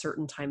sleep at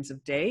certain times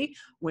of day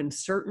when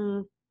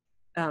certain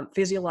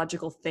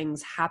physiological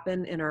things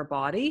happen in our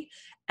body,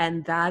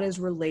 and that is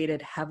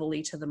related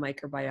heavily to the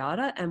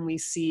microbiota. And we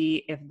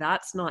see if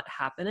that's not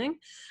happening,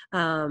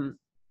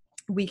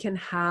 we can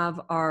have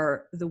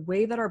the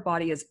way that our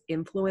body is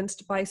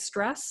influenced by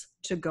stress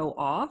to go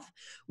off,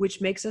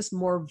 which makes us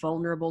more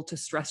vulnerable to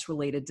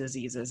stress-related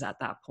diseases at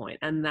that point.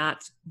 And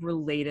that's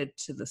related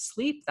to the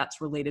sleep,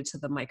 that's related to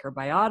the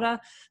microbiota,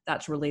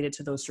 that's related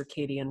to those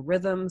circadian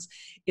rhythms.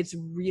 It's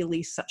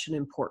really such an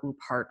important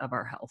part of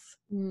our health.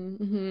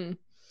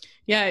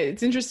 Yeah,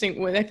 it's interesting.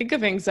 When I think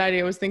of anxiety,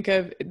 I always think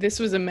of this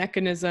was a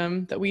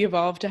mechanism that we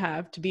evolved to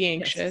have, to be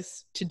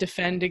anxious, to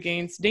defend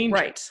against danger.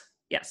 Right.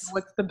 Yes.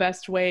 What's the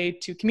best way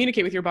to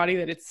communicate with your body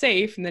that it's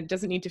safe and that it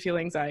doesn't need to feel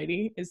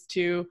anxiety is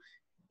to,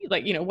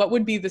 like, what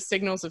would be the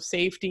signals of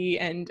safety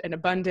and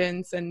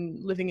abundance and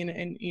living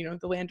in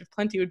the land of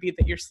plenty would be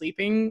that you're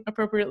sleeping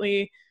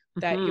appropriately,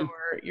 that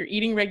you're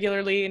eating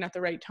regularly and at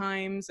the right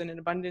times and an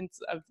abundance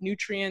of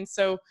nutrients.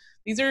 So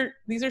these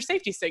are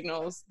safety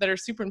signals that are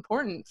super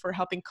important for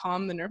helping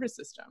calm the nervous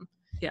system.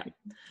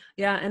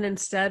 Yeah. And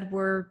instead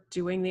we're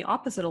doing the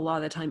opposite a lot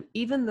of the time,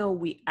 even though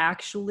we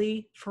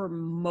actually, for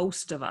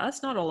most of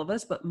us, not all of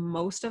us, but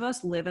most of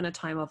us live in a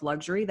time of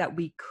luxury that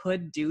we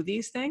could do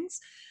these things.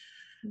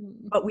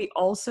 But we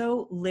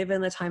also live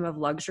in the time of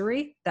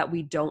luxury that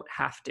we don't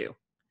have to.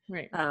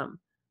 Right.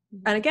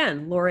 And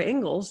again, Laura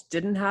Ingalls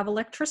didn't have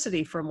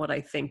electricity from what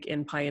I think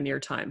in pioneer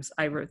times.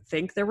 I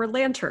think there were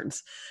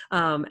lanterns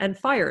and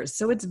fires.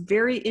 So it's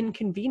very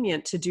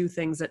inconvenient to do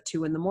things at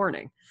 2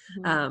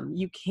 a.m.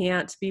 You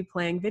can't be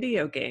playing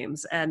video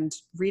games and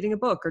reading a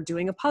book or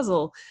doing a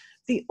puzzle.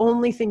 The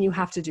only thing you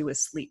have to do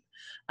is sleep.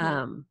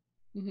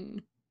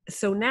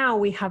 So now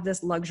we have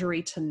this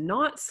luxury to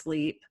not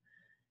sleep,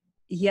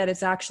 yet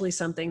it's actually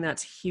something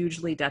that's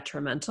hugely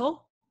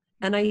detrimental.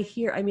 And I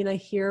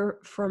hear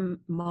from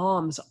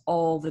moms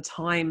all the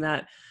time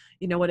that,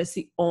 it's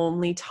the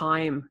only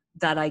time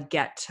that I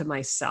get to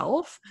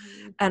myself.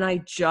 And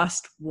I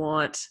just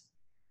want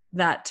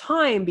that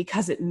time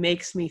because it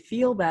makes me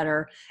feel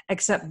better,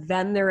 except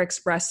then they're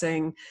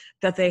expressing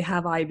that they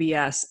have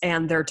IBS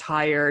and they're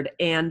tired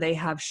and they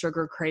have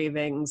sugar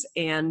cravings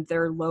and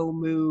they're low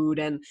mood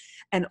and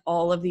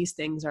all of these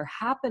things are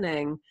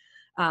happening.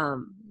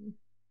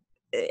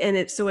 And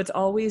it's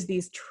always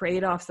these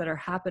trade-offs that are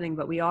happening,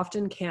 but we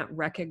often can't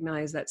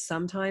recognize that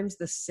sometimes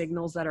the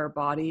signals that our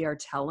body are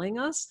telling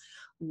us,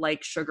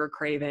 like sugar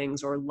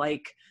cravings or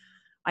like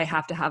I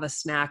have to have a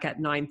snack at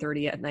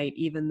 9:30 at night,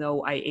 even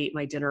though I ate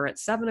my dinner at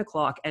 7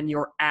 o'clock and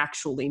you're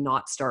actually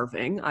not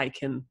starving. I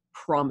can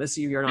promise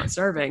you're not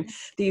starving.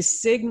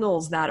 These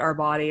signals that our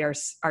body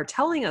are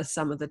telling us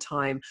some of the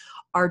time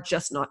are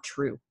just not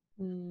true.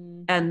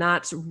 And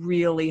that's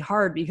really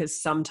hard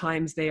because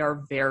sometimes they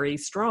are very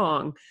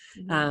strong.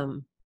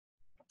 And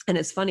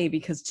it's funny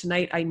because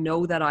tonight I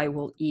know that I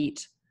will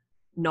eat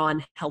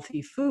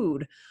non-healthy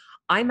food.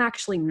 I'm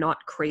actually not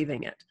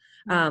craving it.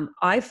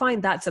 I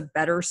find that's a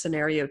better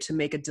scenario to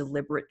make a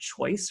deliberate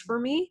choice for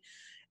me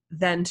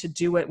than to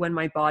do it when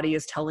my body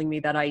is telling me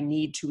that I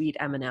need to eat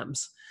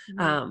M&Ms.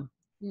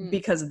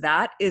 Because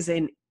that is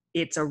an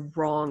it's a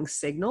wrong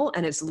signal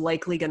and it's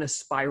likely going to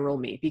spiral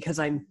me because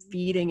I'm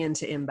feeding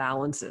into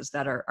imbalances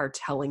that are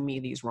telling me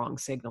these wrong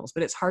signals.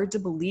 But it's hard to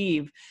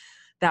believe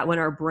that when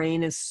our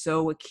brain is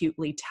so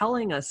acutely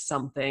telling us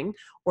something,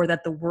 or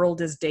that the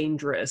world is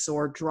dangerous,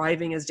 or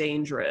driving is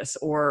dangerous,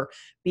 or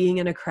being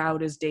in a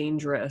crowd is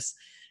dangerous,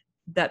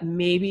 that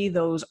maybe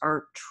those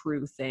aren't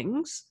true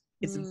things.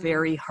 It's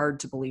very hard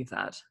to believe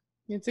that.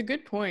 It's a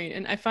good point.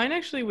 And I find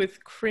actually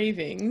with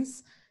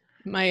cravings,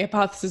 my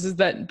hypothesis is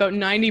that about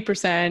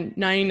 90%,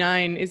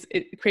 99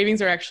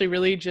 cravings are actually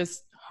really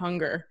just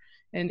hunger.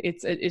 And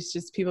it's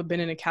just people have been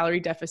in a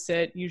calorie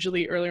deficit,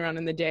 usually earlier on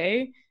in the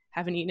day,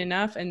 haven't eaten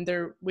enough, and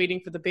they're waiting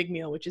for the big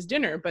meal, which is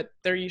dinner, but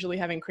they're usually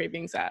having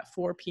cravings at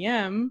 4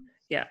 p.m.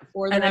 Yeah.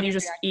 Or and then you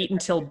just eat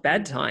until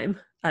bedtime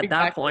at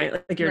that point.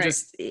 Like you're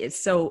just, it's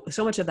so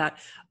much of that.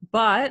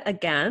 But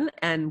again,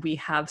 and we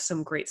have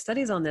some great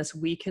studies on this,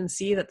 we can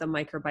see that the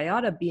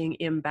microbiota being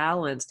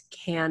imbalanced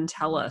can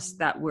tell us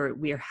that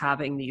we're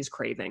having these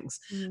cravings.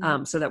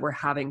 So that we're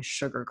having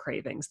sugar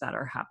cravings that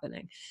are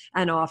happening.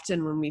 And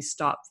often when we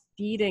stop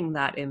feeding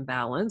that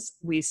imbalance,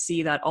 we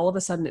see that all of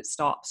a sudden it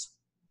stops.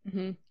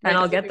 And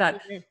I'll get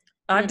that.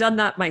 I've done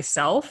that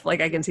myself.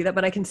 Like I can see that,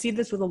 but I can see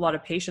this with a lot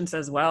of patients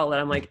as well. That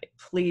I'm like,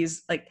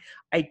 please, like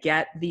I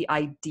get the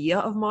idea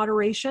of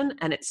moderation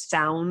and it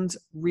sounds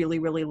really,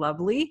 really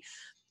lovely,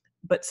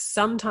 but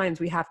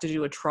sometimes we have to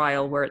do a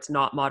trial where it's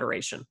not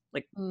moderation.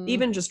 Like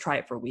even just try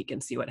it for a week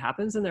and see what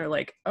happens. And they're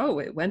like, oh,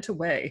 it went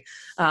away.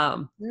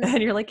 And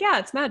you're like, yeah,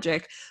 it's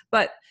magic,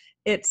 but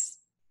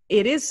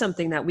it is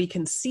something that we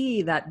can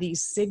see that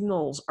these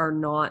signals are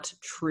not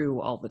true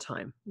all the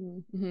time.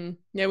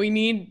 Yeah, we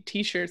need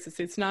t-shirts that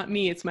say, it's not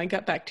me, it's my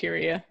gut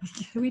bacteria.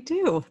 We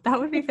do. That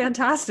would be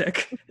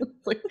fantastic.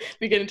 Like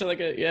we get into like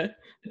a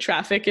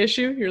traffic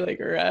issue. You're like,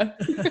 or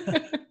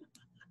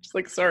just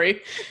like,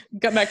 sorry,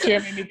 gut bacteria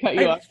made me cut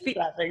you off.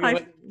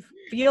 I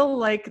feel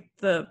like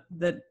the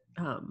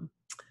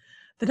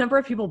number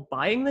of people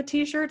buying the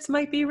t-shirts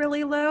might be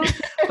really low,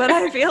 but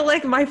I feel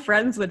like my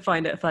friends would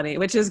find it funny,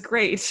 which is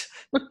great.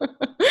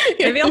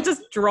 Maybe I'll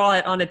just draw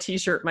it on a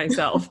t-shirt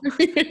myself.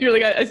 You're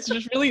like, it's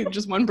just really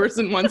just one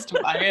person wants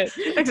to buy it.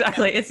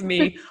 Exactly. It's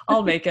me.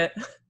 I'll make it.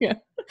 Yeah.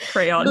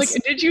 Crayons.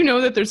 Like, did you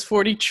know that there's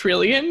 40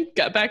 trillion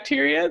gut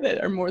bacteria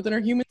that are more than our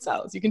human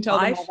cells? You can tell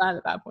them all that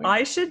at that point.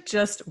 I should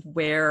just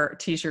wear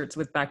t-shirts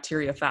with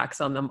bacteria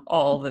facts on them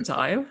all the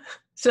time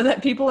so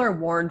that people are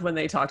warned when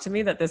they talk to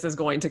me that this is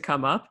going to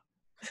come up.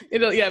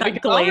 That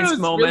glazed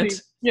moment.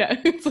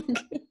 Really,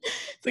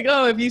 it's like,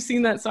 oh, have you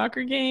seen that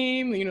soccer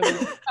game? You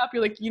know,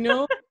 you're like,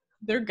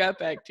 they're gut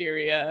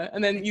bacteria,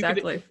 and then you can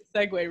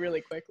segue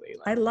really quickly.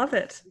 I love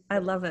it.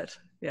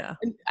 Yeah.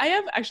 And I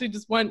have actually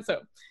just one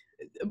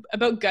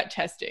about gut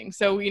testing.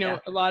 So a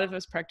lot of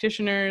us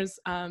practitioners,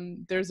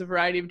 there's a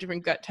variety of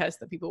different gut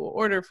tests that people will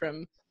order,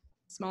 from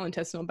small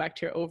intestinal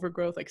bacterial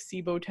overgrowth, like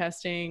SIBO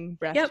testing,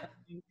 breath testing,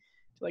 to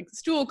like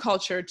stool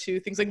culture, to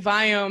things like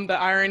Viome, the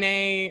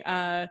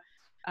RNA.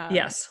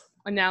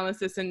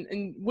 Analysis.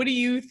 And what do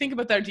you think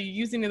about that? Do you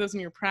use any of those in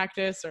your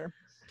practice, or?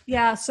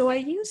 Yeah, so I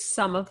use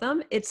some of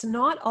them. It's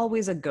not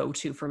always a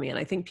go-to for me, and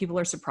I think people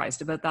are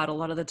surprised about that a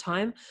lot of the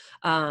time.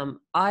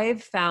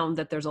 I've found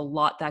that there's a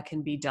lot that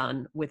can be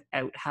done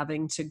without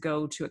having to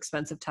go to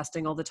expensive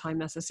testing all the time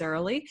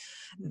necessarily.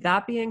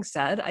 That being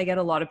said, I get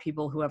a lot of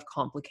people who have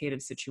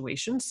complicated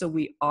situations. So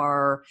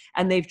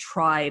and they've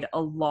tried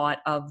a lot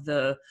of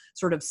the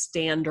sort of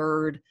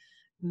standard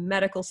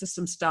medical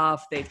system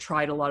stuff. They've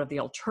tried a lot of the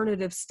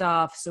alternative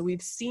stuff. So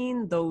we've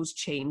seen those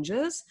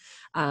changes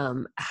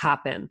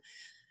happen.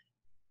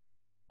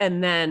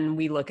 And then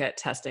we look at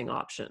testing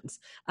options.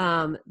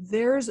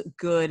 There's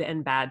good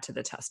and bad to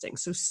the testing.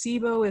 So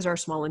SIBO is our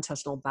small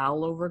intestinal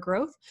bowel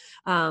overgrowth.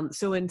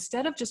 So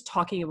instead of just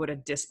talking about a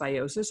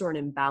dysbiosis or an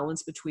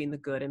imbalance between the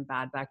good and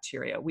bad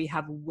bacteria, we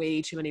have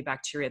way too many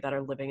bacteria that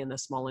are living in the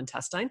small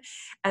intestine.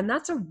 And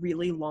that's a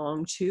really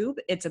long tube.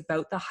 It's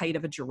about the height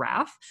of a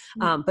giraffe,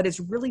 but it's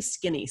really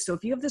skinny. So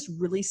if you have this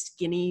really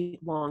skinny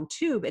long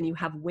tube and you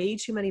have way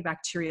too many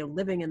bacteria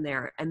living in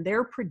there, and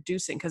they're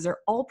producing, because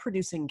they're all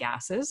producing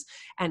gases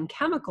and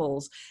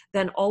chemicals,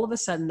 then all of a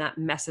sudden that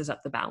messes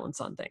up the balance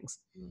on things.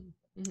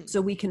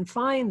 So we can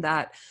find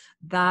that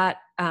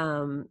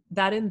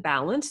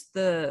imbalance,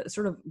 the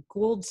sort of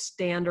gold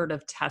standard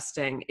of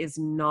testing, is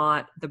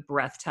not the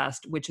breath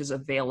test, which is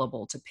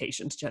available to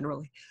patients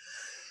generally.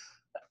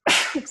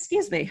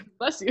 Excuse me.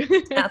 Bless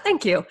you.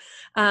 Thank you.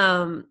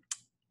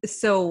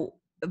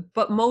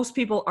 But most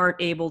people aren't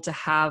able to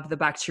have the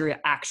bacteria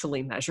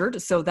actually measured.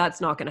 So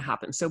that's not going to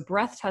happen. So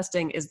breath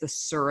testing is the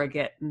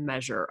surrogate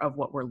measure of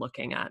what we're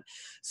looking at.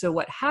 So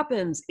what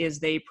happens is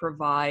they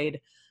provide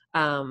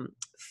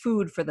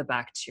food for the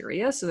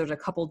bacteria. So there's a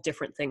couple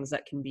different things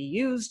that can be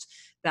used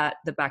that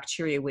the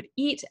bacteria would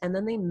eat, and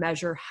then they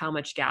measure how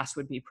much gas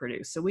would be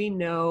produced. So we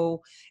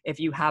know if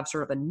you have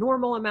sort of a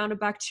normal amount of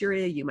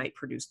bacteria, you might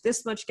produce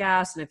this much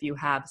gas. And if you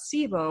have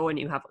SIBO and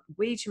you have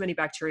way too many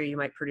bacteria, you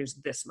might produce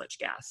this much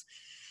gas.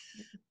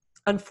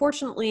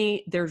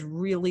 Unfortunately, there's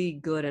really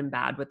good and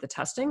bad with the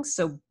testing.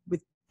 So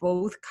with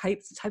both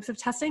types of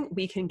testing,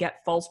 we can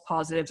get false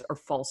positives or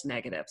false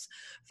negatives.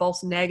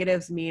 False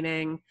negatives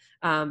meaning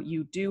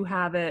you do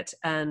have it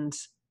and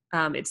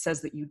it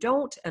says that you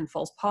don't, and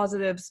false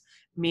positives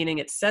meaning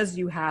it says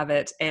you have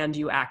it and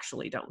you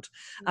actually don't.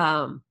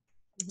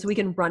 So we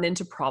can run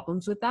into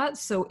problems with that.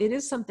 So it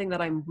is something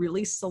that I'm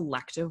really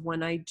selective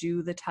when I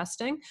do the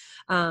testing,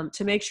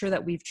 to make sure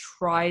that we've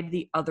tried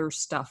the other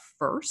stuff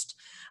first,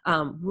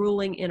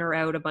 ruling in or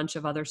out a bunch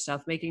of other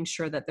stuff, making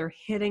sure that they're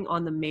hitting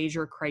on the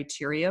major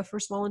criteria for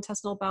small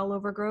intestinal bowel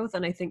overgrowth.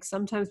 And I think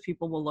sometimes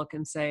people will look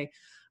and say,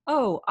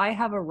 oh, I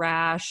have a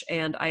rash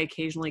and I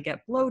occasionally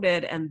get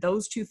bloated, and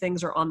those two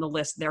things are on the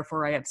list,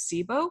 therefore I have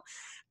SIBO.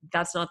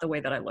 That's not the way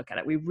that I look at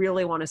it. We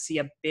really want to see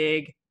a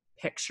big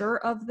picture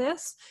of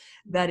this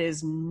that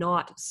is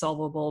not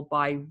solvable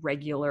by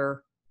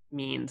regular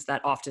means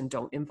that often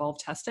don't involve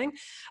testing.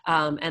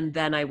 And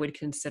then I would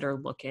consider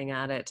looking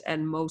at it.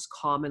 And most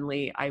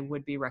commonly, I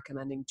would be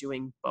recommending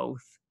doing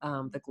both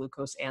the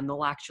glucose and the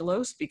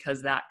lactulose,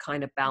 because that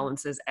kind of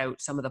balances out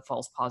some of the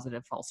false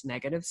positive, false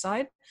negative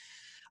side.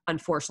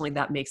 Unfortunately,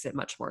 that makes it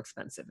much more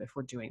expensive if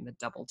we're doing the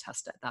double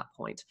test at that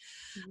point.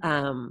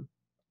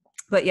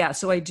 But yeah,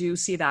 so I do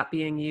see that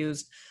being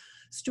used.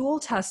 Stool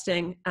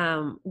testing,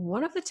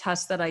 one of the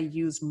tests that I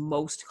use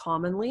most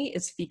commonly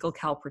is fecal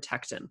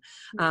calprotectin.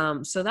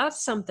 So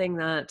that's something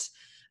that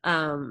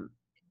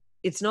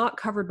it's not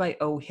covered by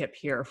OHIP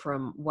here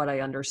from what I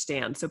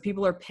understand. So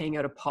people are paying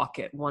out of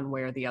pocket one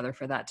way or the other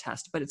for that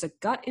test, but it's a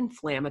gut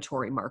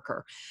inflammatory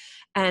marker.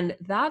 And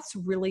that's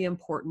really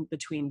important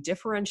between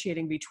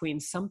differentiating between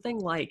something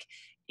like,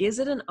 is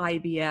it an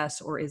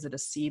IBS or is it a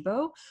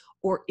SIBO?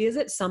 Or is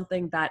it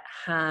something that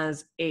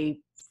has a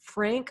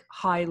frank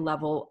high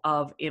level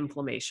of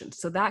inflammation?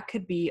 So that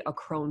could be a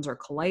Crohn's or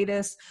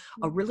colitis,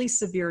 a really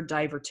severe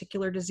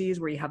diverticular disease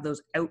where you have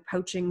those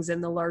outpouchings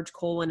in the large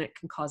colon. It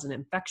can cause an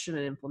infection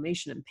and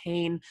inflammation and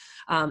pain,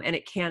 and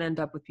it can end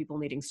up with people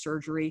needing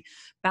surgery.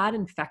 Bad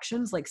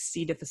infections like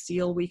C.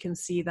 difficile, we can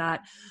see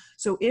that.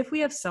 So if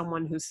we have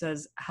someone who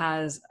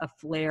has a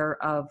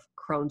flare of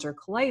Crohn's or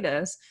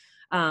colitis,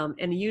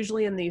 and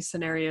usually in these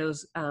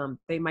scenarios,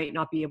 they might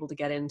not be able to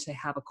get in to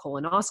have a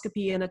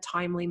colonoscopy in a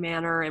timely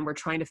manner. And we're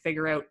trying to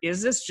figure out,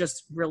 is this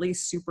just really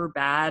super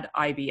bad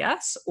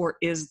IBS or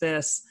is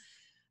this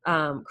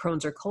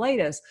Crohn's or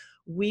colitis?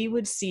 We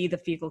would see the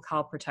fecal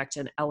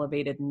calprotectin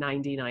elevated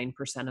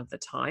 99% of the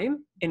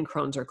time in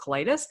Crohn's or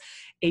colitis,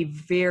 a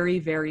very,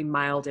 very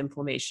mild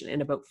inflammation in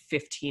about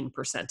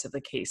 15% of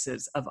the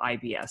cases of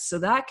IBS. So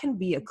that can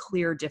be a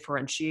clear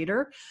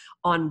differentiator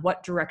on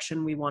what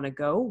direction we want to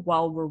go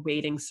while we're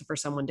waiting for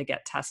someone to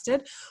get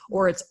tested.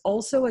 Or it's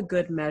also a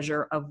good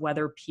measure of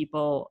whether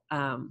people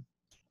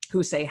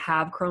who say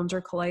have Crohn's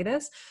or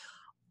colitis,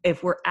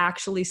 if we're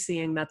actually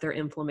seeing that their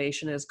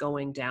inflammation is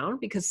going down,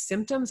 because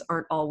symptoms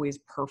aren't always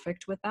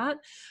perfect with that.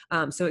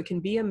 So it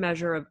can be a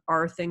measure of,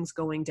 are things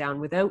going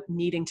down without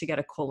needing to get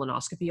a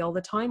colonoscopy all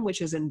the time,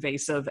 which is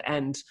invasive,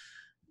 and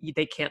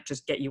they can't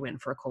just get you in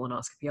for a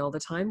colonoscopy all the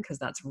time because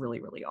that's really,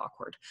 really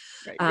awkward.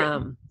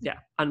 Right. Yeah,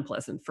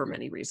 unpleasant for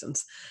many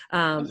reasons.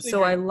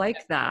 So I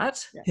like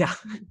that. Yeah.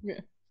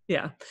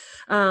 Yeah.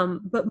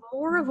 But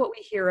more of what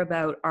we hear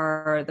about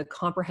are the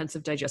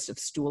comprehensive digestive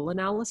stool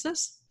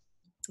analysis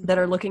that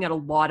are looking at a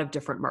lot of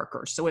different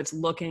markers. So it's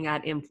looking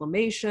at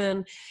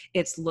inflammation,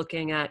 it's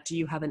looking at, do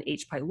you have an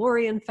H.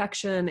 pylori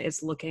infection?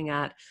 It's looking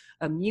at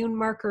immune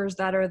markers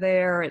that are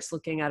there. It's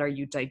looking at, are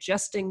you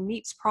digesting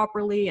meats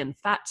properly and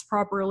fats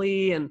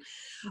properly, and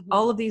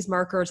all of these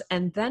markers.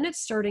 And then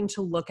it's starting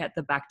to look at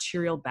the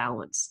bacterial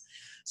balance.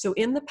 So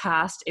in the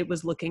past, it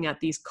was looking at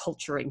these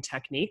culturing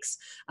techniques.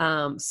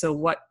 So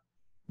what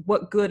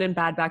good and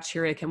bad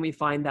bacteria can we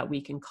find that we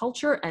can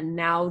culture? And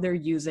now they're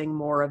using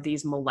more of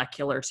these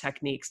molecular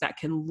techniques that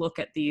can look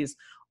at these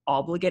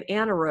obligate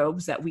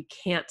anaerobes that we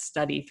can't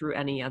study through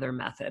any other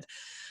method.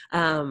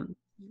 And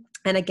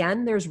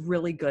again, there's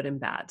really good and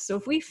bad. So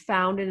if we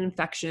found an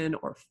infection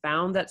or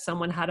found that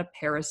someone had a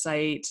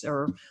parasite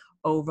or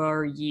ova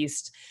or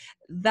yeast,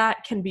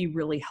 that can be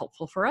really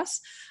helpful for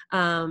us.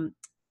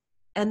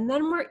 And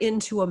then we're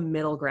into a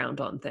middle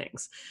ground on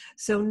things.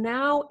 So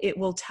now it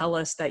will tell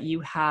us that you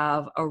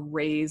have a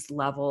raised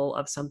level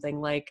of something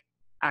like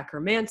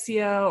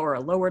Akkermansia, or a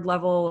lowered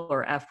level,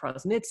 or F.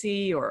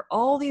 prosnitzi, or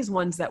all these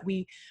ones that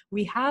we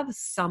have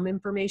some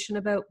information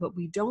about, but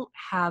we don't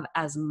have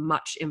as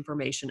much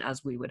information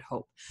as we would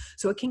hope.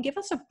 So it can give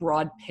us a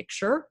broad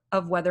picture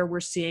of whether we're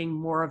seeing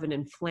more of an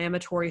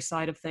inflammatory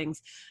side of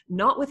things,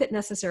 not with it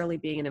necessarily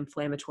being an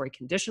inflammatory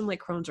condition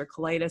like Crohn's or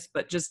colitis,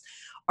 but just,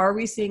 are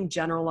we seeing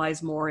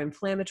generalized more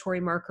inflammatory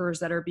markers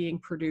that are being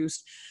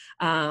produced?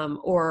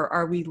 Or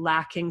are we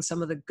lacking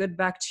some of the good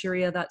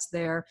bacteria that's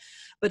there?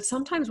 But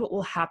sometimes what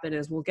will happen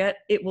is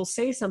it will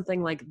say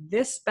something like,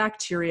 this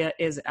bacteria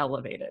is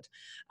elevated.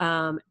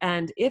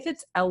 And if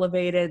it's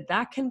elevated,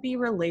 that can be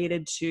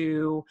related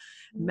to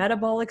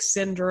metabolic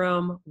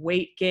syndrome,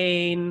 weight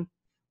gain,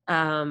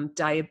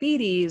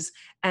 diabetes.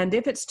 And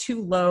if it's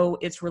too low,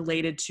 it's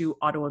related to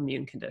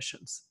autoimmune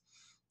conditions.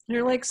 And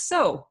you're like,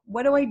 so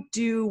what do I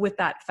do with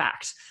that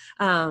fact?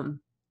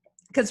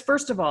 Because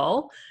first of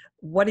all,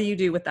 what do you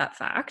do with that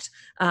fact?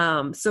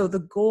 So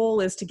the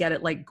goal is to get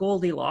it like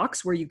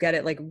Goldilocks, where you get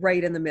it like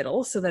right in the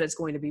middle so that it's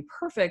going to be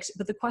perfect.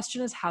 But the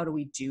question is, how do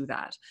we do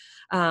that?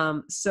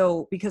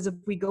 So because if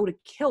we go to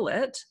kill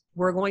it,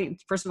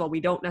 first of all,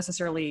 we don't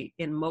necessarily,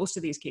 in most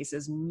of these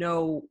cases,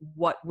 know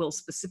what will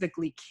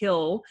specifically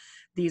kill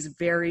these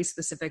very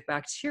specific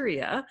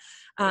bacteria.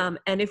 And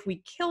if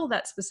we kill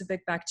that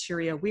specific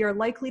bacteria, we are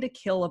likely to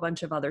kill a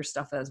bunch of other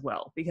stuff as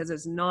well, because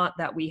it's not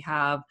that we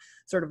have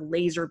sort of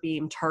laser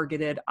beam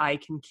targeted, I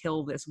can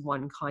kill this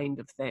one kind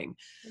of thing.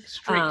 Like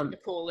straight to the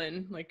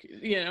colon, like,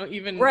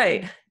 even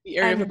right. the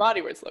area of the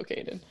body where it's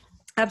located.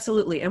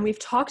 Absolutely. And we've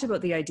talked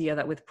about the idea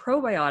that with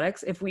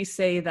probiotics, if we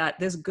say that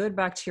this good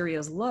bacteria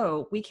is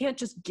low, we can't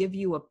just give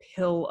you a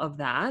pill of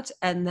that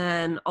and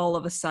then all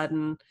of a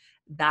sudden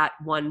that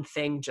one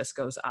thing just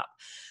goes up.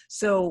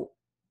 So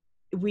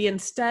we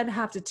instead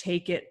have to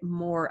take it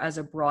more as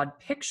a broad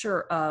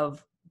picture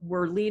of,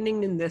 we're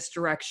leaning in this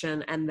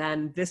direction, and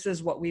then this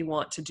is what we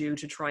want to do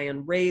to try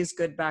and raise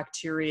good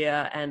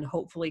bacteria and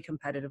hopefully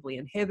competitively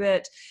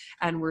inhibit.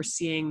 And we're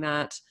seeing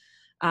that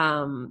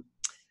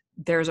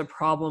there's a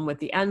problem with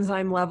the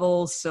enzyme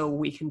levels, so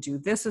we can do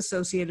this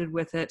associated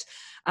with it.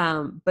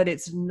 But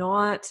it's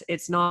not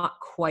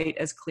quite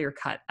as clear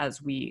cut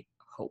as we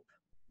hope.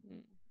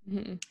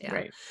 Mm-hmm. Yeah.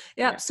 Right.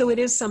 Yeah. So it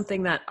is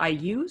something that I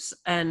use,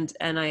 and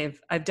I've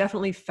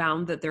definitely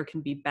found that there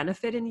can be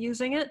benefit in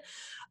using it.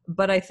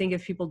 But I think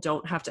if people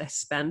don't have to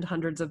spend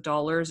hundreds of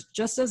dollars,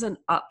 just as an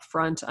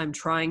upfront, I'm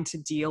trying to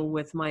deal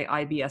with my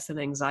IBS and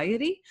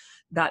anxiety,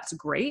 that's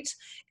great.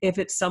 If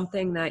it's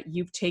something that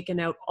you've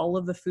taken out all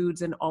of the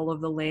foods in all of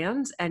the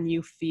lands and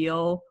you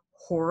feel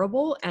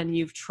horrible and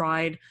you've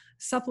tried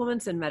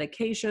supplements and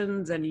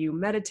medications and you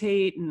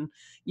meditate and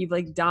you've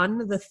like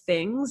done the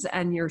things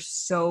and you're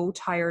so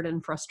tired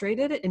and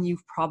frustrated and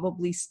you've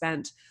probably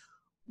spent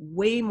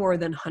way more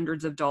than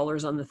hundreds of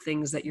dollars on the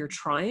things that you're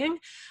trying,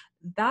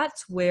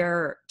 that's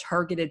where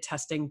targeted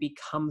testing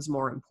becomes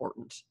more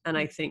important, and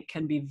I think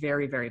can be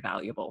very, very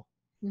valuable.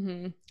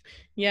 Mm-hmm.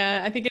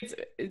 Yeah, I think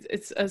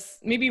it's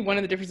maybe one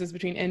of the differences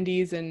between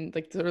NDs and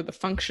like sort of the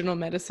functional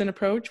medicine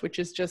approach, which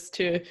is just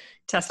to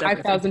test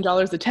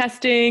 $5,000 of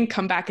testing,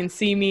 come back and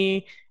see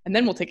me, and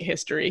then we'll take a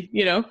history.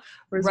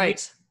 Whereas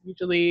right. we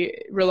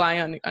usually rely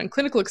on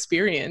clinical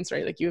experience,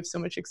 right? Like you have so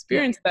much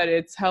experience that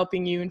it's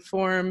helping you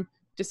inform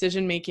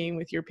decision making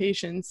with your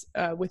patients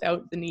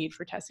without the need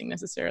for testing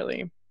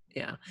necessarily.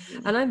 Yeah.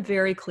 And I'm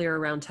very clear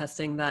around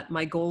testing that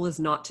my goal is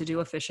not to do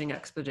a fishing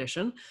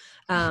expedition.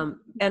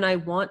 And I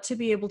want to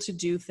be able to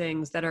do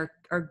things that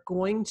are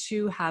going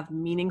to have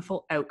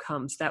meaningful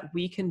outcomes, that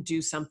we can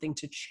do something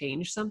to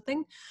change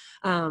something.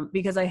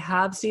 Because I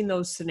have seen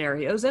those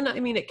scenarios, and I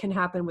mean, it can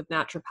happen with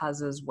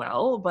naturopaths as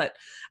well, but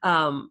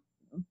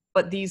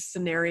these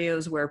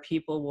scenarios where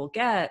people will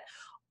get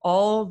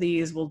all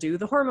these, we'll do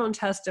the hormone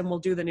test and we'll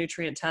do the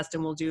nutrient test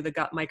and we'll do the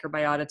gut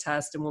microbiota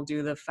test and we'll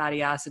do the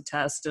fatty acid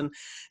test. And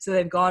so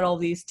they've got all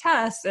these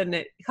tests and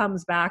it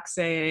comes back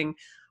saying,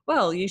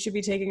 well, you should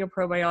be taking a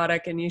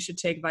probiotic and you should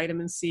take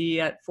vitamin C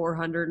at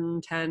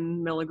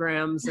 410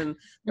 milligrams. And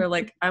they're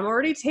like, I'm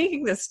already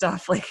taking this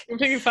stuff. Like, I'm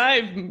taking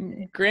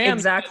 5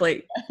 grams.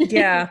 Exactly.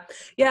 Yeah.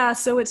 Yeah.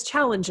 So it's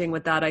challenging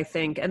with that, I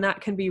think. And that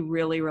can be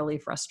really, really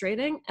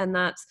frustrating. And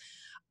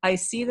I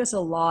see this a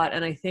lot,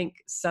 and I think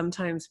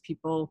sometimes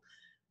people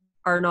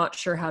are not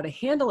sure how to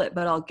handle it,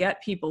 but I'll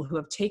get people who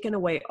have taken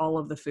away all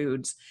of the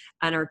foods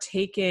and are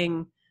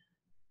taking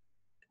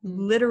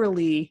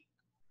literally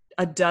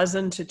a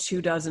dozen to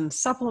 24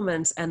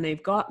 supplements, and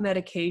they've got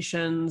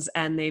medications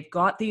and they've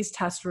got these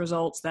test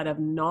results that have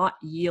not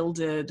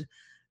yielded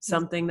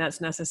something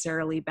that's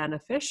necessarily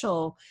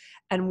beneficial.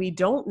 And we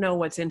don't know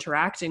what's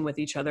interacting with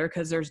each other,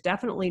 because there's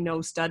definitely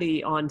no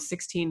study on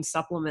 16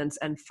 supplements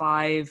and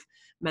 5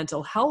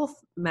 mental health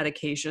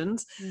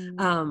medications.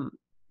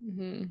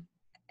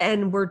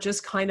 And we're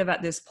just kind of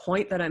at this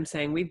point that I'm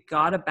saying we've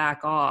got to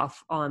back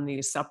off on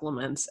these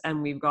supplements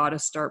and we've got to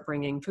start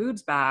bringing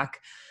foods back.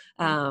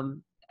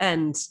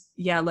 And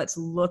yeah, let's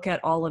look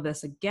at all of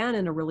this again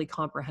in a really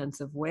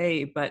comprehensive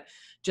way, but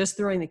just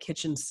throwing the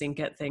kitchen sink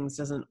at things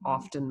doesn't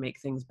often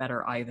make things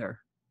better either.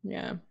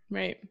 Yeah.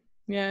 Right.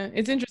 Yeah.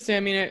 It's interesting.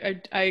 I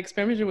mean, I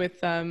experimented with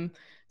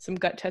some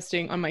gut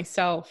testing on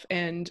myself,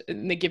 and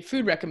they give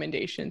food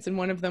recommendations. And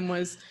one of them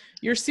was,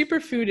 your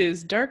superfood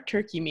is dark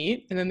turkey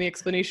meat. And then the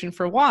explanation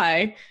for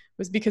why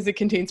was because it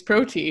contains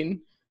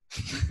protein.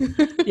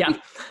 Yeah.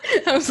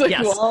 I was like,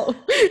 yes. Well.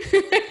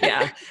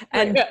 Yeah.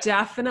 And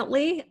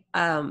definitely,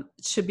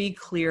 to be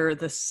clear,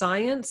 the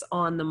science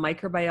on the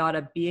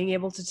microbiota being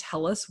able to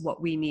tell us what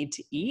we need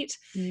to eat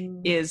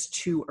is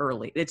too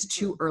early. It's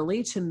too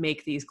early to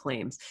make these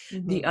claims.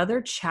 The other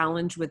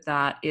challenge with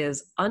that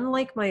is,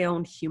 unlike my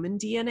own human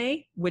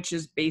DNA, which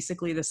is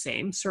basically the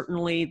same,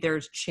 certainly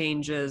there's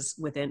changes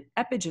within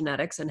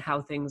epigenetics and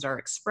how things are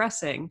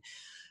expressing,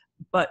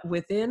 but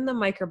within the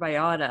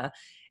microbiota,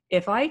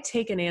 if I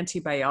take an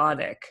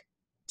antibiotic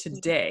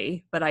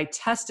today, but I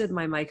tested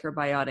my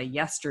microbiota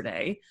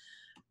yesterday,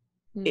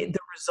 the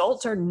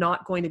results are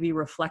not going to be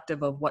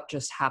reflective of what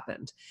just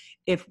happened.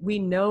 If we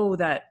know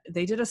that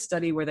they did a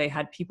study where they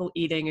had people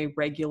eating a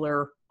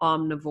regular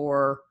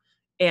omnivore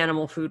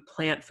animal food,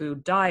 plant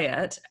food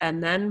diet,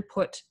 and then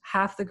put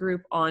half the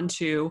group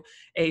onto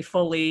a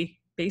fully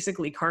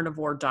basically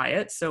carnivore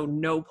diet, so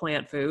no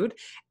plant food,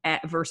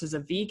 versus a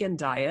vegan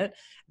diet,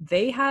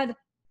 they had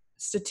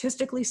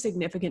statistically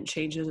significant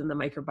changes in the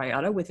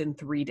microbiota within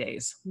 3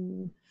 days.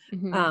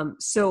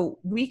 So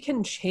we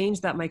can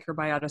change that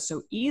microbiota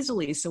so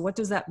easily. So what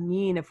does that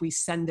mean if we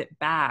send it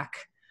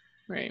back?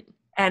 Right.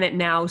 And it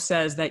now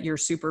says that your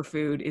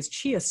superfood is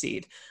chia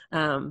seed,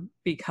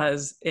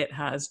 because it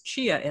has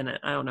chia in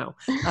it. I don't know.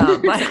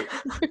 But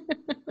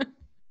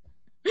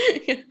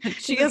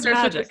chia's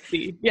magic.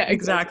 Yeah,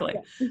 exactly.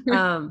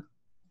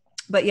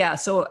 But yeah,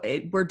 so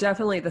we're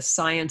definitely, the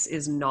science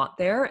is not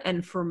there.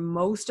 And for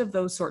most of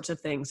those sorts of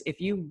things, if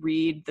you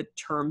read the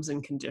terms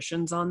and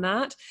conditions on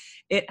that,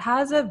 it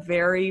has a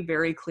very,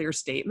 very clear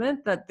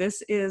statement that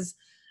this is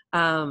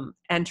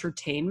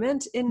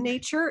entertainment in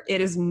nature. It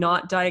is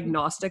not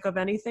diagnostic of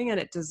anything, and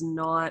it does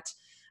not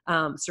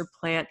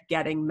supplant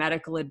getting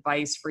medical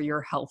advice for your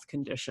health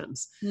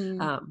conditions.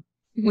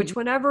 Which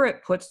whenever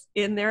it puts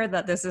in there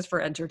that this is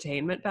for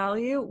entertainment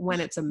value,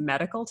 when it's a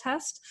medical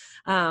test,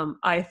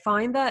 I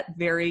find that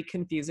very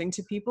confusing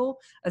to people,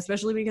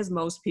 especially because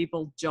most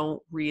people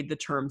don't read the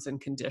terms and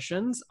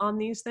conditions on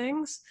these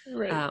things.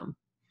 Right.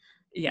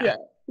 Yeah.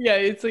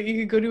 It's like you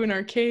could go to an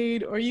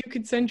arcade, or you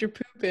could send your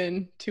poop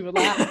in to a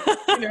lab,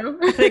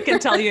 They can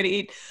tell you to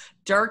eat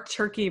dark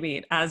turkey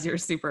meat as your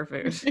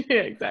superfood.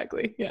 Yeah,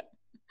 exactly. Yeah.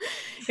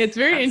 It's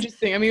very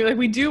interesting. I mean, like,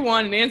 we do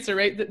want an answer,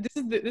 right?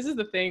 This is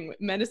the thing.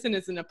 Medicine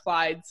is an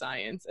applied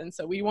science. And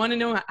so we want to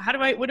know,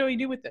 what do I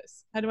do with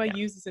this? How do I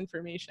use this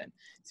information?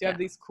 So you have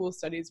these cool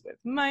studies with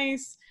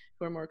mice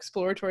who are more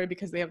exploratory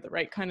because they have the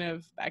right kind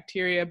of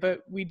bacteria, but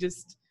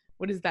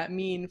what does that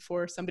mean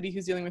for somebody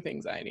who's dealing with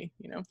anxiety,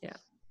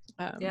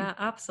 Yeah,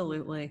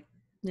 absolutely.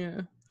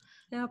 Yeah.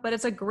 Yeah, but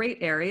it's a great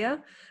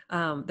area.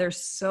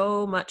 There's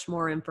so much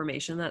more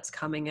information that's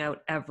coming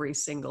out every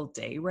single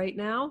day right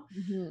now,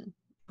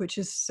 which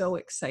is so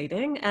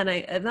exciting. And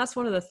that's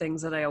one of the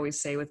things that I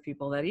always say with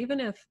people, that even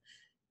if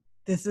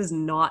this is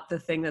not the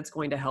thing that's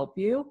going to help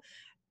you,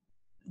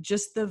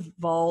 just the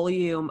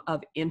volume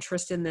of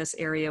interest in this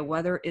area,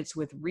 whether it's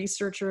with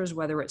researchers,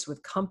 whether it's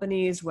with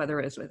companies,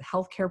 whether it's with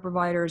healthcare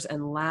providers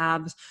and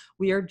labs,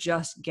 we are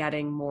just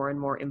getting more and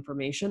more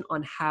information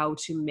on how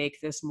to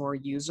make this more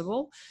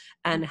usable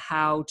and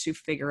how to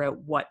figure out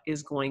what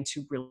is going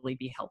to really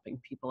be helping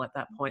people at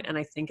that point. And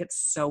I think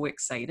it's so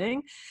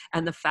exciting.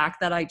 And the fact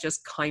that I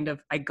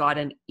got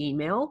an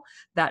email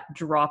that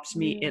dropped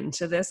me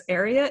into this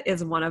area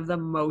is one of the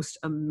most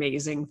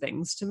amazing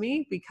things to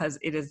me, because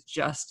it is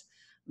just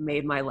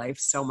made my life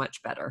so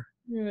much better.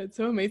 Yeah, it's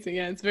so amazing.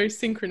 Yeah, it's very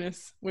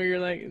synchronous, where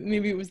you're like,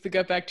 maybe it was the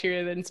gut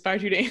bacteria that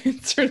inspired you to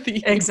answer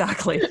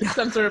exactly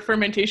some sort of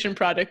fermentation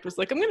product was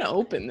like, I'm going to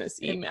open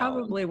this email. It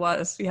probably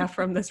was,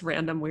 from this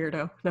random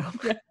weirdo. No.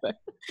 Yeah.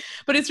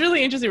 But it's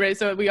really interesting, right?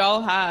 So we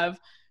all have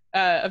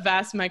a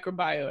vast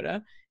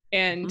microbiota,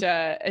 and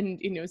so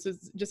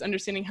just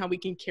understanding how we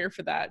can care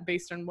for that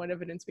based on what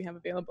evidence we have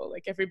available.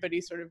 Like,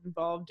 everybody's sort of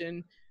involved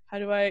in, how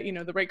do I,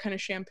 the right kind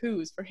of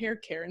shampoos for hair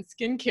care and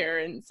skin care.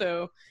 And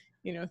so,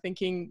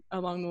 thinking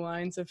along the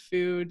lines of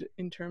food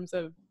in terms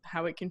of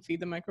how it can feed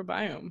the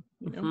microbiome,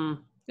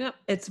 Yeah,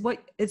 it's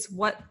what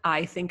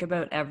I think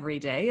about every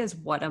day, is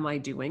what am I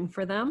doing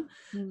for them?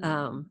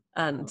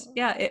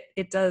 It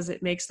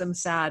makes them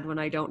sad when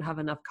I don't have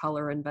enough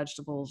color in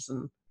vegetables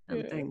and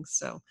things.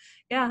 So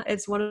yeah,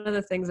 it's one of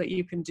the things that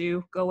you can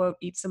do. Go out,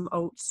 eat some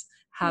oats,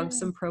 have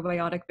some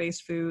probiotic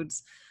based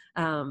foods,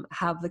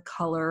 have the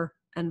color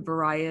and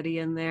variety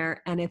in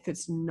there. And if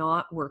it's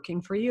not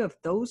working for you, if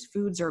those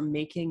foods are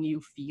making you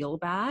feel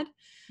bad,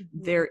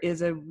 there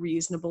is a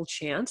reasonable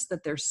chance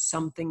that there's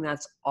something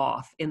that's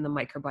off in the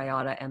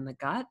microbiota and the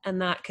gut,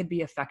 and that could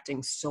be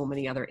affecting so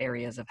many other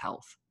areas of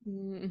health.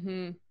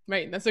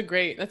 Right. That's a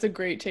great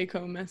take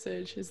home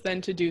message, is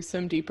then to do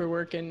some deeper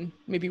work and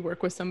maybe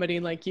work with somebody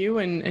like you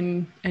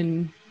and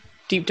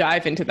deep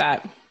dive into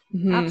that.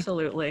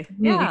 Absolutely.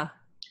 Yeah.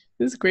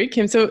 This is great,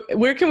 Kim. So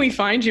where can we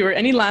find you, or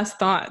any last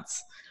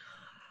thoughts?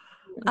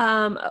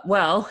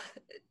 Well,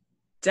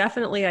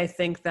 definitely, I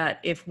think that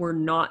if we're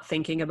not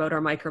thinking about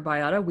our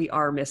microbiota, we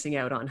are missing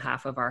out on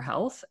half of our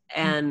health.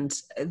 And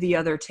the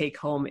other take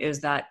home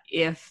is that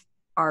if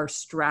our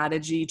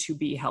strategy to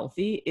be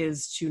healthy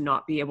is to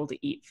not be able to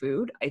eat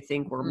food, I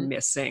think we're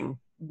missing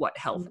what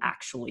health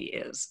actually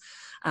is.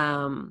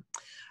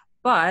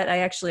 But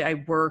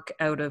I work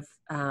out of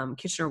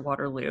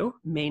Kitchener-Waterloo,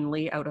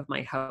 mainly out of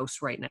my house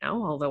right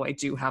now, although I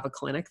do have a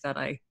clinic that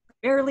I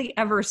barely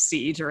ever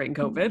see during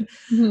COVID.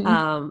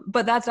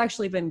 But that's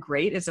actually been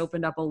great. It's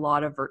opened up a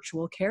lot of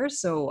virtual care.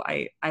 So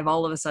I've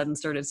all of a sudden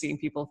started seeing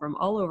people from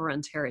all over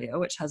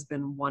Ontario, which has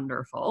been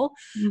wonderful.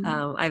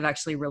 I've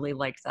actually really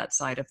liked that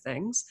side of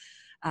things.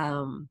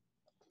 And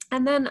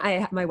then I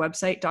have my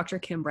website,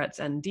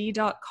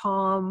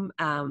 drkimbrettsnd.com.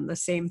 The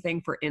same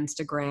thing for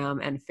Instagram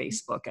and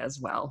Facebook as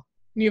well.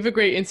 You have a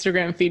great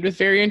Instagram feed with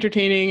very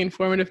entertaining,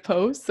 informative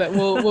posts that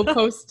we'll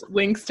post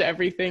links to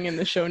everything in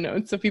the show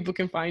notes so people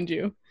can find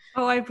you.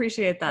 Oh, I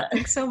appreciate that.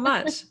 Thanks so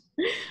much.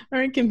 All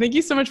right, Kim, thank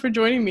you so much for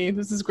joining me.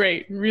 This is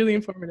great. Really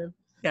informative.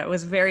 Yeah, it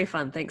was very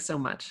fun. Thanks so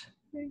much.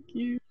 Thank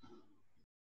you.